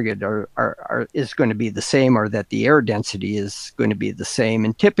your target is going to be the same, or that the air density is going to be the same.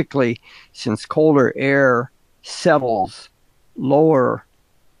 And typically, since colder air settles lower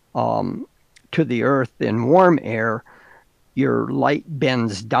to the earth than warm air, your light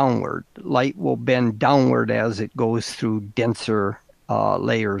bends downward. Light will bend downward as it goes through denser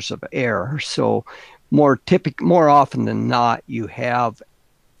layers of air. So more often than not, you have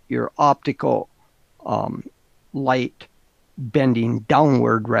your optical light bending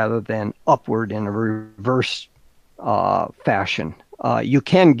downward rather than upward in a reverse fashion. You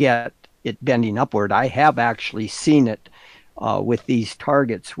can get it bending upward. I have actually seen it with these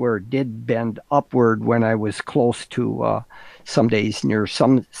targets where it did bend upward when I was close to some days near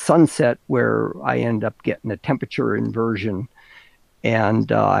some sunset, where I end up getting a temperature inversion and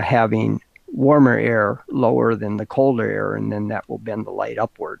having warmer air lower than the colder air, and then that will bend the light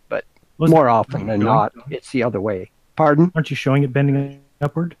upward. But more often than not, it's the other way. Pardon? Aren't you showing it bending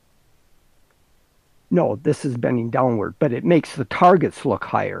upward? No, this is bending downward, but it makes the targets look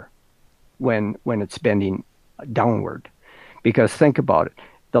higher when it's bending downward. Because think about it.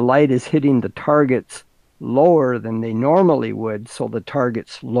 The light is hitting the targets lower than they normally would, so the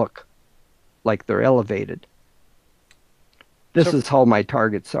targets look like they're elevated. This is how my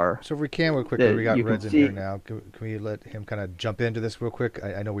targets are. So if we can, real quickly, we got You can Reds in see- here now. Can we let him kind of jump into this real quick?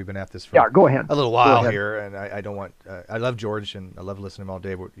 I know we've been at this for Go ahead. a little Go while ahead. here, and I don't want. I love George, and I love listening to him all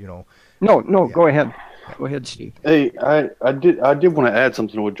day. But No, Yeah. go ahead. Go ahead, Steve. Hey, I did want to add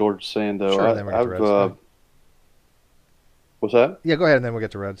something to what George was saying though. Sure, then we'll get to Reds. What's that? yeah, go ahead, and then we'll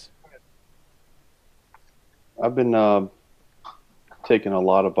get to Reds. I've been taking a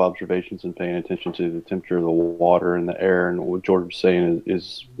lot of observations and paying attention to the temperature of the water and the air, and what George was saying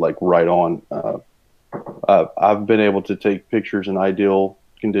is like right on. I've been able to take pictures in ideal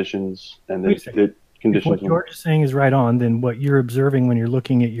conditions and then Wait a second. fit If conditions. what George is saying is right on, then what you're observing when you're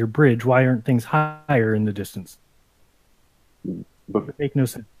looking at your bridge, why aren't things higher in the distance? But- It make no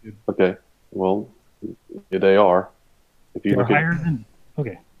sense, dude. Okay, well, they are. If you They're look at higher than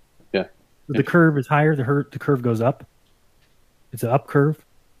okay. Yeah. So the curve is higher. The curve goes up. It's an up curve,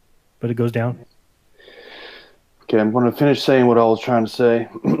 but it goes down. Okay, I'm going to finish saying what I was trying to say.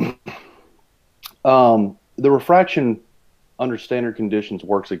 The refraction under standard conditions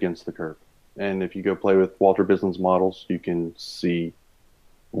works against the curve. And if you go play with Walter Bislin's models, you can see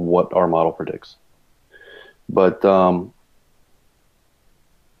what our model predicts. But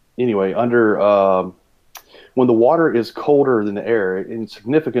anyway, when the water is colder than the air, and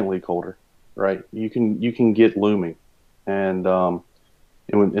significantly colder, right, you can get looming. And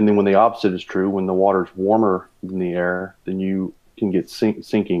then when the opposite is true, when the water is warmer than the air, then you can get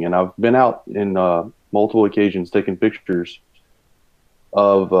sinking. And I've been out in multiple occasions taking pictures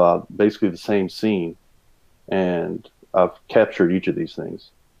of basically the same scene, and I've captured each of these things.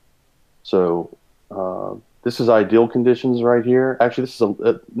 So this is ideal conditions right here. Actually, this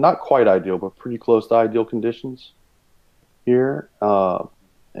is not quite ideal, but pretty close to ideal conditions here.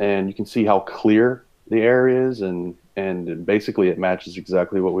 And you can see how clear the air is, and basically it matches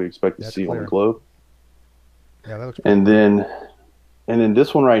exactly what we expect to see on the globe. Yeah, that looks and then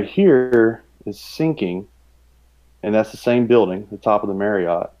this one right here is sinking, and that's the same building, the top of the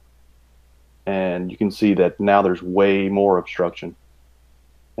Marriott. And you can see that now there's way more obstruction.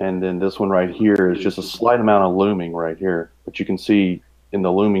 And then this one right here is just a slight amount of looming right here, but you can see in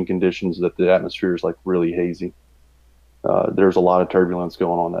the looming conditions that the atmosphere is like really hazy. There's a lot of turbulence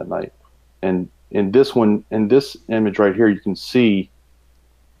going on that night. And in this image right here, you can see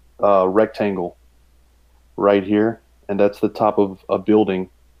a rectangle right here, and that's the top of a building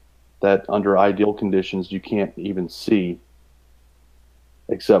that under ideal conditions you can't even see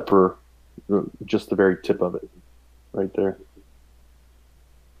except for just the very tip of it right there.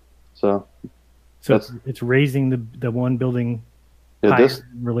 So it's raising the one building yeah, higher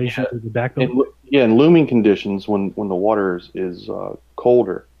in relation to the back building. In looming conditions, when the water is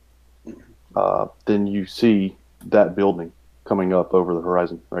colder, then you see that building coming up over the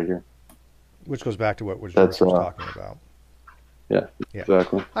horizon right here. which goes back to what George was talking about. Yeah,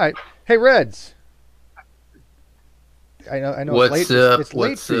 exactly. All right. Hey, Reds. I know What's it's late. up? It's late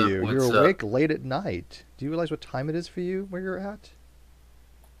What's for up? you. What's You're up? awake late at night. Do you realize what time it is for you where you're at?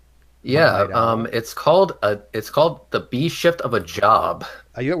 Yeah, Night owl. it's called the B shift of a job.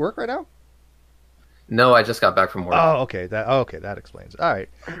 Are you at work right now? No, I just got back from work. Oh, okay. That explains. All right.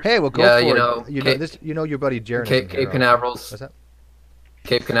 Hey, well, go Yeah, for you it. know, Your buddy Jeranism. Cape Canaveral's. What's that?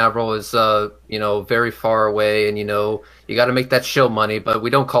 Cape Canaveral is very far away, and you got to make that shill money, but we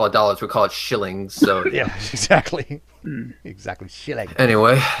don't call it dollars, we call it shillings. So Yeah, exactly. Exactly. Shilling.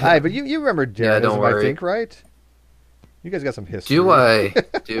 anyway, All right, but you remember Yeah, Jeranism, don't I worry. think, right? You guys got some history. do I?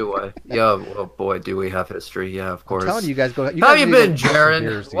 Yeah, oh boy, do we have history? Yeah, of course. I'm telling you guys go. How guys you need been, to get some Jaron?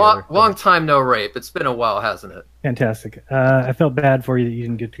 beers together. Long time no rape. It's been a while, hasn't it? Fantastic. I felt bad for you that you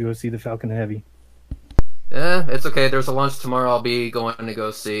didn't get to go see the Falcon Heavy. It's okay. There's a launch tomorrow I'll be going to go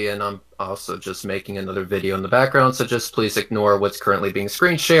see, and I'm also just making another video in the background, so just please ignore what's currently being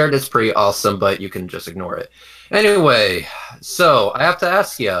screen shared. It's pretty awesome, but you can just ignore it. Anyway, so I have to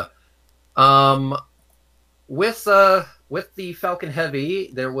ask you, with the Falcon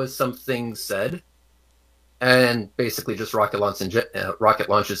Heavy, there was some things said, and basically just rocket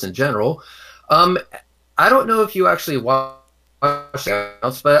launches in general. I don't know if you actually watched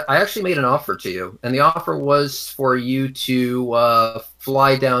but I actually made an offer to you, and the offer was for you to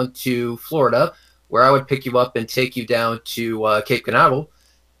fly down to Florida, where I would pick you up and take you down to Cape Canaveral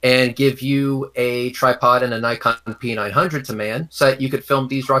and give you a tripod and a Nikon P900 to man so that you could film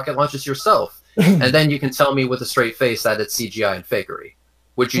these rocket launches yourself. And then you can tell me with a straight face that it's CGI and fakery.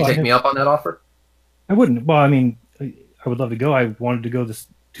 Would you take me up on that offer? I wouldn't. Well, I mean, I would love to go. I wanted to go this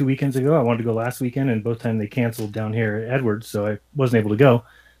 2 weekends ago. I wanted to go last weekend, and both times they canceled down here at Edwards, so I wasn't able to go.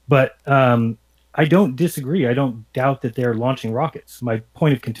 But I don't disagree. I don't doubt that they're launching rockets. My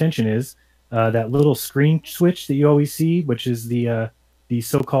point of contention is that little screen switch that you always see, which is the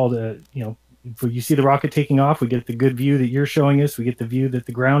so-called, you know, if you see the rocket taking off, we get the good view that you're showing us. We get the view that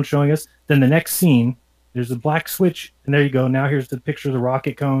the ground's showing us. Then the next scene, there's a black switch, and there you go. Now here's the picture of the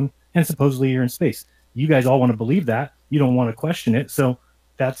rocket cone, and supposedly you're in space. You guys all want to believe that. You don't want to question it. So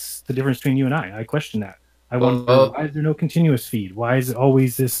that's the difference between you and I. I question that. I wonder, why is there no continuous feed? Why is it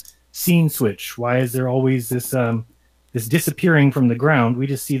always this scene switch? Why is there always this this disappearing from the ground? We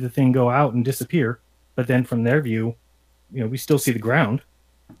just see the thing go out and disappear, but then from their view, you know, we still see the ground.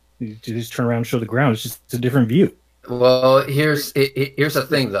 You just turn around and show the ground. It's a different view. Well, here's the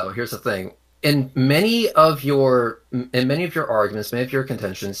thing, though. Here's the thing. In many of your arguments, many of your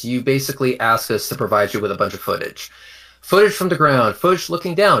contentions, you basically ask us to provide you with a bunch of footage. Footage from the ground, footage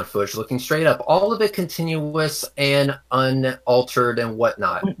looking down, footage looking straight up, all of it continuous and unaltered and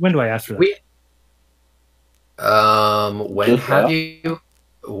whatnot. When do I ask for that?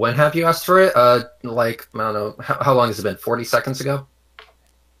 When have you asked for it? Like, I don't know, how long has it been? 40 seconds ago?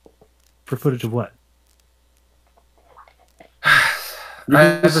 For footage of what? You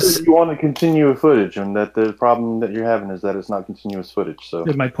want to continue footage, and that the problem that you're having is that it's not continuous footage. So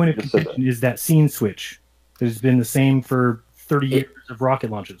my point of contention is that scene switch that has been the same for 30 years of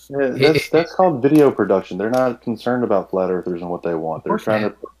rocket launches. Yeah, that's called video production. They're not concerned about flat earthers and what they want. They're trying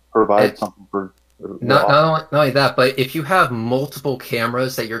to provide something for. Not only that, but if you have multiple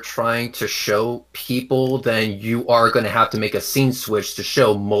cameras that you're trying to show people, then you are going to have to make a scene switch to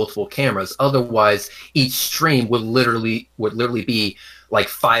show multiple cameras. Otherwise, each stream would literally be like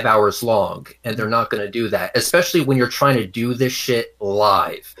 5 hours long, and they're not going to do that. Especially when you're trying to do this shit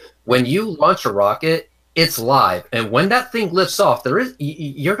live. When you launch a rocket, it's live, and when that thing lifts off,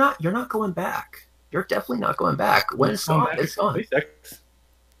 you're not going back. You're definitely not going back. When it's gone, it's gone.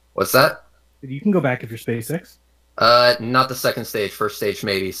 What's that? You can go back if you're SpaceX. Not the second stage. First stage,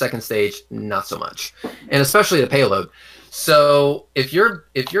 maybe. Second stage, not so much. And especially the payload. So if you're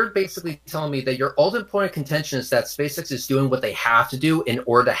basically telling me that your ultimate point of contention is that SpaceX is doing what they have to do in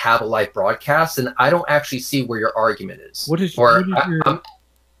order to have a live broadcast, then I don't actually see where your argument is. What is your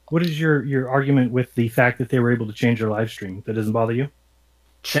argument with the fact that they were able to change their live stream? That doesn't bother you?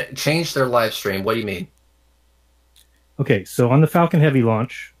 Change their live stream? What do you mean? Okay, so on the Falcon Heavy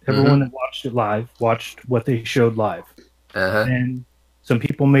launch, everyone that watched it live watched what they showed live. And some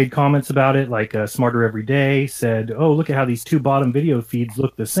people made comments about it, like Smarter Every Day said, oh, look at how these two bottom video feeds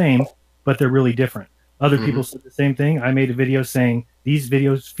look the same, but they're really different. Other people said the same thing. I made a video saying these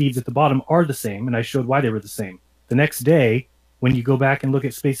video feeds at the bottom are the same, and I showed why they were the same. The next day, when you go back and look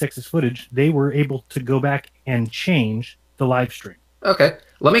at SpaceX's footage, they were able to go back and change the live stream. Okay,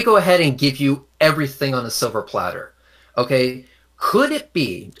 let me go ahead and give you everything on a silver platter. Okay, could it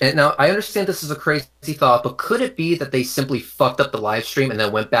be, and now I understand this is a crazy thought, but could it be that they simply fucked up the live stream and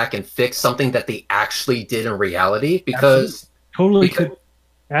then went back and fixed something that they actually did in reality? Because Totally could.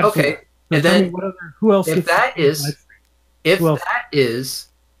 Absolutely. Okay, and then who else? If that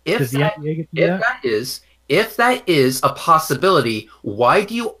is a possibility, why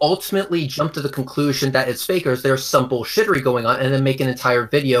do you ultimately jump to the conclusion that it's fakers? There's some bullshittery going on, and then make an entire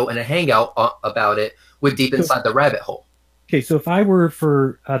video and a hangout about it with Deep Inside the Rabbit Hole? Okay, so if I were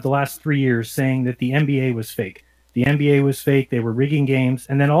for the last 3 years saying that the NBA was fake, they were rigging games,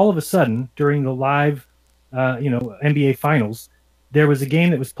 and then all of a sudden during the live, NBA finals, there was a game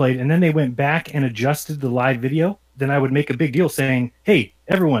that was played, and then they went back and adjusted the live video, then I would make a big deal saying, hey,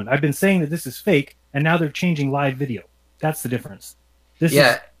 everyone, I've been saying that this is fake, and now they're changing live video. That's the difference.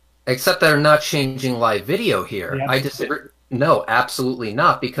 Except they're not changing live video here. I disagree. No, absolutely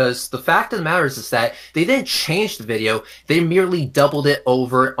not, because the fact of the matter is that they didn't change the video. They merely doubled it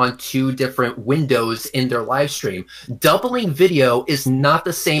over on two different windows in their live stream. Doubling video is not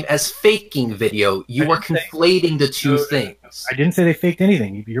the same as faking video. You are conflating the two things. I didn't say they faked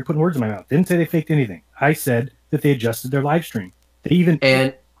anything. You're putting words in my mouth. Didn't say they faked anything. I said that they adjusted their live stream.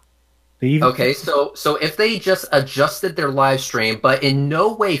 Okay, so if they just adjusted their live stream, but in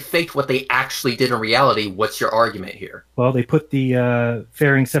no way faked what they actually did in reality, what's your argument here? Well, they put the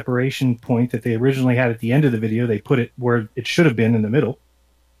fairing separation point that they originally had at the end of the video, they put it where it should have been in the middle.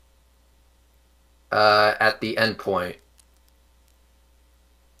 At the end point.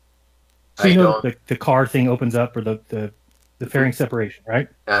 So you know the car thing opens up, or the fairing separation, right?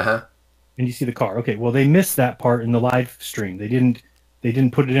 Uh-huh. And you see the car. Okay, well, they missed that part in the live stream. They didn't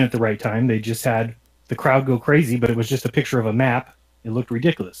put it in at the right time. They just had the crowd go crazy, but it was just a picture of a map. It looked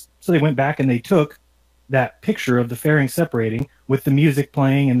ridiculous. So they went back and they took that picture of the fairing separating with the music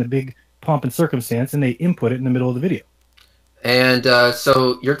playing and the big pomp and circumstance, and they input it in the middle of the video. And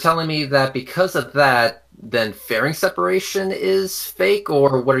so you're telling me that because of that, then fairing separation is fake,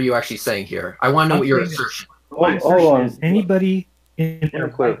 or what are you actually saying here? I want to know what your assertion. My assertion is anybody in their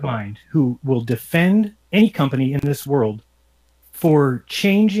right mind who will defend any company in this world for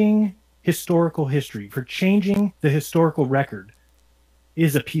changing historical history, for changing the historical record,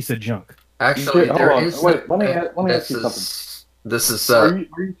 is a piece of junk. Actually, there is. Wait, let me ask you something. This is. Are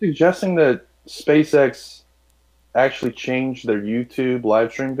you suggesting that SpaceX actually changed their YouTube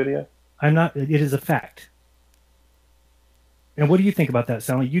live stream video? I'm not. It is a fact. And what do you think about that,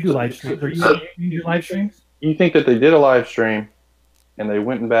 Sally? You do live streams. Are you do live streams? You think that they did a live stream and they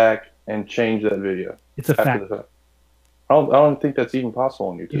went back and changed that video? It's a fact. I don't think that's even possible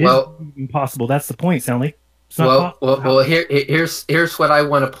on YouTube. Well, it is even possible. That's the point, Sally. Well, here's what I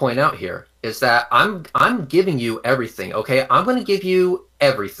want to point out here is that I'm giving you everything. Okay, I'm going to give you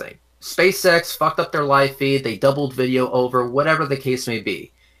everything. SpaceX fucked up their live feed. They doubled video over. Whatever the case may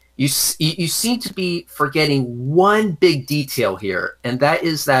be. You seem to be forgetting one big detail here, and that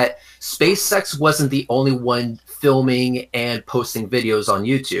is that SpaceX wasn't the only one filming and posting videos on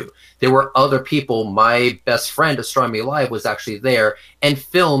YouTube. There were other people. My best friend, Astronomy Live, was actually there and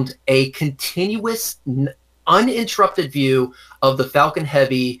filmed a continuous, uninterrupted view of the Falcon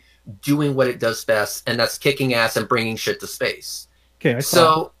Heavy doing what it does best, and that's kicking ass and bringing shit to space. Okay,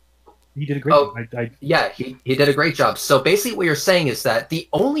 he did a great job. Yeah, he did a great job. So basically what you're saying is that the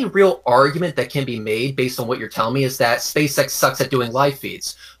only real argument that can be made based on what you're telling me is that SpaceX sucks at doing live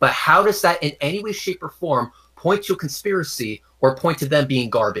feeds. But how does that in any way, shape, or form point to a conspiracy or point to them being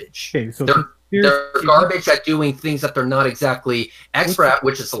garbage? Okay, so they're garbage at doing things that they're not exactly expert at,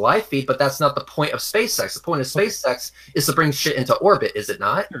 which is a live feed, but that's not the point of SpaceX. The point of SpaceX is to bring shit into orbit, is it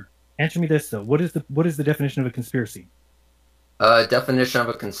not? Sure. Answer me this, though. What is the definition of a conspiracy? Definition of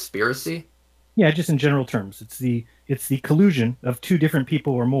a conspiracy? Yeah, just in general terms. It's the collusion of two different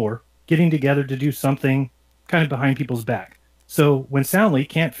people or more getting together to do something kind of behind people's back. So when Soundly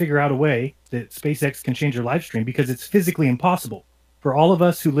can't figure out a way that SpaceX can change their live stream because it's physically impossible for all of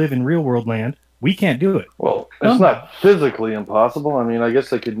us who live in real world land, we can't do it. Well, it's not physically impossible. I mean, I guess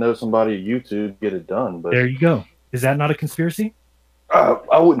they could know somebody at YouTube get it done. But there you go. Is that not a conspiracy?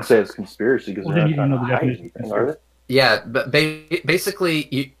 I wouldn't say it's conspiracy because then you don't know the definition of conspiracy. Yeah, but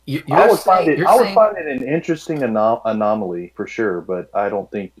basically, I would find it an interesting anomaly for sure, but I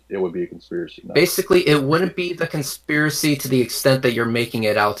don't think it would be a conspiracy. No. Basically, it wouldn't be the conspiracy to the extent that you're making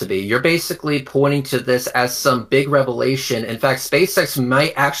it out to be. You're basically pointing to this as some big revelation. In fact, SpaceX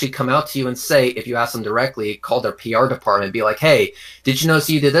might actually come out to you and say, if you ask them directly, call their PR department and be like, hey, did you notice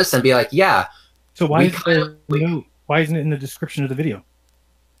you did this? And be like, yeah. So why isn't it in the description of the video?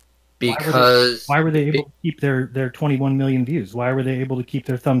 Because why were they able to keep their 21 million views? Why were they able to keep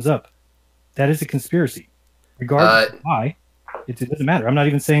their thumbs up? That is a conspiracy. Regardless of why, it doesn't matter. I'm not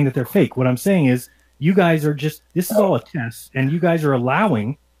even saying that they're fake. What I'm saying is you guys are this is all a test, and you guys are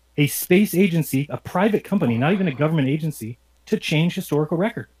allowing a space agency, a private company, not even a government agency, to change historical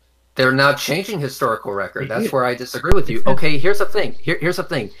record. They're not changing historical record. That's where I disagree with you. Okay, here's the thing. Here's the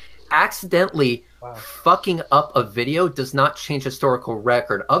thing. Accidentally fucking up a video does not change historical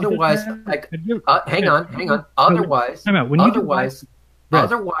record. Otherwise, hang on.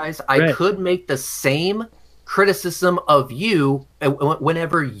 Otherwise, I could make the same criticism of you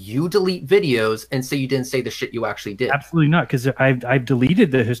whenever you delete videos and say you didn't say the shit you actually did. Absolutely not, because I've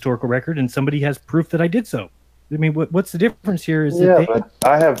deleted the historical record and somebody has proof that I did so. I mean, what's the difference here? But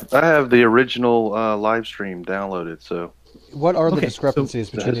I have the original live stream downloaded, so. What are the discrepancies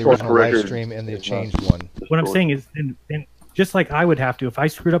between the original live stream and the changed one? What I'm saying is, and just like I would have to, if I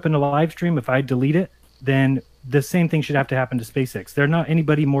screwed up in a live stream, if I delete it, then the same thing should have to happen to SpaceX. They're not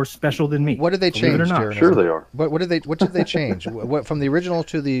anybody more special than me. What did they change? Sure they are. What did they change? What from the original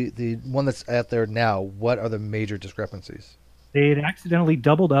to the one that's out there now? What are the major discrepancies? They had accidentally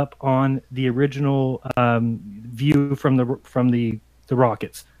doubled up on the original view from the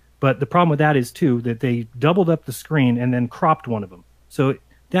rockets. But the problem with that is, too, that they doubled up the screen and then cropped one of them. So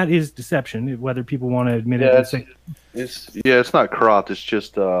that is deception, whether people want to admit it. It's not cropped. It's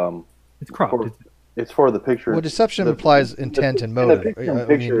just... it's cropped. It's for the picture. Well, deception implies intent and motive.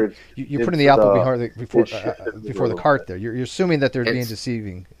 You're putting the apple before the cart there. You're assuming that they're being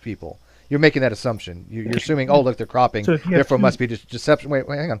deceiving people. You're making that assumption. You're assuming, oh, look, they're cropping, therefore it must be deception. Wait,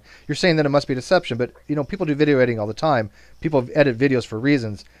 hang on. You're saying that it must be deception, but people do video editing all the time. People edit videos for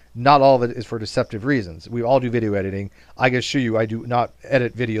reasons. Not all of it is for deceptive reasons. We all do video editing. I can assure you I do not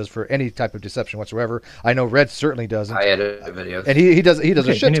edit videos for any type of deception whatsoever. I know Red certainly doesn't. I edit videos. And he does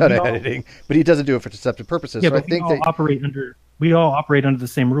a shit ton of editing, but he doesn't do it for deceptive purposes. Yeah, so but we all operate under the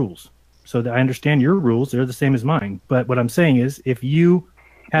same rules. So that I understand your rules; they're the same as mine. But what I'm saying is, if you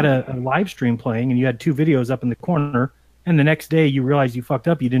had a live stream playing and you had 2 videos up in the corner, and the next day you realize you fucked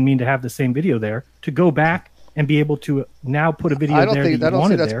up, you didn't mean to have the same video there, to go back and be able to now put a video there that you wanted there. I don't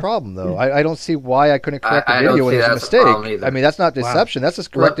see that's a problem, though. I don't see why I couldn't correct the video when there's a mistake. I mean, that's not deception. Wow. That's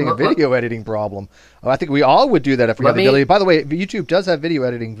just correcting a video editing problem. I think we all would do that if we had the ability. By the way, YouTube does have video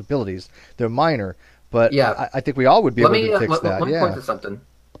editing abilities. They're minor, but yeah, I think we all would be able to fix that. Let me point to something.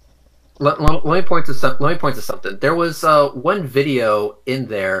 Let me point to something. There was one video in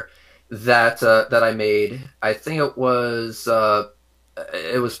there that I made. I think it was part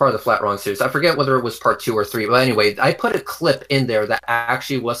of the Flat Wrong series. I forget whether it was part 2 or 3, but anyway, I put a clip in there that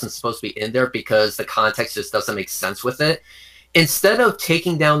actually wasn't supposed to be in there because the context just doesn't make sense with it. Instead of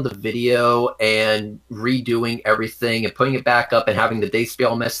taking down the video and redoing everything and putting it back up and having the dates be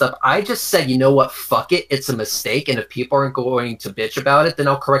all messed up, I just said, you know what, fuck it, it's a mistake, and if people aren't going to bitch about it, then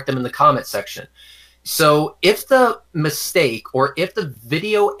I'll correct them in the comment section. So if the mistake or if the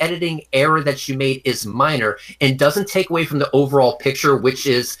video editing error that you made is minor and doesn't take away from the overall picture, which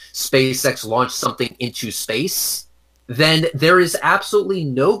is SpaceX launched something into space, then there is absolutely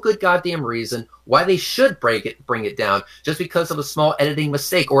no good goddamn reason why they should bring it down just because of a small editing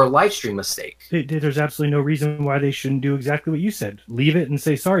mistake or a live stream mistake. There's absolutely no reason why they shouldn't do exactly what you said. Leave it and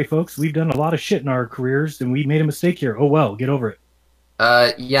say, sorry, folks, we've done a lot of shit in our careers and we made a mistake here. Oh, well, get over it.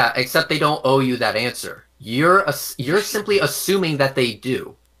 Yeah, except they don't owe you that answer. You're simply assuming that they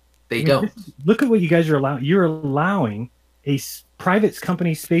do. They don't. Look at what you guys are allowing. You're allowing a private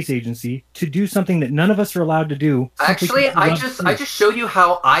company space agency to do something that none of us are allowed to do. Actually, I just showed you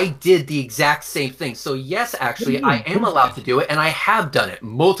how I did the exact same thing. So yes, actually, I am allowed to do it, and I have done it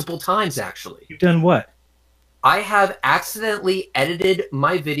multiple times. Actually, you've done what? I have accidentally edited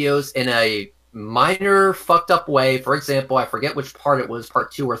my videos in a minor fucked up way. For example, I forget which part it was,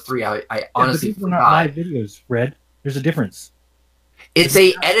 part 2 or 3. I honestly forgot. Not live videos, Red. There's a difference. It's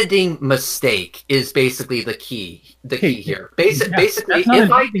a editing mistake is basically the key. Key here. Basically, that's not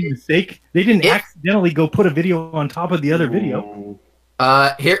an editing mistake. They didn't accidentally go put a video on top of the other video.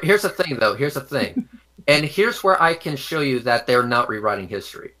 Here's the thing, though. Here's the thing, and here's where I can show you that they're not rewriting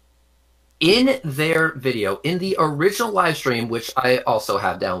history. In their video, in the original live stream, which I also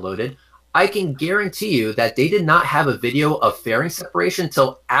have downloaded, I can guarantee you that they did not have a video of fairing separation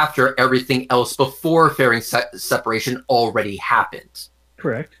until after everything else before fairing separation already happened.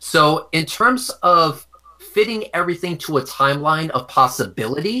 Correct. So in terms of fitting everything to a timeline of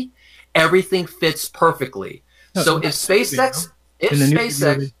possibility, everything fits perfectly. No, so if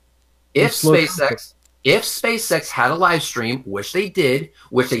SpaceX had a live stream, which they did,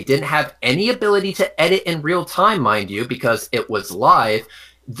 which they didn't have any ability to edit in real time, mind you, because it was live,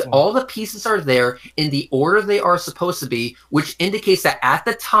 all the pieces are there in the order they are supposed to be, which indicates that at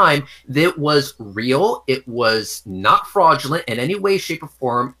the time that was real, it was not fraudulent in any way, shape, or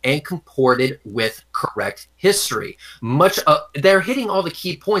form, and comported with correct history. They're hitting all the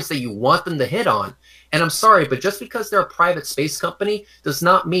key points that you want them to hit on. And I'm sorry, but just because they're a private space company does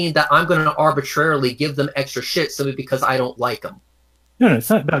not mean that I'm going to arbitrarily give them extra shit simply because I don't like them. No, it's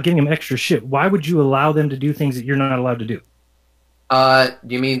not about giving them extra shit. Why would you allow them to do things that you're not allowed to do?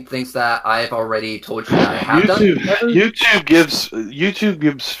 You mean things that I've already told you that I have done? YouTube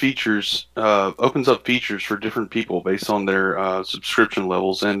gives features, opens up features for different people based on their subscription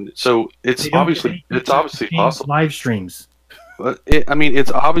levels, and so it's obviously possible. Live streams.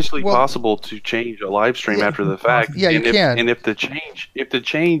 It's obviously possible to change a live stream after the fact. Yeah, you can. And if the change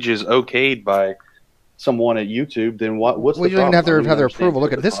is okayed by someone at YouTube, then what's the problem? You don't even have to have their approval.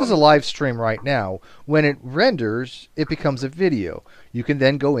 Look, this is a live stream right now. When it renders, it becomes a video. You can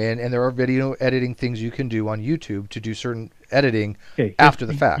then go in, and there are video editing things you can do on YouTube to do certain editing after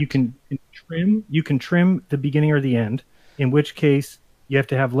the fact. You can trim the beginning or the end, in which case you have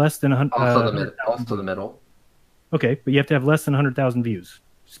to have less than 100. Also the middle. Okay, but you have to have less than 100,000 views.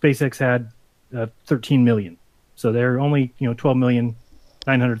 SpaceX had 13 million, so they're only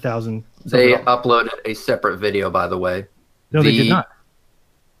 12,900,000. They uploaded a separate video, by the way. No, they did not.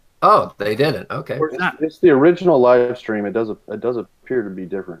 Oh, they didn't. Okay, it's the original live stream. It does appear to be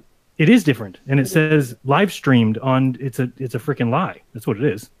different. It is different, and it says live streamed on. It's a freaking lie. That's what it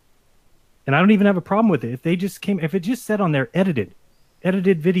is. And I don't even have a problem with it. If it just said on there edited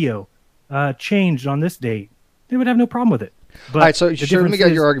video, changed on this date, they would have no problem with it. But all right, so let me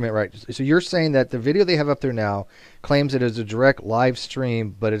get your argument right. So you're saying that the video they have up there now claims it is a direct live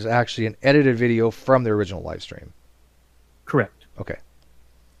stream, but it's actually an edited video from the original live stream. Correct. Okay.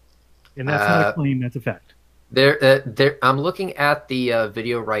 And that's not a claim, that's a fact. I'm looking at the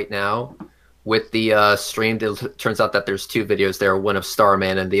video right now. with the stream, it turns out that there's two videos there, one of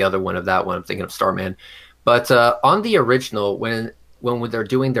Starman and the other one of that one. I'm thinking of Starman. But on the original, when they're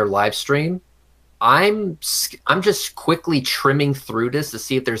doing their live stream, I'm just quickly trimming through this to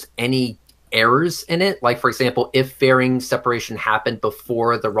see if there's any errors in it. Like, for example, if fairing separation happened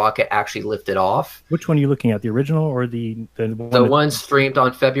before the rocket actually lifted off. Which one are you looking at, the original or the one streamed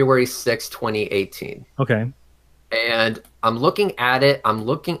on February 6, 2018? Okay. And I'm looking at it,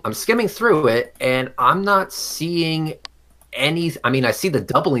 I'm skimming through it, and I'm not seeing any. I mean, I see the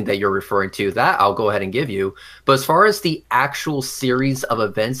doubling that you're referring to, that I'll go ahead and give you. But as far as the actual series of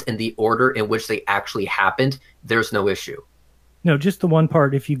events and the order in which they actually happened, there's no issue. No, just the one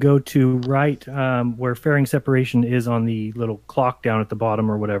part. If you go to right where fairing separation is on the little clock down at the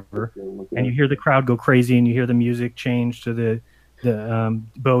bottom or whatever, and you hear the crowd go crazy and you hear the music change to the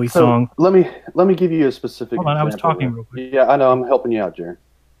Bowie song. Let me give you a specific. Hold on, I was talking real quick. Yeah, I know. I'm helping you out, Jaron.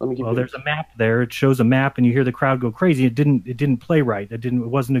 Let me give you. There's a map there. It shows a map, and you hear the crowd go crazy. It didn't play right. It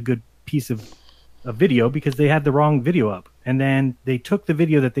wasn't a good piece of video because they had the wrong video up, and then they took the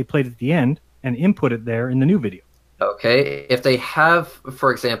video that they played at the end and input it there in the new video. Okay, if they have,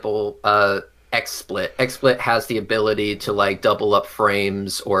 for example, XSplit has the ability to like double up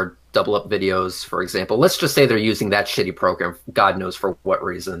frames or double up videos, for example. Let's just say they're using that shitty program, God knows for what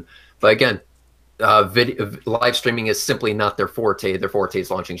reason. But again, live streaming is simply not their forte. Their forte is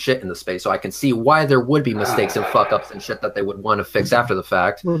launching shit in the space. So I can see why there would be mistakes and fuck-ups and shit that they would want to fix after the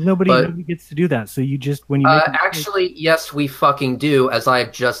fact. Well, nobody gets to do that. So you just, when you make actually, yes, we fucking do, as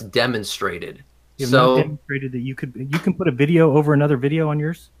I've just demonstrated. You've not demonstrated that you can put a video over another video on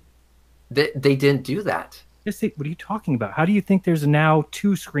yours? They didn't do that. What are you talking about? How do you think there's now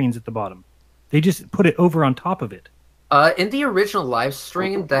two screens at the bottom? They just put it over on top of it. In the original live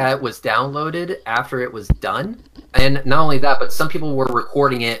stream that was downloaded after it was done, and not only that, but some people were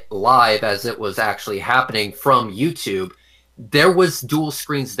recording it live as it was actually happening from YouTube, there was dual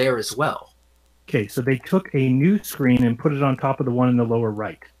screens there as well. Okay, so they took a new screen and put it on top of the one in the lower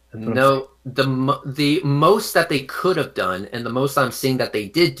right. No, the most that they could have done, and the most I'm seeing that they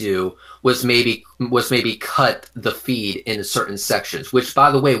did do, was maybe cut the feed in certain sections. Which,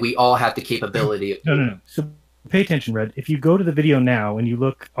 by the way, we all have the capability of. No. So pay attention, Red. If you go to the video now and you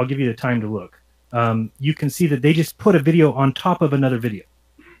look, I'll give you the time to look. You can see that they just put a video on top of another video.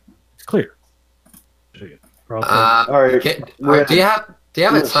 It's clear. All right. Do you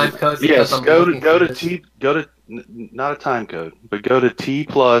have a time code? Yes. Go to not a time code, but go to T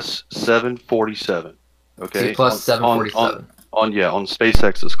plus 747. Okay. T plus 747. On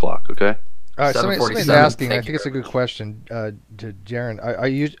SpaceX's clock. Okay. All right. Somebody's asking. I think it's a good question to Jaron. Are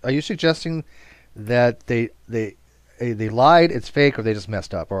you suggesting that they lied, it's fake, or they just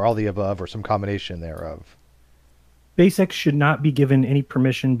messed up, or all the above, or some combination thereof? SpaceX should not be given any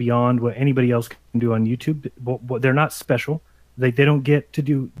permission beyond what anybody else can do on YouTube. They're not special. They don't get to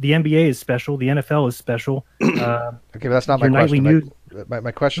do. The NBA is special. The NFL is special. Okay, but that's not my question.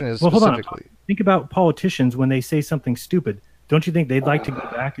 My question is specifically. Hold on. Think about politicians when they say something stupid. Don't you think they'd like to go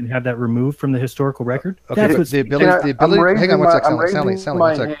back and have that removed from the historical record? Okay, that's the ability. Hang on one second.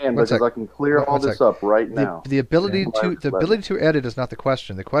 Sally, because I can clear all this up right now. The ability to edit is not the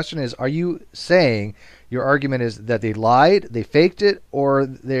question. The question is: are you saying your argument is that they lied, they faked it, or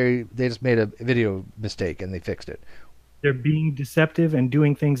they just made a video mistake and they fixed it? They're being deceptive and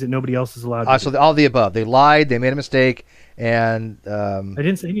doing things that nobody else is allowed to do. So all the above. They lied, they made a mistake, and... I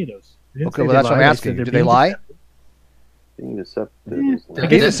didn't say any of those. Okay, well, that's what I'm asking. Do they lie? Being deceptive.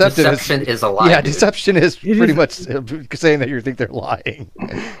 Deception is a lie. Yeah, deception is pretty much saying that you think they're lying.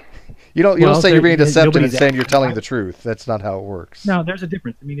 You don't say you're being deceptive and saying you're telling the truth. That's not how it works. No, there's a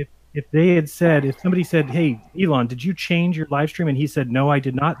difference. I mean, if somebody said, hey, Elon, did you change your live stream? And he said, no, I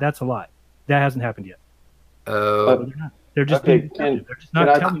did not. That's a lie. That hasn't happened yet. They're just being deceptive. They're just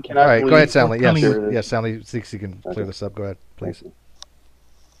not telling you. All right, go ahead, Stanley. Yes, Stanley thinks he can clear this up. Go ahead, please.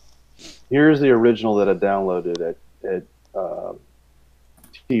 Here's the original that I downloaded at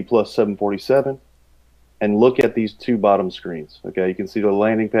T plus 747, and look at these two bottom screens. Okay, you can see the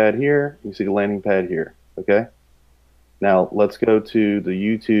landing pad here. You can see the landing pad here. Okay. Now let's go to the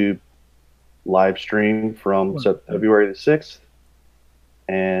YouTube live stream from February the 6th,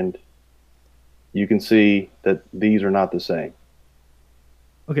 and you can see that these are not the same.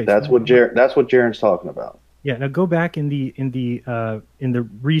 Okay, that's what Jaron's talking about. Yeah. Now go back in the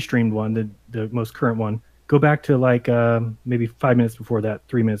restreamed one, the most current one. Go back to like maybe 5 minutes before that,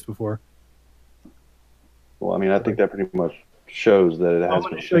 3 minutes before. Well, I mean, I think that pretty much shows that it has. I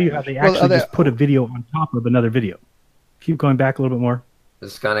want to show you how they actually just put a video on top of another video. Keep going back a little bit more.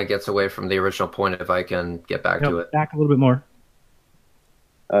 This kind of gets away from the original point if I can get back to it. Back a little bit more.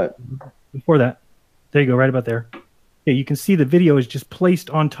 before that. There you go, right about there. Yeah, you can see the video is just placed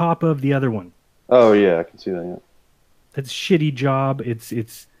on top of the other one. Oh yeah, I can see that. Yeah. That's a shitty job.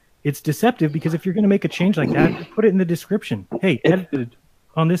 It's deceptive because if you're going to make a change like that, just put it in the description. Hey, edited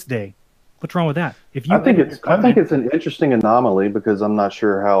on this day. What's wrong with that? If you I think it's an interesting anomaly because I'm not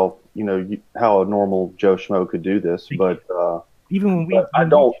sure how how a normal Joe Schmo could do this, but even when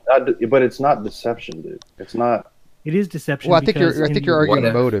we, but it's not deception, dude. It's not. It is deception. Well, I think you're arguing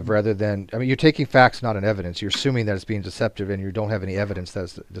a motive rather than. I mean, you're taking facts, not an evidence. You're assuming that it's being deceptive, and you don't have any evidence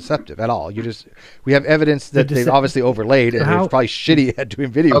that's deceptive at all. We have evidence that they've obviously overlaid, and they're probably shitty at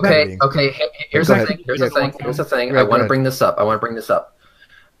doing video editing. Okay. Here's the thing. I want to bring this up.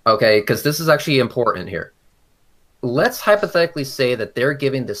 Okay, because this is actually important here. Let's hypothetically say that they're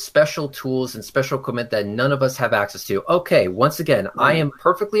giving the special tools and special equipment that none of us have access to. Okay, once again, I am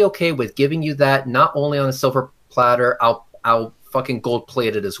perfectly okay with giving you that, not only on a silver platter, I'll fucking gold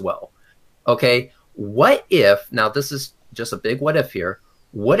plate it as well. Okay, what if, now this is just a big what if here,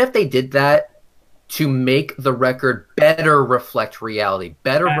 what if they did that to make the record better reflect reality,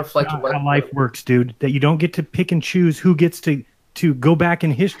 reflect how life works, dude? That you don't get to pick and choose who gets to go back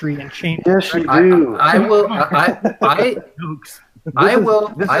in history and change. Yes, you do. I will.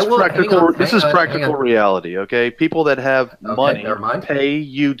 This is practical reality. Okay, people that have money pay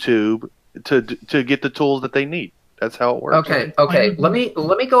YouTube to get the tools that they need. That's how it works. Okay. Let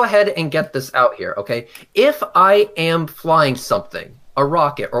me go ahead and get this out here. Okay, if I am flying something, a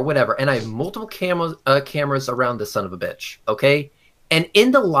rocket or whatever, and I have multiple cameras around this son of a bitch. Okay, and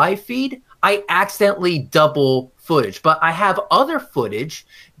in the live feed, I accidentally double footage, but I have other footage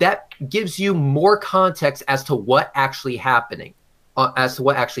that gives you more context as to what actually happened.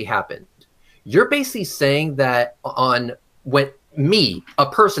 You're basically saying that when me,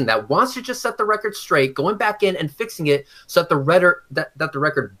 a person that wants to just set the record straight, going back in and fixing it so that the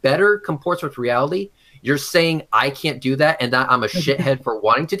record better comports with reality, you're saying I can't do that and that I'm a shithead for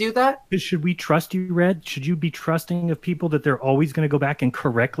wanting to do that? Should we trust you, Red? Should you be trusting of people that they're always going to go back and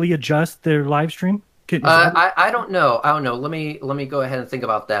correctly adjust their live stream? I don't know. Let me go ahead and think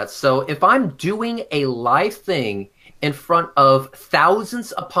about that. So if I'm doing a live thing in front of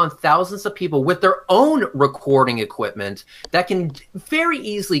thousands upon thousands of people with their own recording equipment, that can very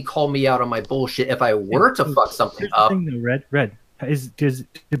easily call me out on my bullshit if I were to fuck something up. Thing though, Red,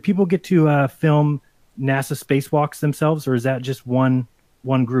 do people get to film NASA spacewalks themselves, or is that just one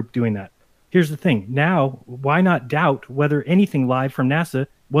group doing that? Here's the thing. Now, why not doubt whether anything live from NASA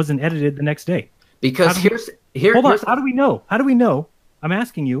wasn't edited the next day? Because how do we know? How do we know? I'm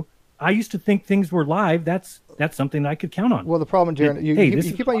asking you. I used to think things were live. That's something that I could count on. Well, the problem, Jaron,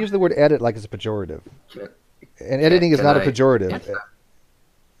 you keep on using the word edit like it's a pejorative. And editing is not a pejorative.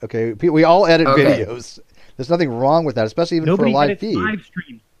 Okay, we all edit videos. There's nothing wrong with that, especially even for a live feed. Live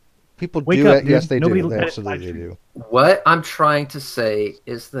stream. People do it. Yes, they do. They absolutely do. What I'm trying to say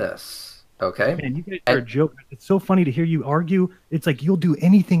is this. Okay. Man, you guys are a joke. It's so funny to hear you argue. It's like you'll do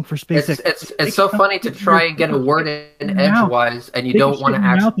anything for SpaceX. It's so funny to try and get a word in edgewise, and you don't want to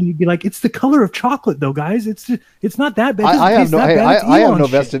actually. And you'd be like, "It's the color of chocolate, though, guys. It's not that bad." I have no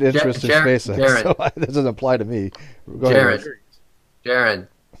vested interest in SpaceX, so that doesn't apply to me. Jaron.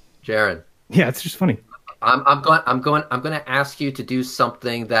 Yeah, it's just funny. I'm going to ask you to do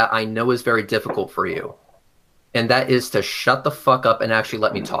something that I know is very difficult for you. And that is to shut the fuck up and actually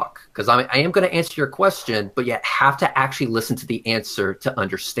let me talk. Because I am going to answer your question, but you have to actually listen to the answer to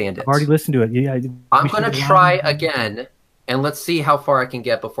understand it. I've already listened to it. Yeah, I'm going to try again, and let's see how far I can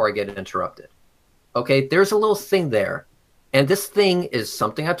get before I get interrupted. Okay, there's a little thing there. And this thing is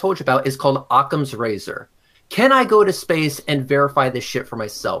something I told you about. It's called Occam's razor. Can I go to space and verify this shit for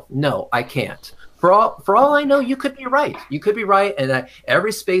myself? No, I can't. For all I know, you could be right. You could be right, and that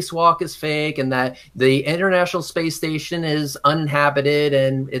every spacewalk is fake, and that the International Space Station is uninhabited,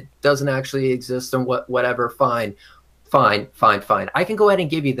 and it doesn't actually exist, and whatever. Fine. I can go ahead and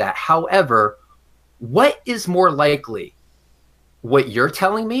give you that. However, what is more likely? What you're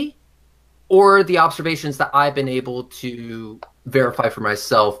telling me, or the observations that I've been able to verify for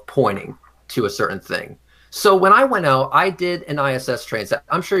myself pointing to a certain thing? So when I went out, I did an ISS transit.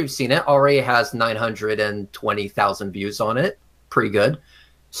 I'm sure you've seen it. Already has 920,000 views on it. Pretty good.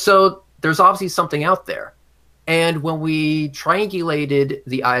 So there's obviously something out there. And when we triangulated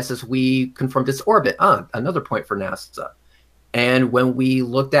the ISS, we confirmed its orbit. Another point for NASA. And when we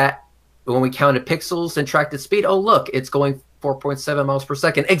counted pixels and tracked its speed, oh, look, it's going 4.7 miles per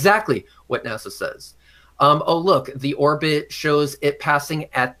second. Exactly what NASA says. Oh, look, the orbit shows it passing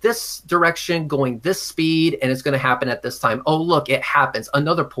at this direction, going this speed, and it's going to happen at this time. Oh, look, it happens.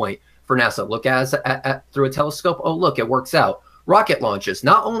 Another point for NASA. Look through a telescope. Oh, look, it works out. rocket launches.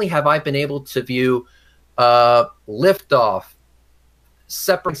 Not only have I been able to view liftoff,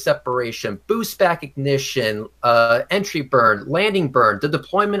 separation, boost back ignition, entry burn, landing burn, the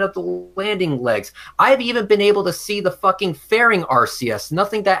deployment of the landing legs. I've even been able to see the fucking fairing RCS.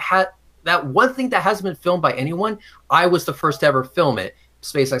 Nothing that one thing that hasn't been filmed by anyone. I was the first to ever film it.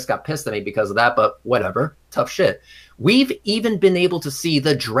 SpaceX got pissed at me because of that, but whatever. Tough shit. We've even been able to see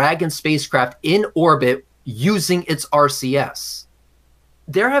the Dragon spacecraft in orbit using its RCS.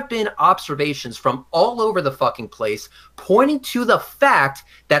 There have been observations from all over the fucking place pointing to the fact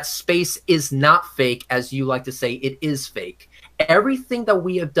that space is not fake, as you like to say, it is fake. Everything that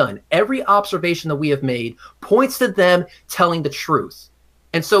we have done, every observation that we have made points to them telling the truth.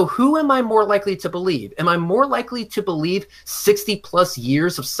 And so who am I more likely to believe? Am I more likely to believe 60 plus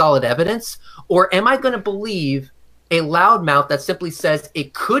years of solid evidence? Or am I going to believe a loudmouth that simply says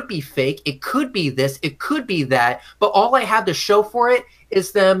it could be fake, it could be this, it could be that, but all I have to show for it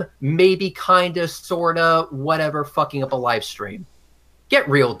is them maybe kind of, sort of, whatever, fucking up a live stream? Get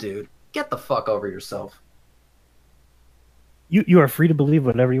real, dude. Get the fuck over yourself. You are free to believe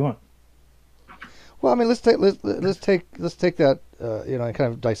whatever you want. Well, I mean, let's take that, and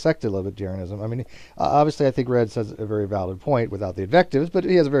kind of dissect it a little bit, Jeranism. I mean, obviously, I think Red says a very valid point without the invectives, but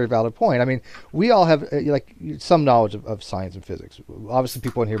he has a very valid point. I mean, we all have some knowledge of science and physics. Obviously,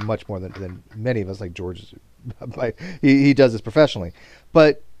 people in here much more than many of us, like George. He does this professionally,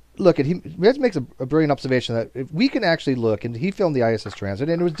 but look, Red makes a brilliant observation that if we can actually look, and he filmed the ISS transit,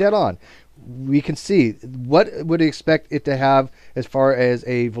 and it was dead on. We can see what would he expect it to have as far as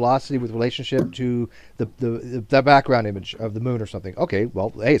a velocity with relationship to the background image of the moon or something. Okay,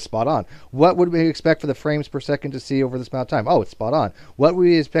 well, hey, it's spot on. What would we expect for the frames per second to see over this amount of time? Oh, it's spot on. What would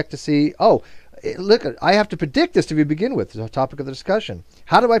we expect to see? Oh, look, I have to predict this to begin with, the topic of the discussion.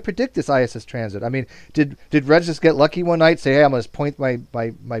 How do I predict this ISS transit? I mean, did Reg just get lucky one night, say, hey, I'm going to point my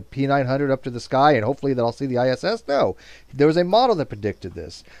P900 up to the sky and hopefully that I'll see the ISS? No. There was a model that predicted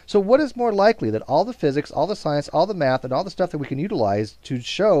this. So what is more likely, that all the physics, all the science, all the math, and all the stuff that we can utilize to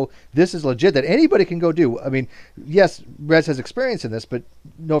show this is legit, that anybody can go do? I mean, yes, Reg has experience in this, but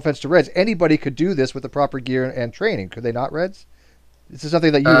no offense to Reg, anybody could do this with the proper gear and training. Could they not, Reg? This is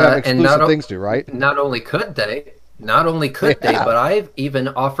something that you have exclusive things to, right? Not only could they, but I've even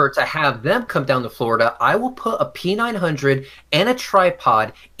offered to have them come down to Florida. I will put a P900 and a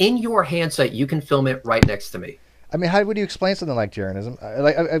tripod in your hand so that you can film it right next to me. I mean, how would you explain something like Jeranism?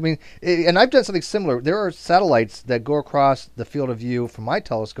 I mean, and I've done something similar. There are satellites that go across the field of view from my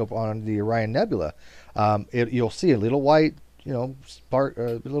telescope on the Orion Nebula. You'll see a little white,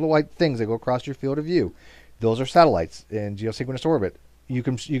 little white things that go across your field of view. Those are satellites in geosynchronous orbit. You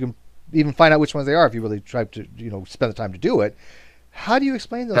can even find out which ones they are if you really try to spend the time to do it. How do you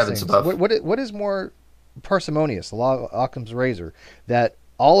explain those things? What is more parsimonious? The law of Occam's razor, that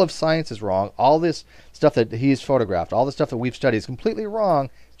all of science is wrong. All this stuff that he's photographed, all the stuff that we've studied is completely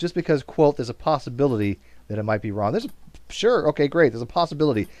wrong, just because, quote, there's a possibility that it might be wrong. Sure, okay, great. There's a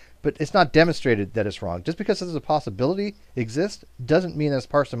possibility, but it's not demonstrated that it's wrong. Just because there's a possibility exists doesn't mean it's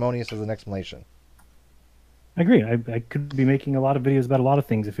parsimonious as an explanation. I agree. I could be making a lot of videos about a lot of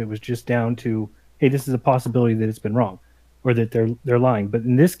things if it was just down to, hey, this is a possibility that it's been wrong, or that they're lying. But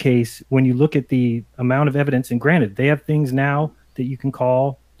in this case, when you look at the amount of evidence, and granted, they have things now that you can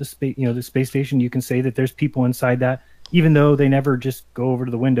call the space station. You can say that there's people inside that, even though they never just go over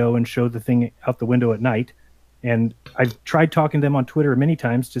to the window and show the thing out the window at night. And I've tried talking to them on Twitter many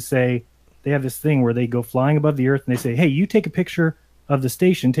times to say they have this thing where they go flying above the Earth and they say, hey, you take a picture of the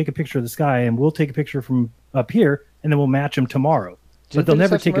station, take a picture of the sky, and we'll take a picture from up here, and then we'll match them tomorrow. But they'll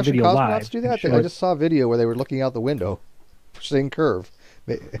never take a video live. Do that? I just saw a video where they were looking out the window, same curve.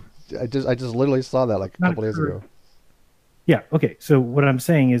 I just literally saw that like a couple days ago. Yeah. Okay. So what I'm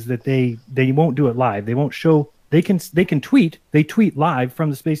saying is that they won't do it live. They won't show. They can tweet. They tweet live from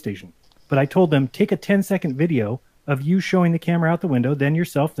the space station. But I told them, take a 10-second video of you showing the camera out the window, then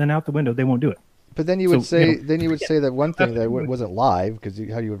yourself, then out the window. They won't do it. But then you would say that one thing that wasn't live, because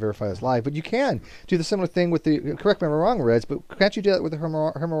how you would verify it's live. But you can do the similar thing with the, correct me if I'm wrong, Reds, but can't you do that with the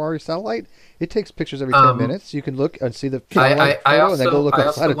Himawari satellite? It takes pictures every 10 minutes. You can look and see the satellite photo, and then go look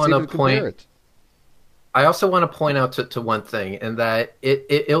outside and see if you can compare it. I also want to point out to one thing, and that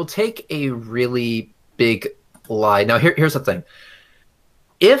it'll take a really big lie. Now, here's the thing.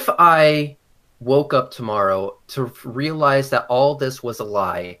 If I woke up tomorrow to realize that all this was a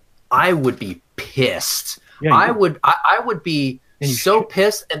lie, I would be pissed. Yeah, I would be so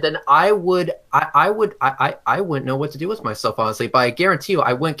pissed, and then I wouldn't know what to do with myself, honestly. But I guarantee you,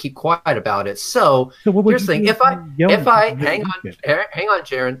 I wouldn't keep quiet about it. So here's the thing: if I hang on,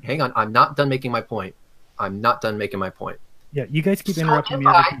 Jaron, hang on, I'm not done making my point. Yeah, you guys keep So interrupting me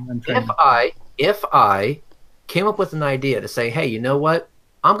every time I'm trying. if I came up with an idea to say, hey, you know what?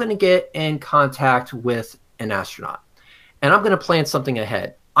 I'm going to get in contact with an astronaut, and I'm going to plan something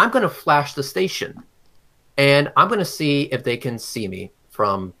ahead. I'm going to flash the station, and I'm going to see if they can see me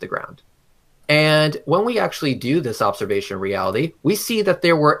from the ground. And when we actually do this observation reality, we see that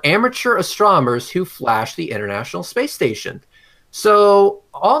there were amateur astronomers who flashed the International Space Station. So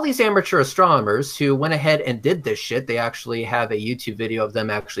all these amateur astronomers who went ahead and did this shit, they actually have a YouTube video of them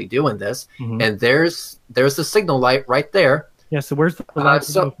actually doing this. Mhm. And there's the signal light right there. Yeah, so where's the light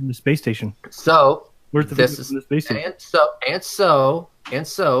from the space station? So Where's the this video is from the space station? and so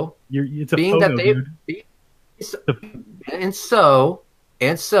It's a being photo, that they dude.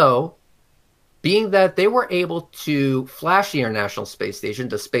 being that they were able to flash the International Space Station,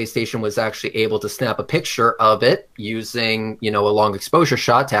 the space station was actually able to snap a picture of it using, a long exposure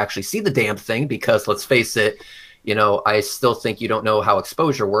shot to actually see the damn thing, because let's face it, I still think you don't know how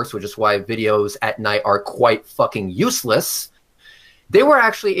exposure works, which is why videos at night are quite fucking useless. They were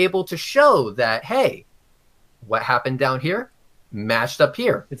actually able to show that, hey, what happened down here matched up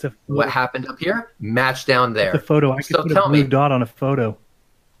here. What happened up here matched down there. It's a photo. I could put a blue dot on a photo.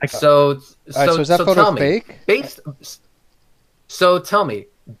 So is that photo fake? So tell me,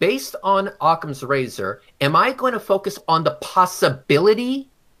 based on Occam's razor, am I going to focus on the possibility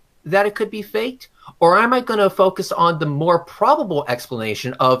that it could be faked, or am I going to focus on the more probable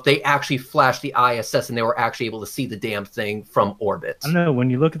explanation of they actually flashed the ISS and they were actually able to see the damn thing from orbit? I don't know. When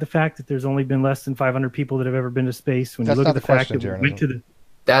you look at the fact that there's only been less than 500 people that have ever been to space, when That's you look not at the the fact question, that we went to the...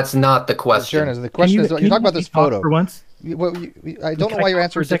 That's not the question. Jeranism, the question is, you talk about this photo. For once? I don't know why you're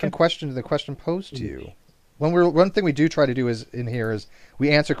answering a different question to the question posed to you. One thing we do try to do is we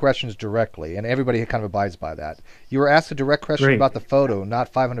answer questions directly, and everybody kind of abides by that. You were asked a direct question about the photo, not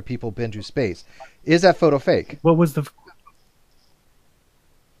 500 people been to space. Is that photo fake? What was the...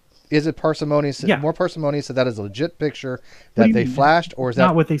 Is it parsimonious? Yeah. More parsimonious that is a legit picture that they flashed, or is that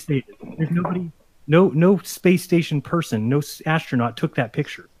not what they stated? There's nobody, no space station person, no astronaut took that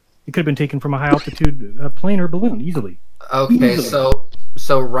picture. It could have been taken from a high altitude plane or balloon easily. Okay,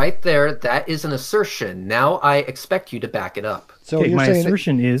 so right there, that is an assertion. Now I expect you to back it up. So okay, my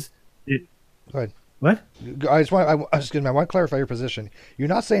assertion is... Go ahead. What? I want to clarify your position. You're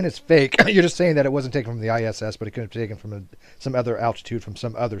not saying it's fake. You're just saying that it wasn't taken from the ISS, but it could have been taken from some other altitude, from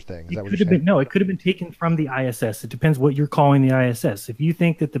some other thing. Is that what you're saying? No, it could have been taken from the ISS. It depends what you're calling the ISS. If you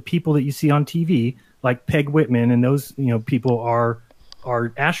think that the people that you see on TV, like Peg Whitman and those people are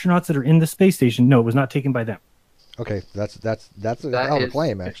astronauts that are in the space station, no, it was not taken by them. Okay, that's a hell of a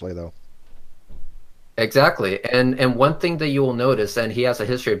claim, actually, though. Exactly, and one thing that you will notice, and he has a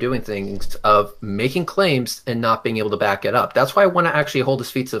history of doing things, of making claims and not being able to back it up. That's why I want to actually hold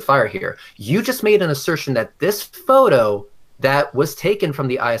his feet to the fire here. You just made an assertion that this photo that was taken from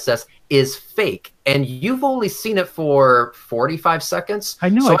the ISS is fake, and you've only seen it for 45 seconds. I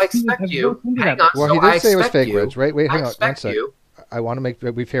know. So I expect you. Hang on. Well, he did say it was fake, Rich. Right? Wait, hang on. One second. I want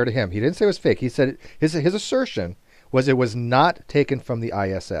to be fair to him. He didn't say it was fake. He said his assertion was it was not taken from the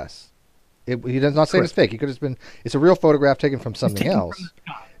ISS. He does not say it's fake. It could have been. It's a real photograph taken from something else.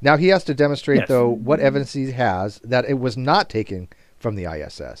 Now he has to demonstrate, though, what evidence he has that it was not taken from the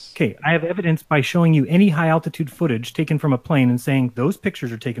ISS. Okay, I have evidence by showing you any high altitude footage taken from a plane and saying those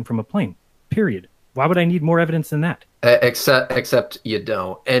pictures are taken from a plane. Period. Why would I need more evidence than that? Except you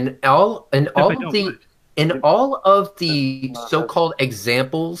don't. And all of the so-called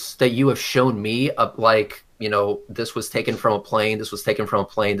examples that you have shown me of, like, this was taken from a plane, this was taken from a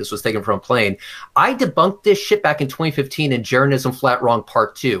plane, this was taken from a plane. I debunked this shit back in 2015 in Jeranism Flat Wrong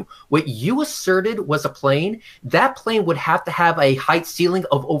Part 2. What you asserted was a plane. That plane would have to have a height ceiling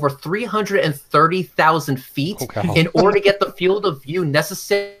of over 330,000 feet in order to get the field of view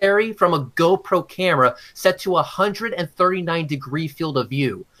necessary from a GoPro camera set to a 139-degree field of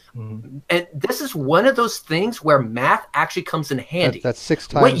view. Mm-hmm. And this is one of those things where math actually comes in handy. That's 6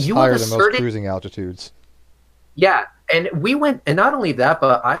 times higher than most cruising altitudes. Yeah, and we went, and not only that,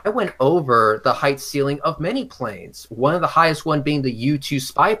 but I went over the height ceiling of many planes. One of the highest one being the U-2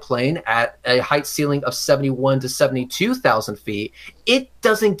 spy plane at a height ceiling of 71 to 72,000 feet. It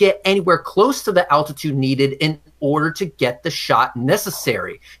doesn't get anywhere close to the altitude needed in order to get the shot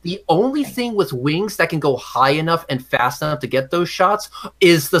necessary. The only thing with wings that can go high enough and fast enough to get those shots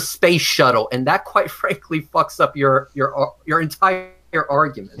is the space shuttle, and that, quite frankly, fucks up your entire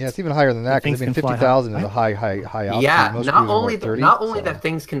argument. Yeah, it's even higher than that, because 50,000 is a high altitude. Yeah, most not only that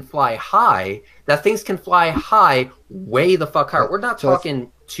things can fly high, that things can fly high way the fuck higher. We're not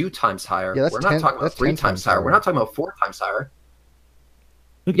talking 2 times higher. Yeah, we're not talking about 3 times higher. We're not talking about 4 times higher.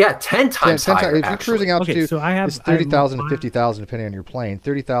 Yeah, 10 times higher. If you're cruising altitude, so I have it's 30,000 to 50,000 depending on your plane.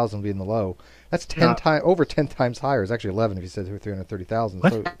 30,000 will be in the low. That's 10 times over 10 times higher. It's actually 11 if you said 330,000.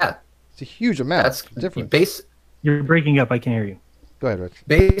 So yeah. it's a huge amount. That's different. You're breaking up. I can't hear you. Go ahead, Rich.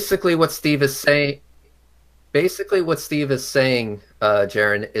 Basically, what Steve is saying,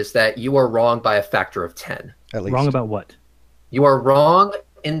 Jaron, is that you are wrong by a factor of 10. At least. Wrong about what? You are wrong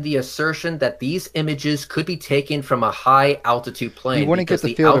in the assertion that these images could be taken from a high altitude plane. You wouldn't get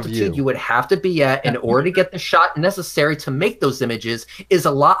the field of view. Altitude you would have to be at in order to get the shot necessary to make those images is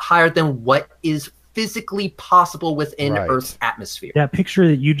a lot higher than what is physically possible within Earth's atmosphere. That picture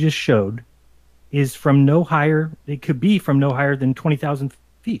that you just showed is from no higher. It could be from no higher than 20,000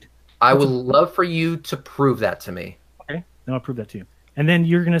 feet. I would love for you to prove that to me. Okay, then I'll prove that to you. And then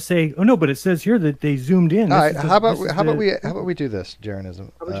you're going to say, "Oh no, but it says here that they zoomed in." All right, how about we do this,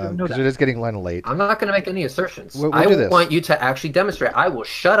 Jeranism? Because it is getting late. I'm not going to make any assertions. I want you to actually demonstrate. I will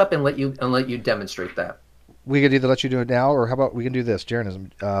shut up and let you demonstrate that. We could either let you do it now, or how about we can do this,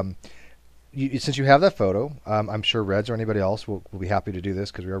 Jeranism? Since you have that photo, I'm sure Reds or anybody else will be happy to do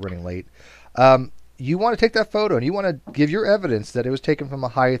this because we are running late. You want to take that photo and you want to give your evidence that it was taken from a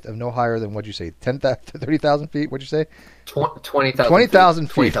height of no higher than, what'd you say, 30,000 feet? What'd you say? 20,000 20,000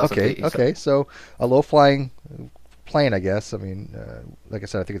 feet. 20,000 feet. Okay. So a low-flying plane, I guess. I mean, like I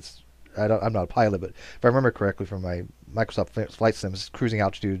said, I think I'm not a pilot, but if I remember correctly from my Microsoft Flight Sims, cruising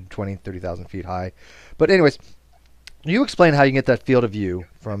altitude 30,000 feet high. But anyways, you explain how you can get that field of view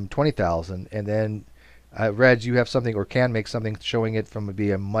from 20,000, and then Reds, you have something or can make something showing it from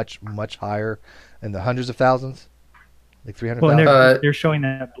a much, much higher in the hundreds of thousands, like 300,000. Well, they're showing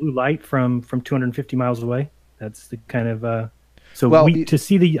that blue light from 250 miles away. That's the kind of to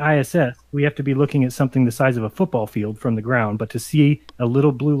see the ISS, we have to be looking at something the size of a football field from the ground. But to see a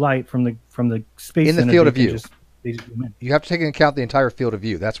little blue light from the space in the field of view, they zoom in. You have to take into account the entire field of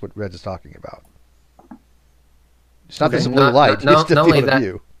view. That's what Reds is talking about. It's not this blue light; it's the field of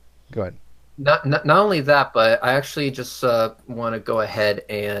view. Go ahead. Not only that, but I actually just want to go ahead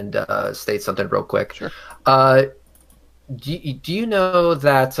and state something real quick. Sure. Do you know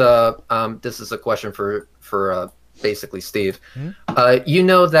that this is a question for basically Steve? Mm-hmm. You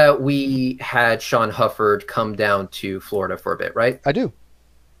know that we had Sean Hufford come down to Florida for a bit, right? I do.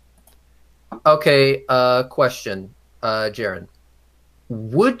 Okay. Question, Jaron.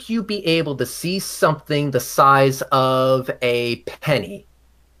 Would you be able to see something the size of a penny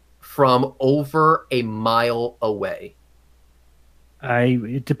from over a mile away?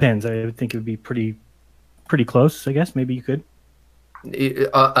 It depends. I would think it would be pretty close. I guess maybe you could.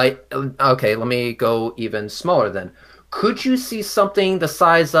 Okay, let me go even smaller then. Could you see something the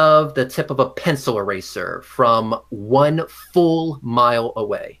size of the tip of a pencil eraser from 1 full mile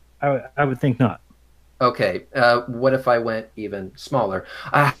away? I would think not. Okay, what if I went even smaller?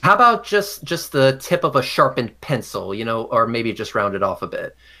 How about just the tip of a sharpened pencil, or maybe just round it off a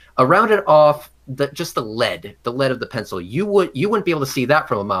bit? Round it off, just the lead of the pencil. You wouldn't be able to see that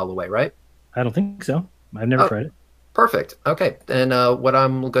from a mile away, right? I don't think so. I've never tried it. Perfect. Okay, then what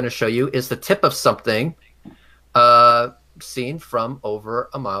I'm going to show you is the tip of something seen from over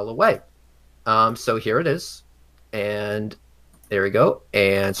a mile away. So here it is, and there we go,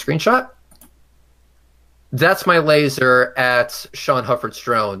 and screenshot. That's my laser at Sean Hufford's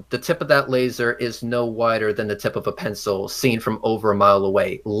drone. The tip of that laser is no wider than the tip of a pencil seen from over a mile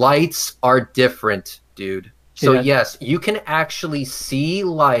away. Lights are different, dude. So yes, you can actually see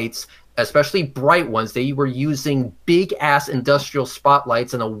lights, especially bright ones. They were using big-ass industrial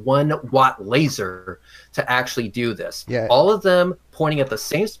spotlights and a 1-watt laser to actually do this. Yeah. All of them pointing at the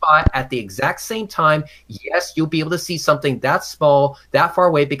same spot at the exact same time. Yes, you'll be able to see something that small, that far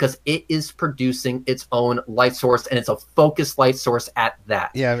away, because it is producing its own light source, and it's a focused light source at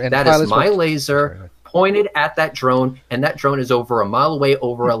that. Yeah, and that is my laser pointed at that drone, and that drone is over a mile away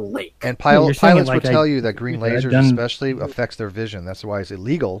over a lake. And pilots will tell you that green lasers especially affects their vision. That's why it's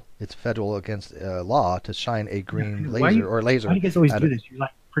illegal. It's federal against law to shine a green laser or laser. Why do you guys always do this? You're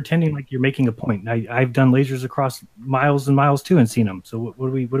like pretending like you're making a point. I've done lasers across miles and miles too and seen them. So what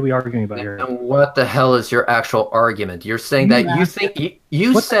are we arguing about here? And what the hell is your actual argument? You're saying that you think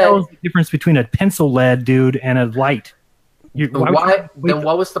you what said. The hell is the difference between a pencil lead, dude, and a light?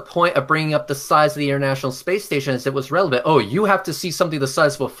 What was the point of bringing up the size of the International Space Station as it was relevant? Oh, you have to see something the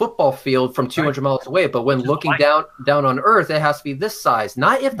size of a football field from 200 miles away, but when looking down on Earth, it has to be this size.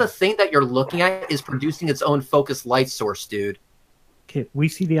 Not if the thing that you're looking at is producing its own focused light source, dude. Okay, we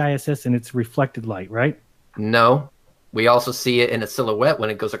see the ISS and it's reflected light, right? No. We also see it in a silhouette when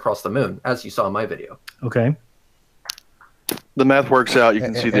it goes across the moon, as you saw in my video. Okay. The math works out. You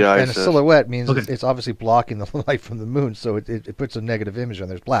can see the and a ISS. silhouette means Okay. it's obviously blocking the light from the moon, so it puts a negative image on.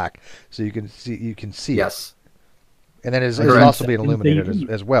 There's black, so you can see it. Yes. And then it's Correct. also being illuminated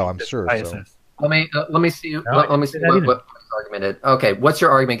as well, I'm sure. So. ISS. Let me see. No, let I me didn't see say that either. what my argument is. Okay, what's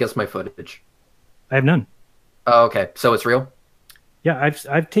your argument against my footage? I have none. Oh, okay, so it's real. Yeah,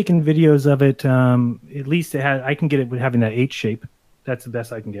 I've taken videos of it. At least I can get it with having that H shape. That's the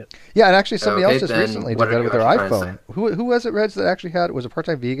best I can get. Yeah, and actually somebody Okay, else just then recently what did are that you with their actually trying iPhone. Who was it, Reds, that actually had it? Was a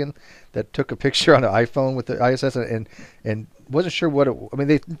part-time vegan that took a picture on an iPhone with the ISS and wasn't sure what it. I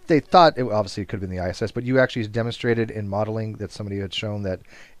mean, they thought it obviously could have been the ISS, but you actually demonstrated in modeling that somebody had shown that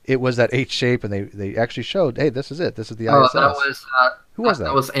it was that H shape, and they actually showed, hey, this is it. This is the ISS. That was Who was that?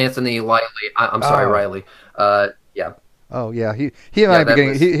 That was Anthony Lively. I'm sorry, Oh. Riley. Yeah. Oh yeah, he might be that getting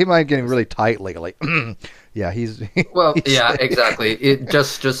was- he might be getting really tight lately. Yeah, he's Well, he's- yeah, exactly. It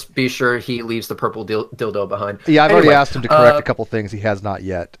just be sure he leaves the purple dildo behind. Yeah, I've already Anyway, asked him to correct a couple things. He has not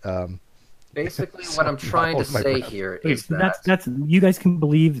yet. Basically, what I'm trying to hold my say breath. here Okay, is so that that's you guys can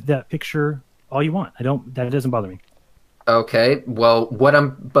believe that picture all you want. That doesn't bother me. okay. Well,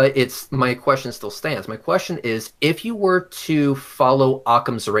 but it's my question still stands. My question is, if you were to follow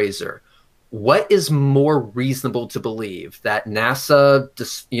Occam's razor, what is more reasonable to believe that NASA,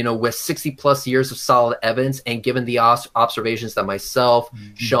 just with 60 plus years of solid evidence, and given the observations that myself,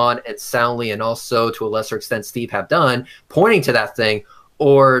 Sean, and Soundly, and also to a lesser extent Steve have done, pointing to that thing,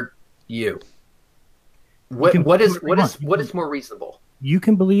 or you? What is more reasonable? You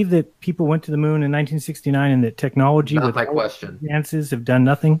can believe that people went to the moon in 1969 and that technology Not with my all question. advances have done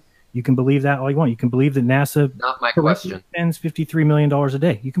nothing. You can believe that all you want. You can believe that NASA Not my question. spends $53 million a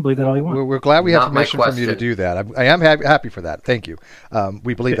day. You can believe that all you want. We're glad we have Not my permission from you to question. do that. I am happy for that. Thank you.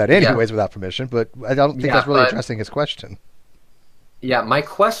 We believe that anyways without permission, but I don't think Yeah, that's really but- addressing his question. Yeah, my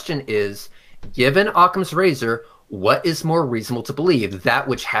question is, given Occam's razor, what is more reasonable to believe? That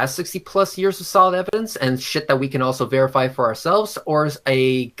which has 60 plus years of solid evidence and shit that we can also verify for ourselves, or is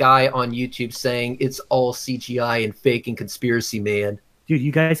a guy on YouTube saying it's all CGI and fake and conspiracy, man? Dude,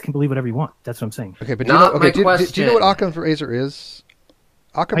 you guys can believe whatever you want. That's what I'm saying. Okay, but Not my do you know question. what Occam's razor is?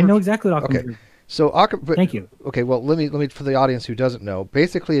 I know exactly what Occam's Okay. So Occam. Thank you. Okay, well let me for the audience who doesn't know.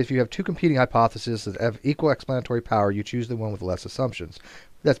 Basically, if you have two competing hypotheses that have equal explanatory power, you choose the one with less assumptions.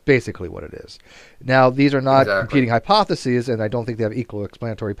 That's basically what it is. Now, these are not Exactly. competing hypotheses, and I don't think they have equal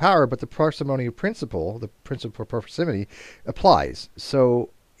explanatory power, but the parsimony principle, the principle of parsimony, applies. So,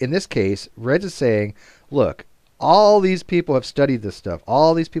 in this case, Reg is saying, look, all these people have studied this stuff.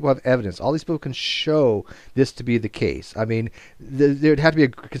 All these people have evidence. All these people can show this to be the case. I mean, there'd have to be a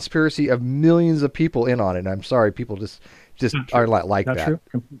conspiracy of millions of people in on it, and I'm sorry, people just are like Not that. true.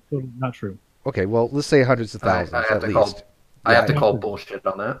 Completely not true. Okay, well, let's say hundreds of thousands I have at to least. call. I have to call bullshit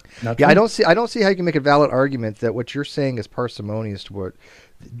on that. Not Yeah, true. I don't see how you can make a valid argument that what you're saying is parsimonious to what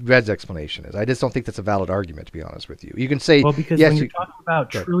Red's explanation is. I just don't think that's a valid argument, to be honest with you. You can say, Well, because yes, when you're talking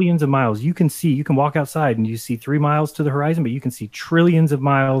about trillions of miles, you can walk outside and you see 3 miles to the horizon, but you can see trillions of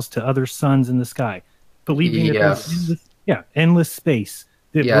miles to other suns in the sky. Believing that Yes. there's endless space.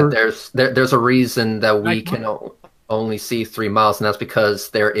 That Yeah, we're- there's a reason that we Right. can only see 3 miles, and that's because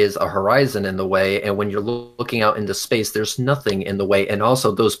there is a horizon in the way. And when you're looking out into space, there's nothing in the way. And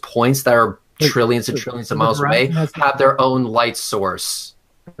also, those points that are Wait, trillions and so- trillions so of the miles away horizon has- have their own light source.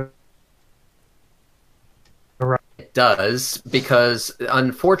 Right. It does, because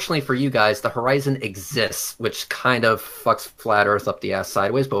unfortunately for you guys, the horizon exists, which kind of fucks flat Earth up the ass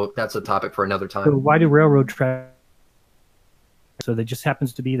sideways. But that's a topic for another time. So why do railroad tracks? So that just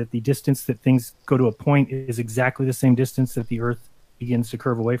happens to be that the distance that things go to a point is exactly the same distance that the Earth begins to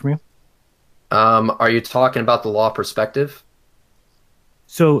curve away from you. Are you talking about the law of perspective?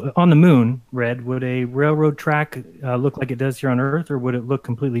 So on the moon, Red, would a railroad track look like it does here on Earth, or would it look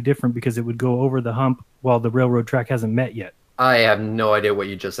completely different because it would go over the hump while the railroad track hasn't met yet? I have no idea what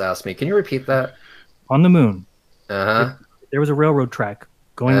you just asked me. Can you repeat that? On the moon, Uh-huh. if there was a railroad track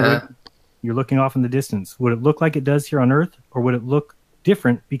going away. You're looking off in the distance. Would it look like it does here on Earth, or would it look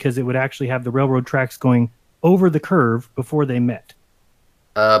different because it would actually have the railroad tracks going over the curve before they met?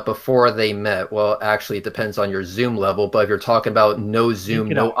 Before they met. Well, actually, it depends on your zoom level. But if you're talking about no zoom,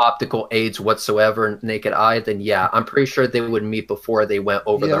 Naked no eye. optical aids whatsoever, naked eye, then yeah, I'm pretty sure they would meet before they went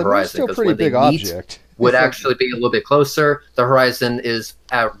over yeah, the the moon's horizon. still a Because pretty when they big meet, object. would It's like- actually be a little bit closer. The horizon is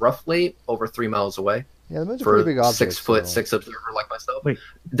at roughly over 3 miles away. Yeah, the moon's a For pretty big object. 6 foot, so- 6 observer like myself. Wait.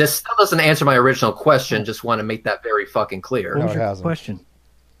 This still doesn't answer my original question. Just want to make that very fucking clear. What No, was it your hasn't. question?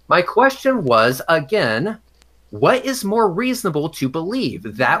 My question was, again, what is more reasonable to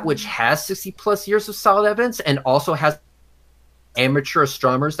believe? That which has 60 plus years of solid evidence and also has amateur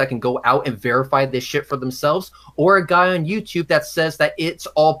astronomers that can go out and verify this shit for themselves, or a guy on YouTube that says that it's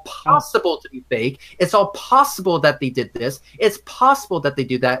all possible to be fake, it's all possible that they did this, it's possible that they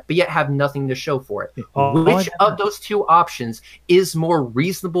do that, but yet have nothing to show for it. Which of those two options is more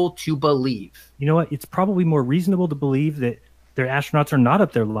reasonable to believe? You know what? It's probably more reasonable to believe that their astronauts are not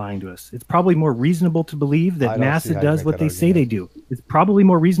up there lying to us. It's probably more reasonable to believe that NASA does what they say they do. It's probably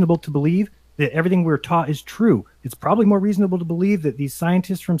more reasonable to believe that everything we're taught is true. It's probably more reasonable to believe that these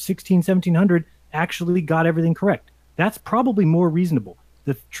scientists from 1700 actually got everything correct. That's probably more reasonable.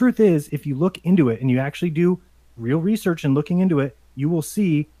 The truth is, if you look into it and you actually do real research and looking into it, you will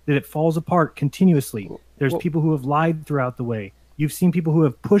see that it falls apart continuously. There's people who have lied throughout the way. You've seen people who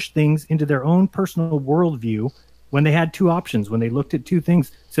have pushed things into their own personal worldview when they had two options, when they looked at two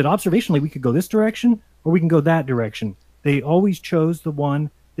things, said observationally we could go this direction or we can go that direction. They always chose the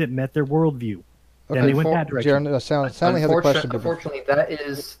one that met their worldview. And they went that direction. Stanley has a question. Unfortunately, that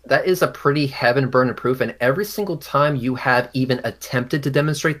is a pretty heaven-burning proof, and every single time you have even attempted to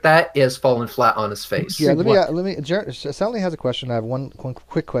demonstrate that, it has fallen flat on his face. Yeah, Stanley has a question. I have one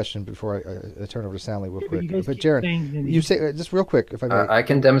quick question before I turn over to Stanley real quick. But Jaron, you say just real quick, if I may. I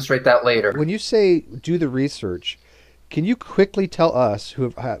can demonstrate that later. When you say do the research, can you quickly tell us, who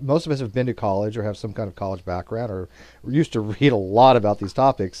have, most of us have been to college or have some kind of college background or used to read a lot about these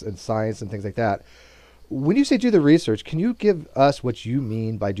topics and science and things like that, when you say do the research, can you give us what you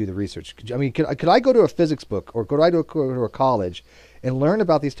mean by do the research? I mean, could I go to a physics book or could I go to a college and learn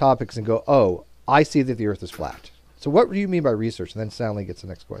about these topics and go, oh, I see that the Earth is flat? So what do you mean by research? And then Stanley gets the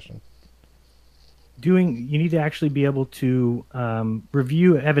next question. You need to actually be able to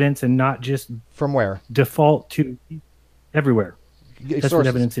review evidence and not just from where default to everywhere. That's sources. What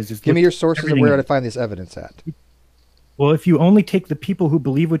evidence is. Give me your sources and where to find this evidence at. Well, if you only take the people who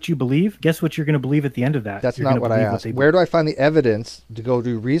believe what you believe, guess what you're going to believe at the end of that? That's not what I asked. Where do I find the evidence to go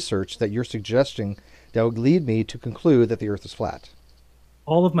do research that you're suggesting that would lead me to conclude that the Earth is flat?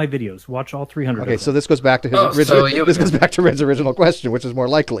 All of my videos. Watch all 300. Okay, so this goes back to his original. This goes back to Red's original question, which is more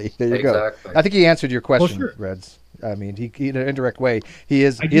likely. There you go. I think he answered your question, well, sure. Reds. I mean, he in an indirect way, he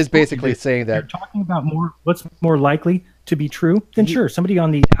is basically saying that you're talking about what's more likely to be true. Then sure, somebody on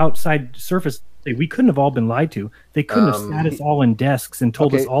the outside surface. We couldn't have all been lied to. They couldn't have sat us all in desks and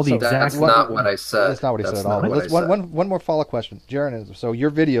told us all the exact. That's not what I said. That's not what he said at all. One more follow-up question, Jeranism. So your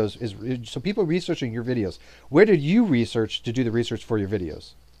videos so people researching your videos. Where did you research to do the research for your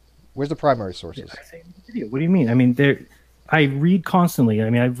videos? Where's the primary sources? What do you mean? I mean, I read constantly. I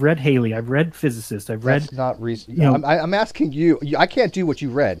mean, I've read Haley. I've read physicists. I've read. That's not research. I'm asking you. I can't do what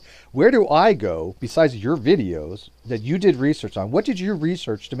you read. Where do I go besides your videos that you did research on? What did you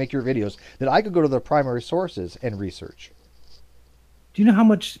research to make your videos that I could go to the primary sources and research? Do you know how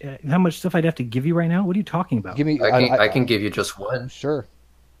much stuff I'd have to give you right now? What are you talking about? Give me. I can give you just one. Sure.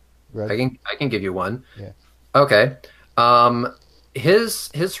 Right. I can give you one. Yeah. Okay.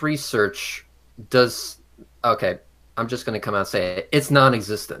 His research does. Okay. I'm just going to come out and say it. It's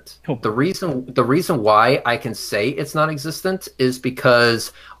non-existent. Oh. The reason why I can say it's non-existent is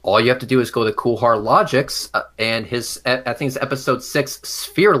because all you have to do is go to Cool Hard Logic's and his, I think it's episode 6,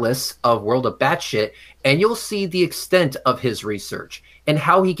 Sphereless of World of Batshit, and you'll see the extent of his research and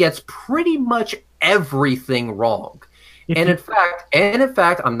how he gets pretty much everything wrong. And in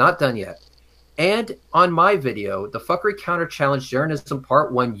fact, I'm not done yet. And on my video, the Fuckery Counter Challenge Jeranism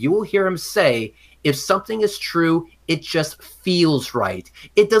Part 1, you will hear him say, if something is true, it just feels right.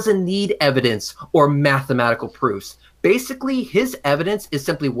 It doesn't need evidence or mathematical proofs. Basically, his evidence is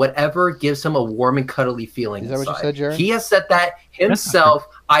simply whatever gives him a warm and cuddly feeling inside. Is that what you said, Jaron? He has said that himself.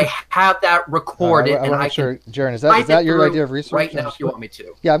 I have that recorded, and I can. Jaron, is that your idea of research? Right now, if you want me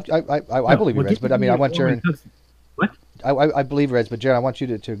to. Yeah, I believe you, Reds, but I mean, I want Jaron. What? I believe Reds, but Jaron, I want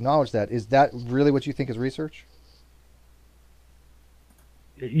you to acknowledge that. Is that really what you think is research?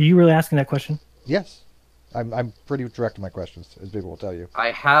 Are you really asking that question? Yes, I'm pretty direct in my questions, as people will tell you.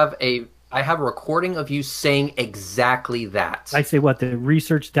 I have a recording of you saying exactly that. I say what? The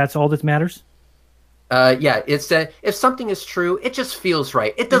research, that's all that matters? Yeah, it's that if something is true, it just feels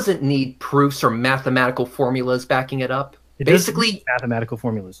right. It doesn't need proofs or mathematical formulas backing it up. Basically, mathematical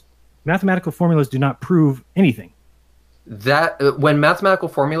formulas. Mathematical formulas do not prove anything. That when mathematical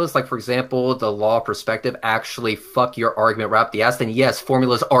formulas, like for example, the law of perspective, actually fuck your argument right up the ass, then yes,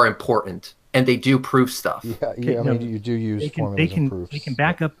 formulas are important. And they do prove stuff. Yeah, I mean, you do use formulas and proofs. They can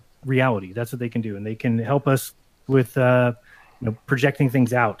back up reality. That's what they can do. And they can help us with projecting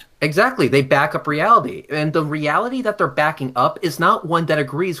things out. Exactly. They back up reality. And the reality that they're backing up is not one that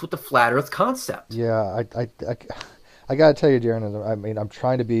agrees with the flat earth concept. Yeah, I got to tell you, Darren, I mean, I'm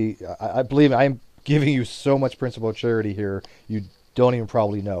trying to be, I believe I'm giving you so much principle of charity here you don't even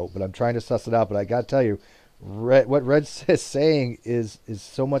probably know. But I'm trying to suss it out. But I got to tell you, what Red is saying is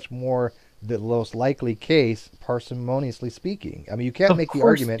so much more the most likely case, parsimoniously speaking. I mean, you can't make the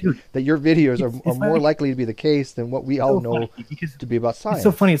argument that your videos are more likely to be the case than what we all know to be about science. It's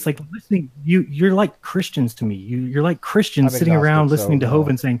so funny. It's like listening. You're like Christians to me. You're like Christians sitting around listening to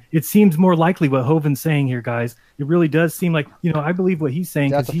Hovind saying, it seems more likely what Hovind's saying here, guys. It really does seem like, I believe what he's saying.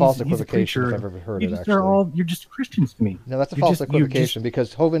 That's a false equivocation if I've ever heard it, actually. You're just Christians to me. No, that's a false equivocation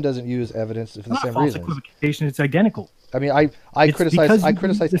because Hovind doesn't use evidence for the same reasons. It's not false equivocation. It's identical. I mean, I criticize Kent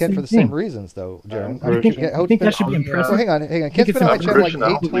for the same reasons, though, Jaron. I think that should be impressive. Well, hang on. Kent's been on my channel like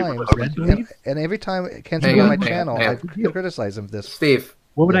 8 times, and every time Kent's been on my channel, I criticize him for this. Steve,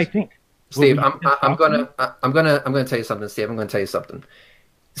 what would I think? Steve, I'm gonna tell you something. Steve, I'm gonna tell you something.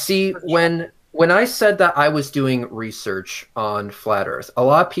 See, when I said that I was doing research on flat Earth, a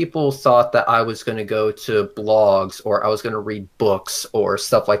lot of people thought that I was going to go to blogs or I was going to read books or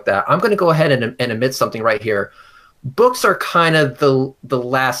stuff like that. I'm going to go ahead and admit something right here. Books are kind of the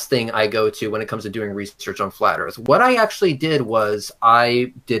last thing I go to when it comes to doing research on flat Earth. What I actually did was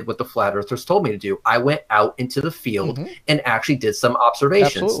I did what the flat earthers told me to do. I went out into the field and actually did some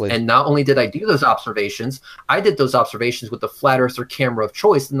observations. Absolutely. And not only did I do those observations, I did those observations with the flat earther camera of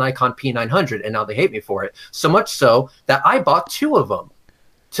choice, the Nikon P900, and now they hate me for it. So much so that I bought 2 of them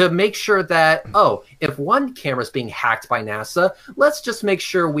to make sure that, if one camera is being hacked by NASA, let's just make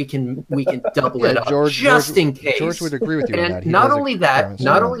sure we can double it up just in case. George would agree with you on that. And not only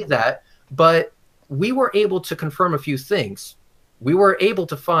that, but we were able to confirm a few things. We were able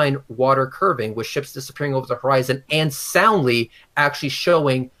to find water curving with ships disappearing over the horizon and soundly actually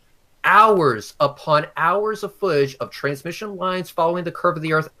showing hours upon hours of footage of transmission lines following the curve of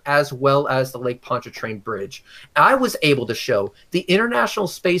the Earth, as well as the Lake Pontchartrain Bridge. I was able to show the International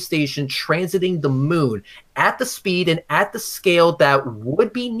Space Station transiting the moon at the speed and at the scale that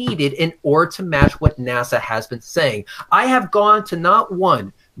would be needed in order to match what NASA has been saying. I have gone to not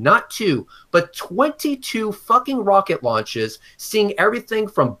 1, not 2, but 22 fucking rocket launches, seeing everything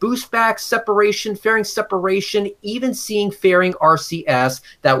from boost back separation, fairing separation, even seeing fairing RCS,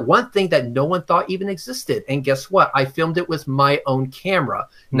 that one thing that no one thought even existed. And guess what? I filmed it with my own camera.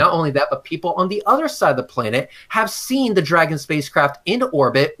 Not only that, but people on the other side of the planet have seen the Dragon spacecraft in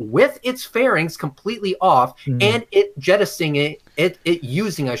orbit with its fairings completely off and it jettisoning it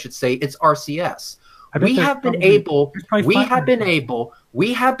using, I should say, its RCS. We have been able to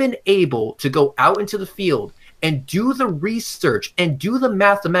go out into the field and do the research and do the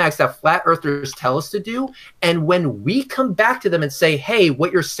mathematics that flat earthers tell us to do. And when we come back to them and say, hey,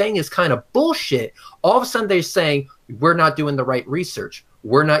 what you're saying is kind of bullshit, all of a sudden they're saying, we're not doing the right research,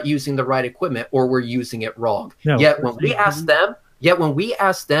 we're not using the right equipment, or we're using it wrong. Yet when we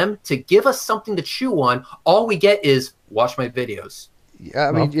ask them to give us something to chew on, all we get is, watch my videos. Yeah,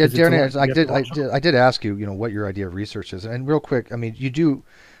 I mean, Darren, I did ask you, what your idea of research is, and real quick, I mean, you do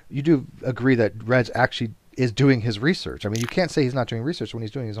agree that Reds actually is doing his research. I mean, you can't say he's not doing research when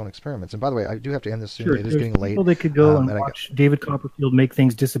he's doing his own experiments. And by the way, I do have to end this soon. Sure, it is getting late. They could go and watch David Copperfield make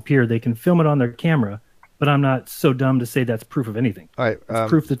things disappear. They can film it on their camera, but I'm not so dumb to say that's proof of anything. All right, it's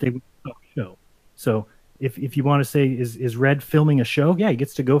proof that they would show. So if you want to say is Red filming a show? Yeah, he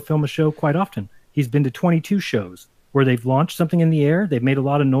gets to go film a show quite often. He's been to 22 shows where they've launched something in the air. They've made a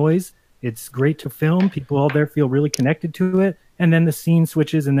lot of noise. It's great to film. People all there feel really connected to it. And then the scene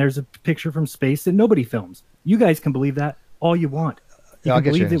switches and there's a picture from space that nobody films. You guys can believe that all you want. You can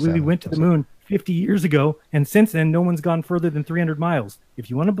believe that we went to the moon 50 years ago, and since then, no one's gone further than 300 miles. If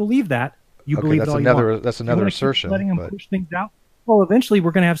you want to believe that, you believe it all you want. That's another assertion. Letting them push things out. Well, eventually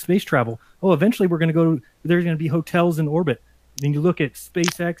we're going to have space travel. Oh, eventually we're going to go. There's going to be hotels in orbit. And you look at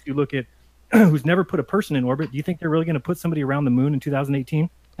SpaceX. You look at who's never put a person in orbit. Do you think they're really going to put somebody around the moon in 2018?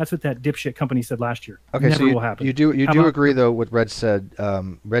 That's what that dipshit company said last year. Okay, never so will happen. you do agree though what Red said.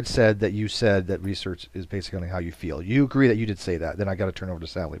 Red said that you said that research is basically how you feel. You agree that you did say that. Then I got to turn over to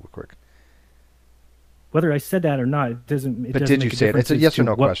Sally real quick. Whether I said that or not, it doesn't. But did you say it? It's a yes or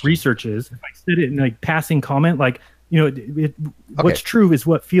no question. What research is? If I said it in like passing comment, like what's true is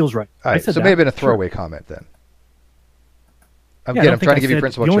what feels right. All right, so it may have been a throwaway comment then. I'm trying to give you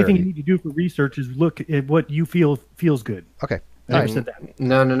principle. The only thing you need to do for research is look at what you feel feels good. Okay. I never said that.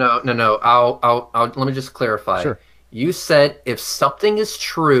 No. I'll let me just clarify. Sure. You said if something is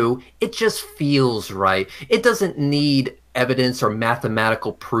true, it just feels right. It doesn't need evidence or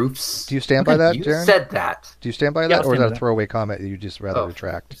mathematical proofs. Do you stand by that, You Jaren? said that. Do you stand by that, or is that a throwaway comment that you just rather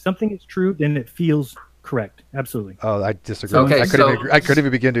retract? If something is true, then it feels Correct. Absolutely. Oh, I disagree. Okay, I couldn't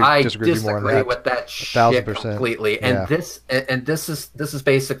even begin to disagree with you more on that. I disagree with that 1,000%. completely. Yeah. And this is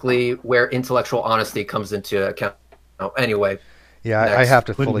basically where intellectual honesty comes into account. Anyway. Yeah, next. I have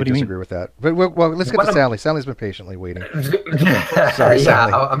to What fully do you mean? disagree with that. But well, let's get to Sally. Sally's been patiently waiting. Sorry,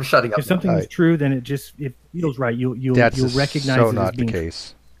 Sally. I'm shutting up. If something is true, then it feels right. You'll recognize so it not as being the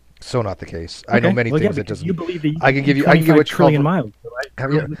case. So not the case. Okay. I know many well, things yeah, that doesn't. You believe that I can give you what trillion miles.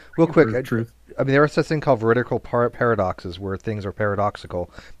 Yeah, real quick. Truth. I mean, there is such thing called veridical paradoxes, where things are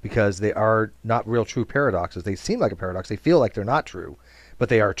paradoxical because they are not real true paradoxes. They seem like a paradox. They feel like they're not true, but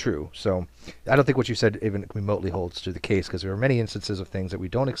they are true. So I don't think what you said even remotely holds to the case, because there are many instances of things that we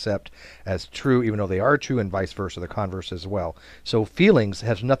don't accept as true, even though they are true, and vice versa, the converse as well. So feelings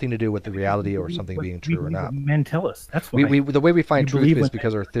has nothing to do with the reality or something being true or not. Men tell us. That's why. The way we find truth is when-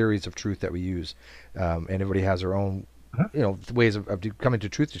 because our theories of truth that we use, and everybody has their own, ways of coming to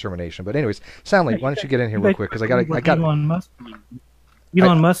truth determination. But anyways, Stanley, why don't you get in here real quick, because I got.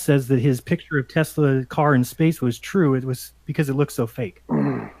 Elon Musk says that his picture of Tesla car in space was true. It was because it looked so fake.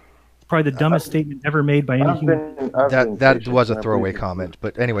 Probably the dumbest statement ever made by any human. That was a throwaway comment.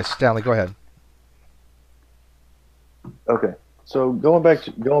 But anyway, Stanley, go ahead. Okay, so going back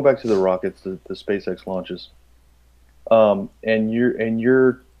to the rockets, the SpaceX launches, and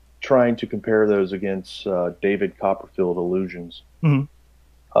you're trying to compare those against David Copperfield illusions.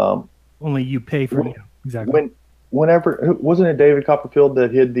 Mm-hmm. Only you pay for it. Exactly. Whenever wasn't it David Copperfield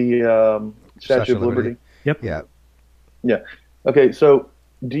that hid the Statue of Liberty? Yep. Yeah. Okay, so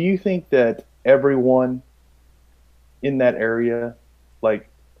do you think that everyone in that area, like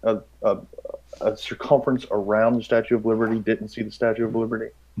a circumference around the Statue of Liberty, didn't see the Statue of Liberty?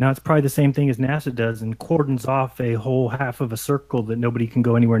 Now it's probably the same thing as NASA does and cordons off a whole half of a circle that nobody can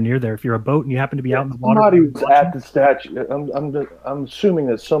go anywhere near there. If you're a boat and you happen to be out in the water, somebody was at the statue. I'm assuming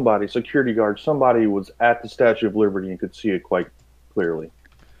that security guard, somebody was at the Statue of Liberty and could see it quite clearly.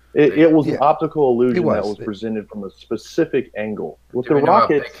 It was an optical illusion that was presented from a specific angle. With the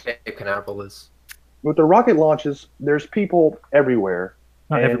rockets, with the rocket launches, there's people everywhere.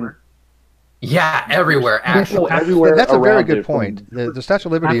 Not everywhere. Yeah, everywhere. Actually, everywhere. That's a very good point. The Statue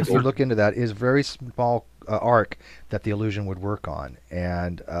of Liberty, if you look into that, is a very small arc that the illusion would work on,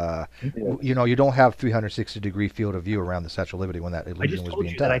 and you don't have 360-degree field of view around the Statue of Liberty when that illusion was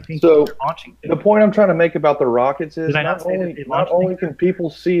being done. So the point I'm trying to make about the rockets is not only can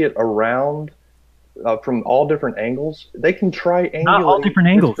people see it around from all different angles, they can triangulate not all different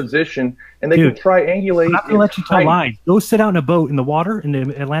angles position, and they can triangulate. I'm not going to let you tell lies. Go sit out in a boat in the water in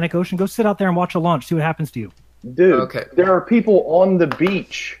the Atlantic Ocean. Go sit out there and watch a launch. See what happens to you. Dude, there are people on the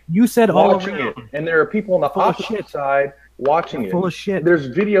beach. You said all watching it, and there are people on the opposite side watching it. Full of shit. There's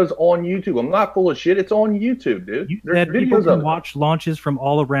videos on YouTube. I'm not full of shit. It's on YouTube, dude. You said people can watch launches from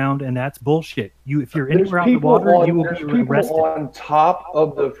all around, and that's bullshit. If you're anywhere out in the water, you will be arrested. On top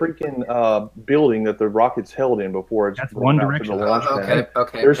of the freaking building that the rockets held in before it's that's one direction.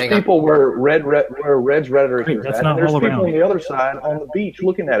 Okay. There's people where Red's rhetoric is that's at, not and there's all people around. on the other side on the beach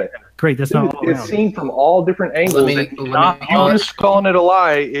looking at it. Great, that's not all around. It's seen from all different angles. You just calling it a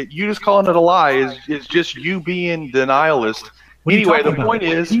lie is just you being denialist. Anyway, the point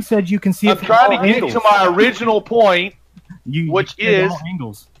is, he said you can see it I'm trying to get to my original point, which is,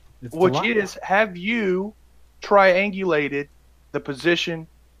 have you triangulated the position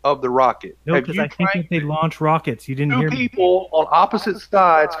of the rocket? No, because I think if they launch rockets, you didn't hear me. Two people on opposite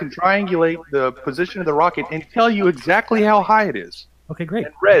sides can triangulate the position of the rocket and tell you exactly how high it is. Okay, great.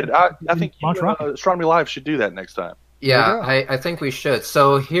 And Red, I think Astronomy Live should do that next time. Yeah, I think we should.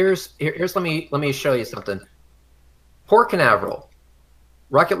 So here's let me show you something. Port Canaveral,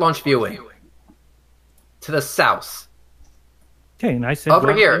 rocket launch viewing to the south. Okay, and I said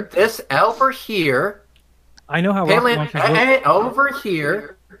over here. This over here. I know how rocket launches work. Over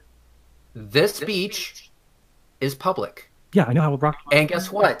here. This beach is public. Yeah, I know how rocket. And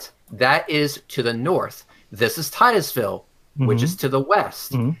guess what? That is to the north. This is Titusville, which is to the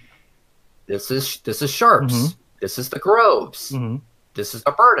west. This is Sharps. This is the Groves. This is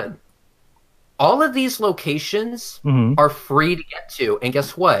Albertan. All of these locations are free to get to. And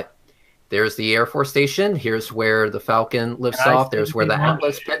guess what? There's the Air Force Station. Here's where the Falcon lifts off. There's where the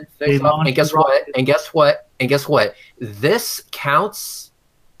Atlas takes off. And guess what? And guess what? And guess what? This counts.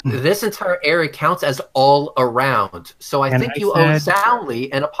 This entire area counts as all around. So I think you owe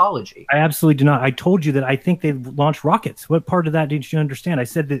Soundly an apology. I absolutely do not. I told you that I think they launch rockets. What part of that did you understand? I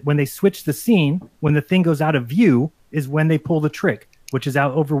said that when they switch the scene, when the thing goes out of view, is when they pull the trick, which is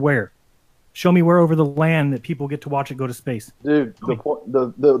out over where? Show me where over the land that people get to watch it go to space. Dude,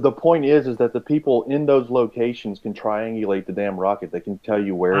 the point is that the people in those locations can triangulate the damn rocket. They can tell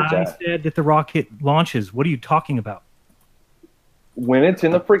you where it's I at. said that the rocket launches. What are you talking about? When it's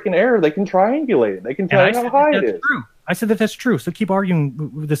in the freaking air, they can triangulate it. They can tell And you how high it is. True. I said that that's true. So keep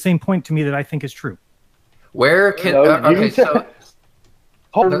arguing with the same point to me that I think is true. Where can okay? So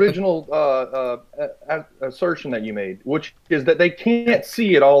whole original assertion that you made, which is that they can't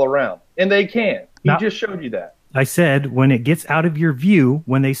see it all around, and they can. He just showed you that. I said when it gets out of your view,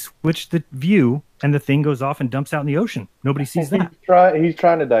 when they switch the view and the thing goes off and dumps out in the ocean, nobody sees that. He's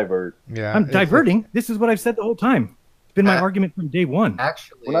trying to divert. Yeah, I'm diverting. This is what I've said the whole time. It's been my argument from day one.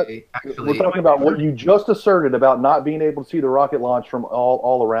 Actually, we're talking about what you just asserted about not being able to see the rocket launch from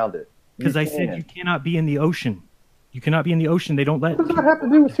all around it. Because I said you cannot be in the ocean. You cannot be in the ocean. They don't let. What does that have to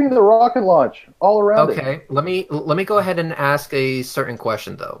do with seeing the rocket launch all around it? Okay, let me go ahead and ask a certain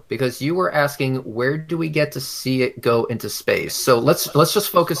question though, because you were asking where do we get to see it go into space. So let's just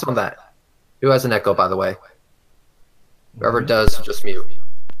focus on that. Who has an echo, by the way? Whoever does, just mute.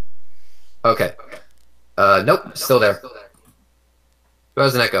 Okay. Nope, still there. Who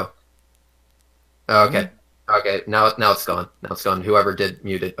has an echo? Okay. Okay, now it's gone. Now it's gone. Whoever did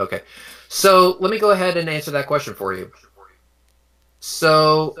mute it. Okay. So let me go ahead and answer that question for you.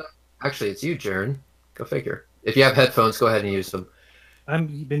 So actually it's you, Jaren. Go figure. If you have headphones, go ahead and use them.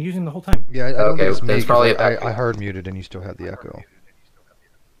 I've been using them the whole time. Yeah, I don't think it's that's me, probably I heard muted and you still had the echo.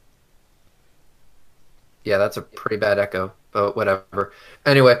 Yeah, that's a pretty bad echo, but whatever.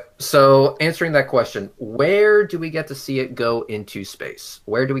 Anyway, so answering that question, where do we get to see it go into space?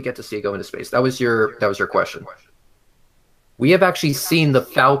 Where do we get to see it go into space? That was your question. We have actually seen the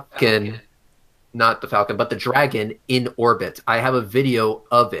Falcon, not the Falcon, but the Dragon in orbit. I have a video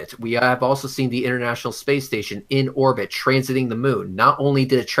of it. We have also seen the International Space Station in orbit, transiting the moon. Not only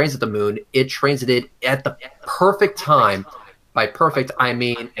did it transit the moon, it transited at the perfect time. By perfect, I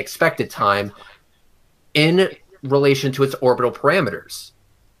mean expected time, in relation to its orbital parameters.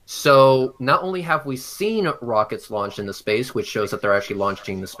 So not only have we seen rockets launched into space, which shows that they're actually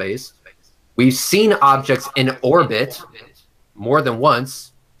launching into space, we've seen objects in orbit more than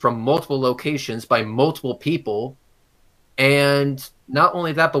once from multiple locations by multiple people. And not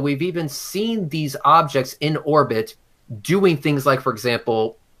only that, but we've even seen these objects in orbit doing things like, for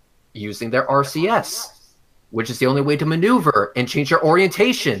example, using their RCS, which is the only way to maneuver and change their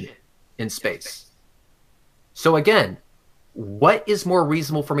orientation in space. So again, what is more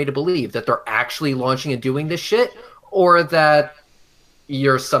reasonable for me to believe? That they're actually launching and doing this shit, or that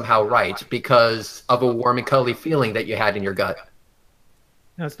you're somehow right because of a warm and cuddly feeling that you had in your gut?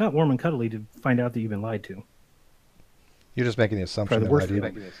 No, it's not warm and cuddly to find out that you've been lied to. You're just making the assumption.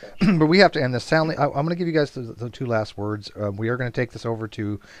 The But we have to end this. Soundly, I'm going to give you guys the two last words. We are going to take this over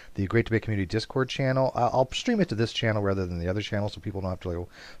to the Great Debate Community Discord channel. I'll stream it to this channel rather than the other channel, so people don't have to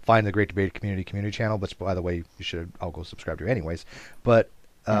find the Great Debate Community channel. But by the way, I'll go subscribe to it anyways. But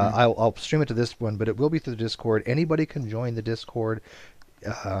I'll stream it to this one, but it will be through the Discord. Anybody can join the Discord.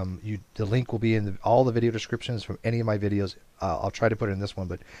 The link will be in all the video descriptions from any of my videos. I'll try to put it in this one,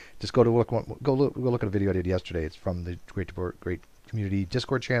 but just go look at a video I did yesterday. It's from the Great Community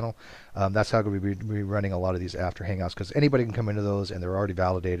Discord channel. That's how we'll be running a lot of these after hangouts, because anybody can come into those, and they're already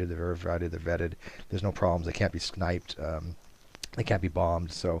validated, they're verified, they're vetted. There's no problems. They can't be sniped. They can't be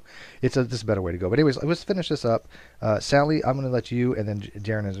bombed. So this is a better way to go. But anyways, let's finish this up. Sally, I'm going to let you, and then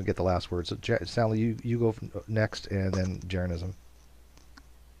Jeranism get the last word. So Sally, you go next, and then Jeranism.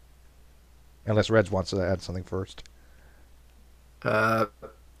 Unless Reds wants to add something first.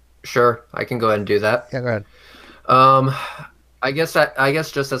 Sure, I can go ahead and do that. Yeah, go ahead. I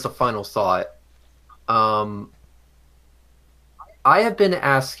guess just as a final thought, I have been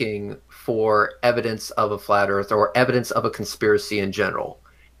asking for evidence of a flat Earth or evidence of a conspiracy in general.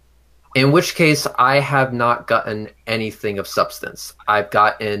 In which case, I have not gotten anything of substance. I've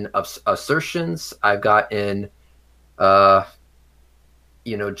gotten assertions. I've gotten,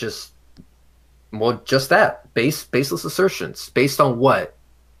 just that. Baseless assertions. Based on what?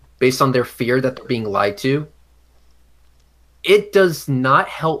 Based on their fear that they're being lied to? It does not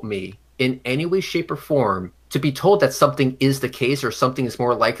help me in any way, shape, or form to be told that something is the case or something is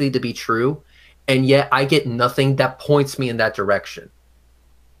more likely to be true, and yet I get nothing that points me in that direction.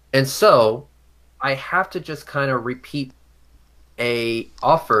 And so I have to just kind of repeat a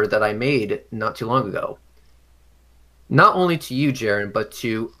offer that I made not too long ago. Not only to you, Jaren, but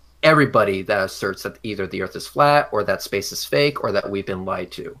to everybody that asserts that either the Earth is flat or that space is fake or that we've been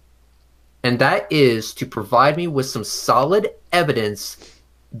lied to. And that is to provide me with some solid evidence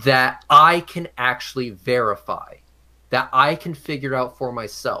that I can actually verify. that I can figure out for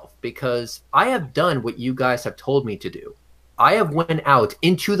myself, because I have done what you guys have told me to do. I have went out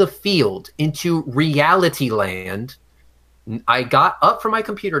into the field, into reality land. I got up from my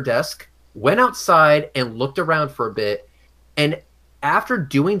computer desk, went outside and looked around for a bit. And after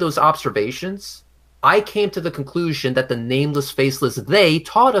doing those observations, I came to the conclusion that the nameless, faceless they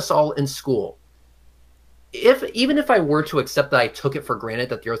taught us all in school. Even if I were to accept that I took it for granted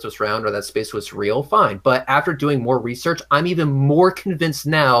that the Earth was round or that space was real, fine. But after doing more research, I'm even more convinced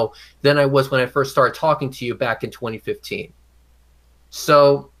now than I was when I first started talking to you back in 2015.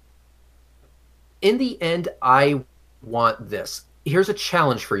 So, in the end, I want this. Here's a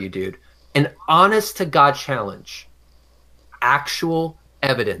challenge for you, dude. An honest-to-God challenge. Actual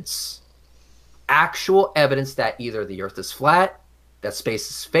evidence. Actual evidence that either the Earth is flat, that space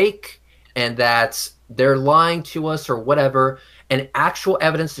is fake, and that they're lying to us or whatever, and actual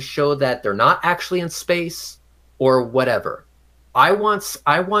evidence to show that they're not actually in space or whatever. I want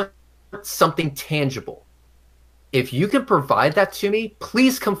something tangible. If you can provide that to me,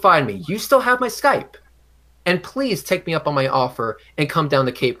 please come find me. You still have my Skype. And please take me up on my offer and come down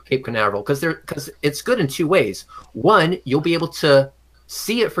to Cape Canaveral, because it's good in two ways. One, you'll be able to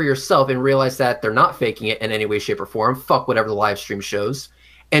see it for yourself and realize that they're not faking it in any way, shape, or form. Fuck whatever the live stream shows.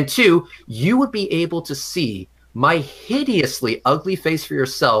 And two, you would be able to see my hideously ugly face for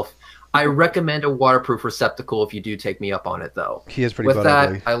yourself. I recommend a waterproof receptacle if you do take me up on it, though. He is pretty With bug that,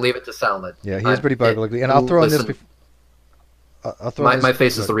 ugly. I leave it to Soundlet. Yeah, he is pretty bug ugly. And I'll throw in this. My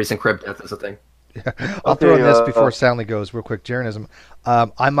face is the reason crib death is a thing. Yeah. I'll throw in this before Soundly goes real quick. Jeranism.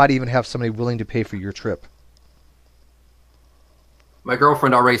 I might even have somebody willing to pay for your trip. My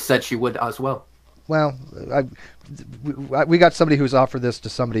girlfriend already said she would as well. Well, we got somebody who's offered this to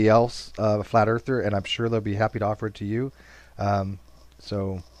somebody else, a flat earther, and I'm sure they'll be happy to offer it to you.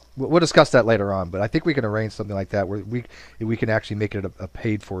 So we'll discuss that later on. But I think we can arrange something like that where we can actually make it a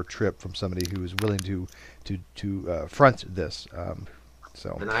paid-for trip from somebody who is willing to front this.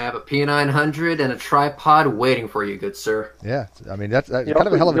 So. And I have a P900 and a tripod waiting for you, good sir. Yeah, I mean that's kind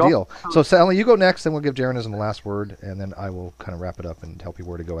of a hell of a deal. So Sally, you go next, then we'll give Jeranism the last word, and then I will kind of wrap it up and tell people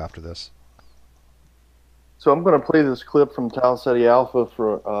where to go after this. So I'm going to play this clip from Tau Ceti Alpha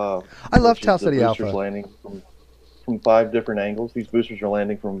for. I love Tau Ceti Alpha. Boosters landing from 5 different angles. These boosters are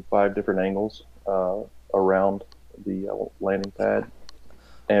landing from 5 different angles around the landing pad.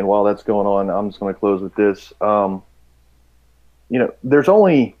 And while that's going on, I'm just going to close with this. You know, there's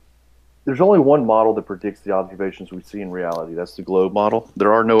only one model that predicts the observations we see in reality. That's the globe model.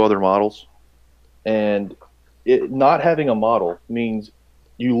 There are no other models, and not having a model means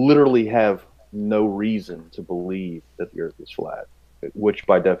you literally have no reason to believe that the Earth is flat, which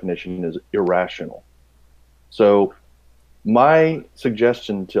by definition is irrational. So my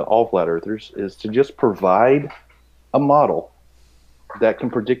suggestion to all flat earthers is to just provide a model that can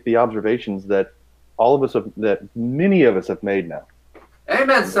predict the observations that all of us have, that many of us have made now.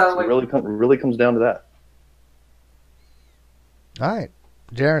 Amen, Sally. It really comes down to that. All right,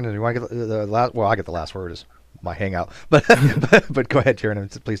 Jaron, do you want to get the last? Well, I get the last word is my hangout, but but go ahead,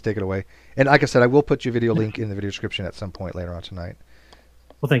 Jaron, please take it away. And like I said, I will put your video link in the video description at some point later on tonight.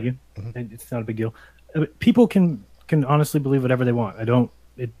 Well, thank you. Mm-hmm. It's not a big deal. People can honestly believe whatever they want.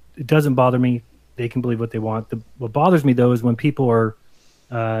 It doesn't bother me. They can believe what they want. What bothers me though is when people are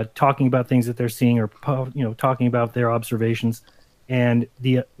talking about things that they're seeing, or talking about their observations, and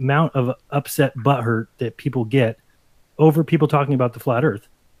the amount of upset butthurt that people get over people talking about the flat Earth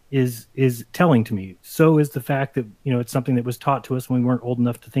is telling to me. So is the fact that it's something that was taught to us when we weren't old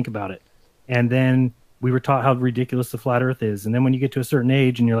enough to think about it, and then we were taught how ridiculous the flat Earth is. And then when you get to a certain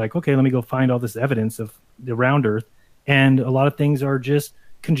age and you're like, okay, let me go find all this evidence of the round Earth, and a lot of things are just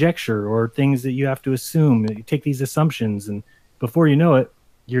conjecture or things that you have to assume. You take these assumptions, and before you know it,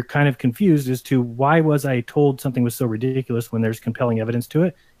 you're kind of confused as to why was I told something was so ridiculous when there's compelling evidence to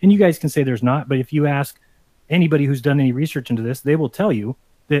it. And you guys can say there's not, but if you ask anybody who's done any research into this, they will tell you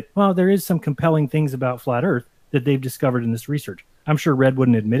that, well, there is some compelling things about flat Earth that they've discovered in this research. I'm sure Red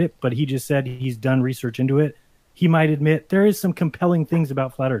wouldn't admit it, but he just said he's done research into it. He might admit there is some compelling things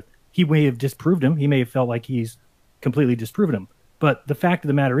about flat Earth. He may have disproved them. He may have felt like he's completely disproven them. But the fact of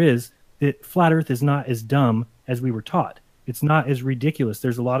the matter is that flat Earth is not as dumb as we were taught. It's not as ridiculous.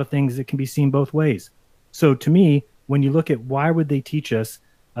 There's a lot of things that can be seen both ways. So to me, when you look at why would they teach us,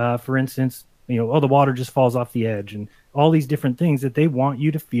 for instance, the water just falls off the edge, and all these different things that they want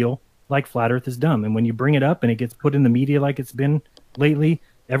you to feel like flat Earth is dumb. And when you bring it up and it gets put in the media like it's been lately,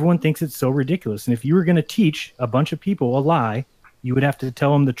 everyone thinks it's so ridiculous. And if you were going to teach a bunch of people a lie, you would have to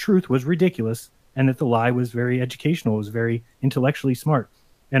tell them the truth was ridiculous and that the lie was very educational, was very intellectually smart.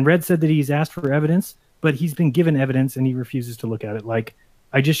 And Red said that he's asked for evidence. but he's been given evidence and he refuses to look at it. Like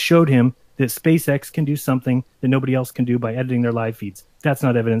I just showed him that SpaceX can do something that nobody else can do by editing their live feeds. That's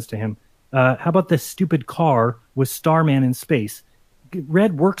not evidence to him. How about this stupid car with Starman in space?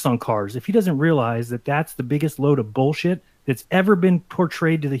 Red works on cars. If he doesn't realize that that's the biggest load of bullshit that's ever been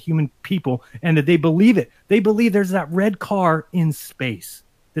portrayed to the human people, and that they believe it. They believe there's that red car in space,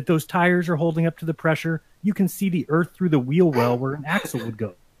 that those tires are holding up to the pressure. You can see the earth through the wheel well where an axle would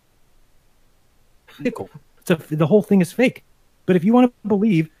go. The whole thing is fake. But if you want to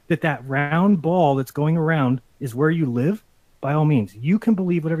believe that that round ball that's going around is where you live, by all means, you can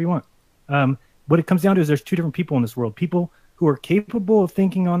believe whatever you want. What it comes down to is there's two different people in this world. People who are capable of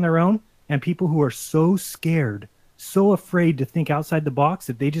thinking on their own, and people who are so scared, so afraid to think outside the box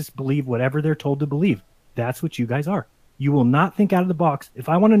that they just believe whatever they're told to believe. That's what you guys are. You will not think out of the box. If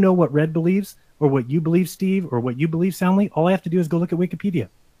I want to know what Red believes, or what you believe, Steve, or what you believe, Soundly, all I have to do is go look at Wikipedia.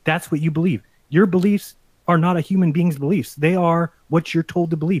 That's what you believe. Your beliefs are not a human being's beliefs. They are what you're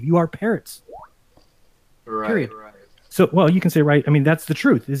told to believe. You are parrots. Right. Period. Right. So, well, you can say, right, I mean, that's the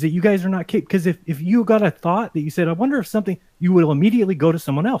truth, is that you guys are not capable. Because if you got a thought that you said, I wonder if something, you will immediately go to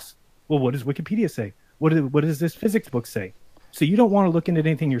someone else. Well, what does Wikipedia say? What does this physics book say? So you don't want to look into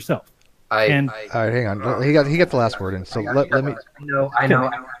anything yourself. All right, hang on. He got the last word in. So let me. I know.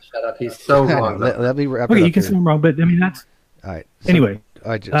 Shut up. He's so wrong. let me wrap it okay, up you can here. say I'm wrong, but I mean that's. All right. So, anyway,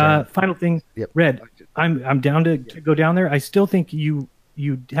 Jaren. final thing. Yep. Red. I'm down to go down there. I still think you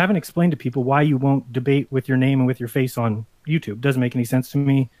haven't explained to people why you won't debate with your name and with your face on YouTube. Doesn't make any sense to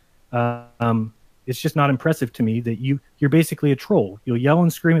me. It's just not impressive to me that you're basically a troll. You'll yell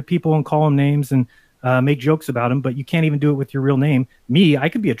and scream at people and call them names and make jokes about them, but you can't even do it with your real name. Me, I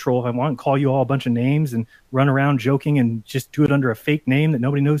could be a troll if I want and call you all a bunch of names and run around joking and just do it under a fake name that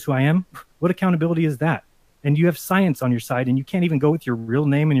nobody knows who I am. What accountability is that? And you have science on your side and you can't even go with your real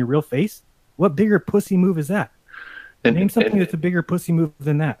name and your real face? What bigger pussy move is that? Name something that's a bigger pussy move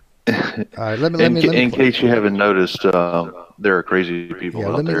than that. All right, in case you haven't noticed, there are crazy people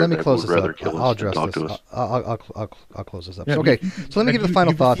out there let me that close would this rather up. kill I'll us than address talk this. to us. I'll close this up. Yeah, So, okay, so let me give the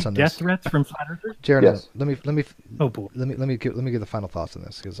final thoughts on this. Death threats from flat earthers? Jared, Yes. let me give the final thoughts on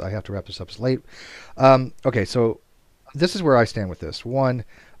this because I have to wrap this up. It's late. Okay, so this is where I stand with this. One,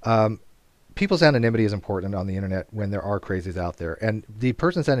 people's anonymity is important on the internet when there are crazies out there, and the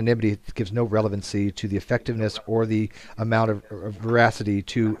person's anonymity gives no relevancy to the effectiveness or the amount of veracity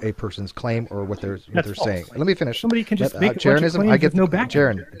to a person's claim or what they're saying. Let me finish. Somebody can just make a bunch of Jeranism, claims with no back.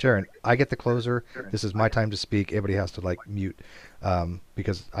 Jaren, I get the closer. This is my time to speak. Everybody has to mute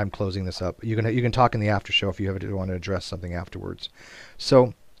because I'm closing this up. You can talk in the after show if you want to address something afterwards.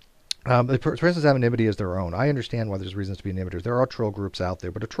 So. The person's anonymity is their own. I understand why there's reasons to be anonymous. There are troll groups out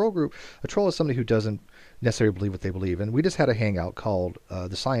there, but a troll is somebody who doesn't necessarily believe what they believe. And we just had a hangout called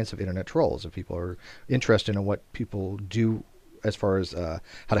The Science of Internet Trolls. If people are interested in what people do as far as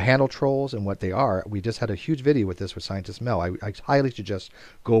how to handle trolls and what they are, we just had a huge video with this with Scientist Mel. I highly suggest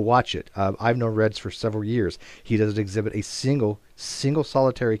go watch it. I've known Reds for several years. He doesn't exhibit a single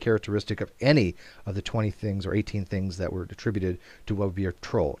solitary characteristic of any of the 20 things or 18 things that were attributed to what would be a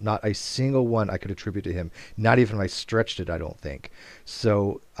troll. Not a single one I could attribute to him. Not even if I stretched it, I don't think.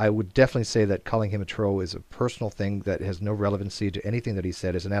 So I would definitely say that calling him a troll is a personal thing that has no relevancy to anything that he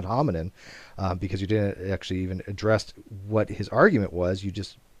said as an ad hominem, because you didn't actually even address what his argument was. You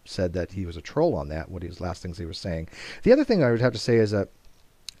just said that he was a troll on that, what his last things he was saying. The other thing I would have to say is that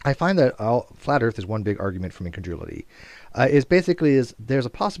I find that flat Earth is one big argument from incredulity. There's a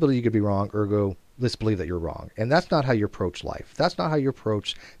possibility you could be wrong, ergo, let's believe that you're wrong. And that's not how you approach life. That's not how you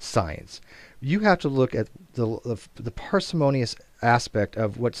approach science. You have to look at the parsimonious aspect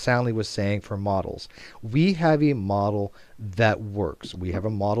of what Soundly was saying for models. We have a model that works. We have a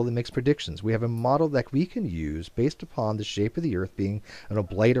model that makes predictions. We have a model that we can use based upon the shape of the Earth being an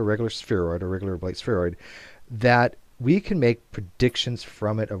oblate or regular spheroid or regular oblate spheroid, that we can make predictions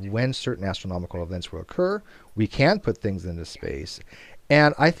from it of when certain astronomical events will occur. We can put things into space.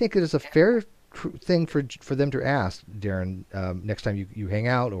 And I think it is a fair thing for them to ask, Darren, next time you hang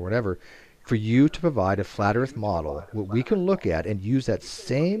out or whatever, for you to provide a flat Earth model, what we can look at and use that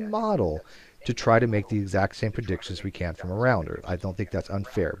same model to try to make the exact same predictions we can from around Earth. I don't think that's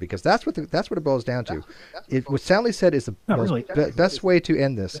unfair, because that's what it boils down to. What Soundly said is the best way to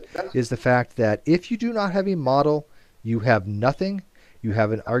end this is the fact that if you do not have a model, you have nothing. You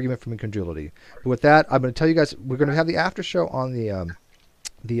have an argument from incredulity. But with that, I'm going to tell you guys, we're going to have the after show on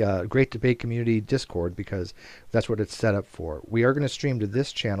the Great Debate Community Discord, because that's what it's set up for. We are going to stream to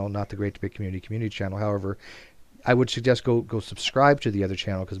this channel, not the Great Debate Community channel. However, I would suggest go subscribe to the other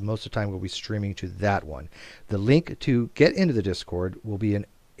channel, because most of the time we'll be streaming to that one. The link to get into the Discord will be in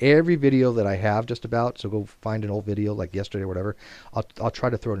every video that I have just about. So go find an old video like yesterday or whatever. I'll try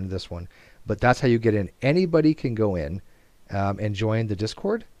to throw it into this one. But that's how you get in. Anybody can go in and join the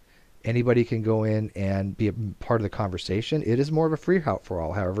Discord. Anybody can go in and be a part of the conversation. It is more of a free for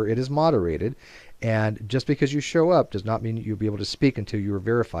all. However, it is moderated. And just because you show up does not mean you'll be able to speak until you are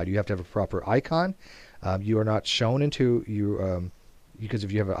verified. You have to have a proper icon. You are not shown into you because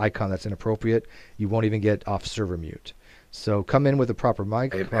if you have an icon that's inappropriate, you won't even get off server mute. So come in with a proper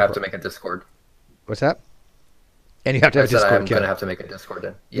mic. You have to make a Discord. What's that? And you have to have a Discord. I'm going to have to make a Discord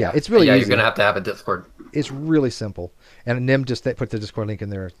then. Yeah, it's really easy. You're going to have a Discord. It's really simple. And Nim just put the Discord link in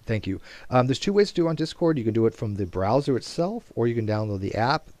there. Thank you. There's two ways to do it on Discord. You can do it from the browser itself, or you can download the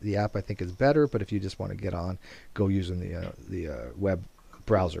app. The app, I think, is better, but if you just want to get on, go using the web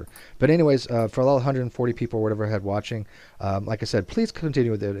browser. But anyways, for all 140 people or whatever I had watching, like I said, please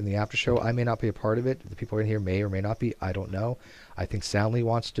continue with it in the after show. I may not be a part of it. The people in here may or may not be. I don't know. I think Soundly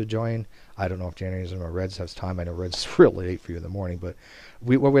wants to join. I don't know if Jeranism or Reds has time. I know Reds is really late for you in the morning, but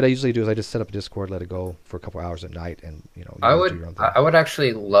what I usually do is I just set up a Discord, let it go for a couple hours at night, and you I would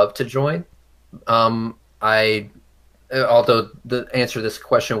actually love to join. Although the answer to this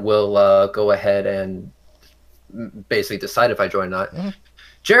question will go ahead and basically decide if I join or not. Mm-hmm.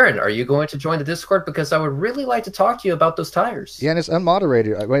 Jaron, are you going to join the Discord? Because I would really like to talk to you about those tires. Yeah, and it's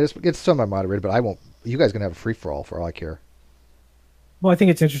unmoderated. It's still unmoderated, but I won't. You guys are gonna have a free for all I care. Well, I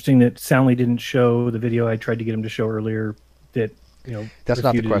think it's interesting that Soundly didn't show the video I tried to get him to show earlier. That that's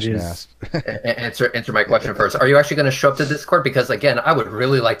not the question asked. Answer my question first. Are you actually going to show up to Discord? Because again, I would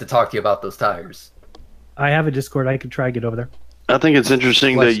really like to talk to you about those tires. I have a Discord. I could try to get over there. I think it's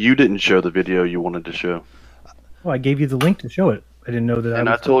interesting that you didn't show the video you wanted to show. Well, I gave you the link to show it. I didn't know that. And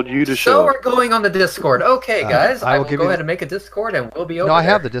I told you to show. So we're going on the Discord. Okay, guys. I will go ahead and make a Discord, and we'll be over. No, I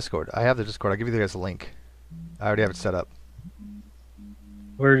have there. the Discord. I'll give you guys a link. I already have it set up.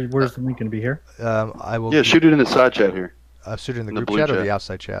 Where's the link going to be here? I will. Yeah, shoot it in the side chat here. Shoot it in the group chat or the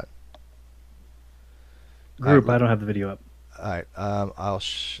outside chat. Group. I don't have the video up. All right. I'll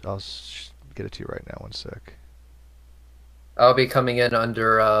get it to you right now. 1 sec. I'll be coming in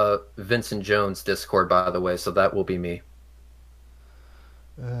under Vincent Jones' Discord, by the way, so that will be me.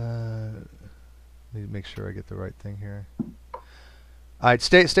 Need to make sure I get the right thing here. All right,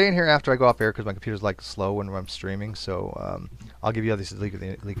 stay in here after I go off air because my computer's like slow when I'm streaming. So I'll give you this link in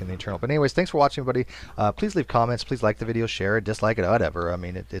the internal. But anyways, thanks for watching, everybody. Please leave comments. Please like the video, share it, dislike it, whatever. I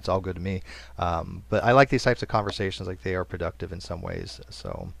mean, it's all good to me. But I like these types of conversations. Like they are productive in some ways.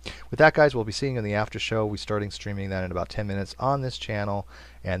 So with that, guys, we'll be seeing you in the after show. We're starting streaming that in about 10 minutes on this channel,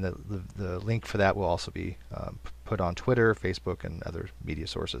 and the link for that will also be put on Twitter, Facebook, and other media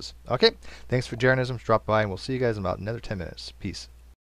sources. Okay, thanks for Jeranism. Drop by, and we'll see you guys in about another 10 minutes. Peace.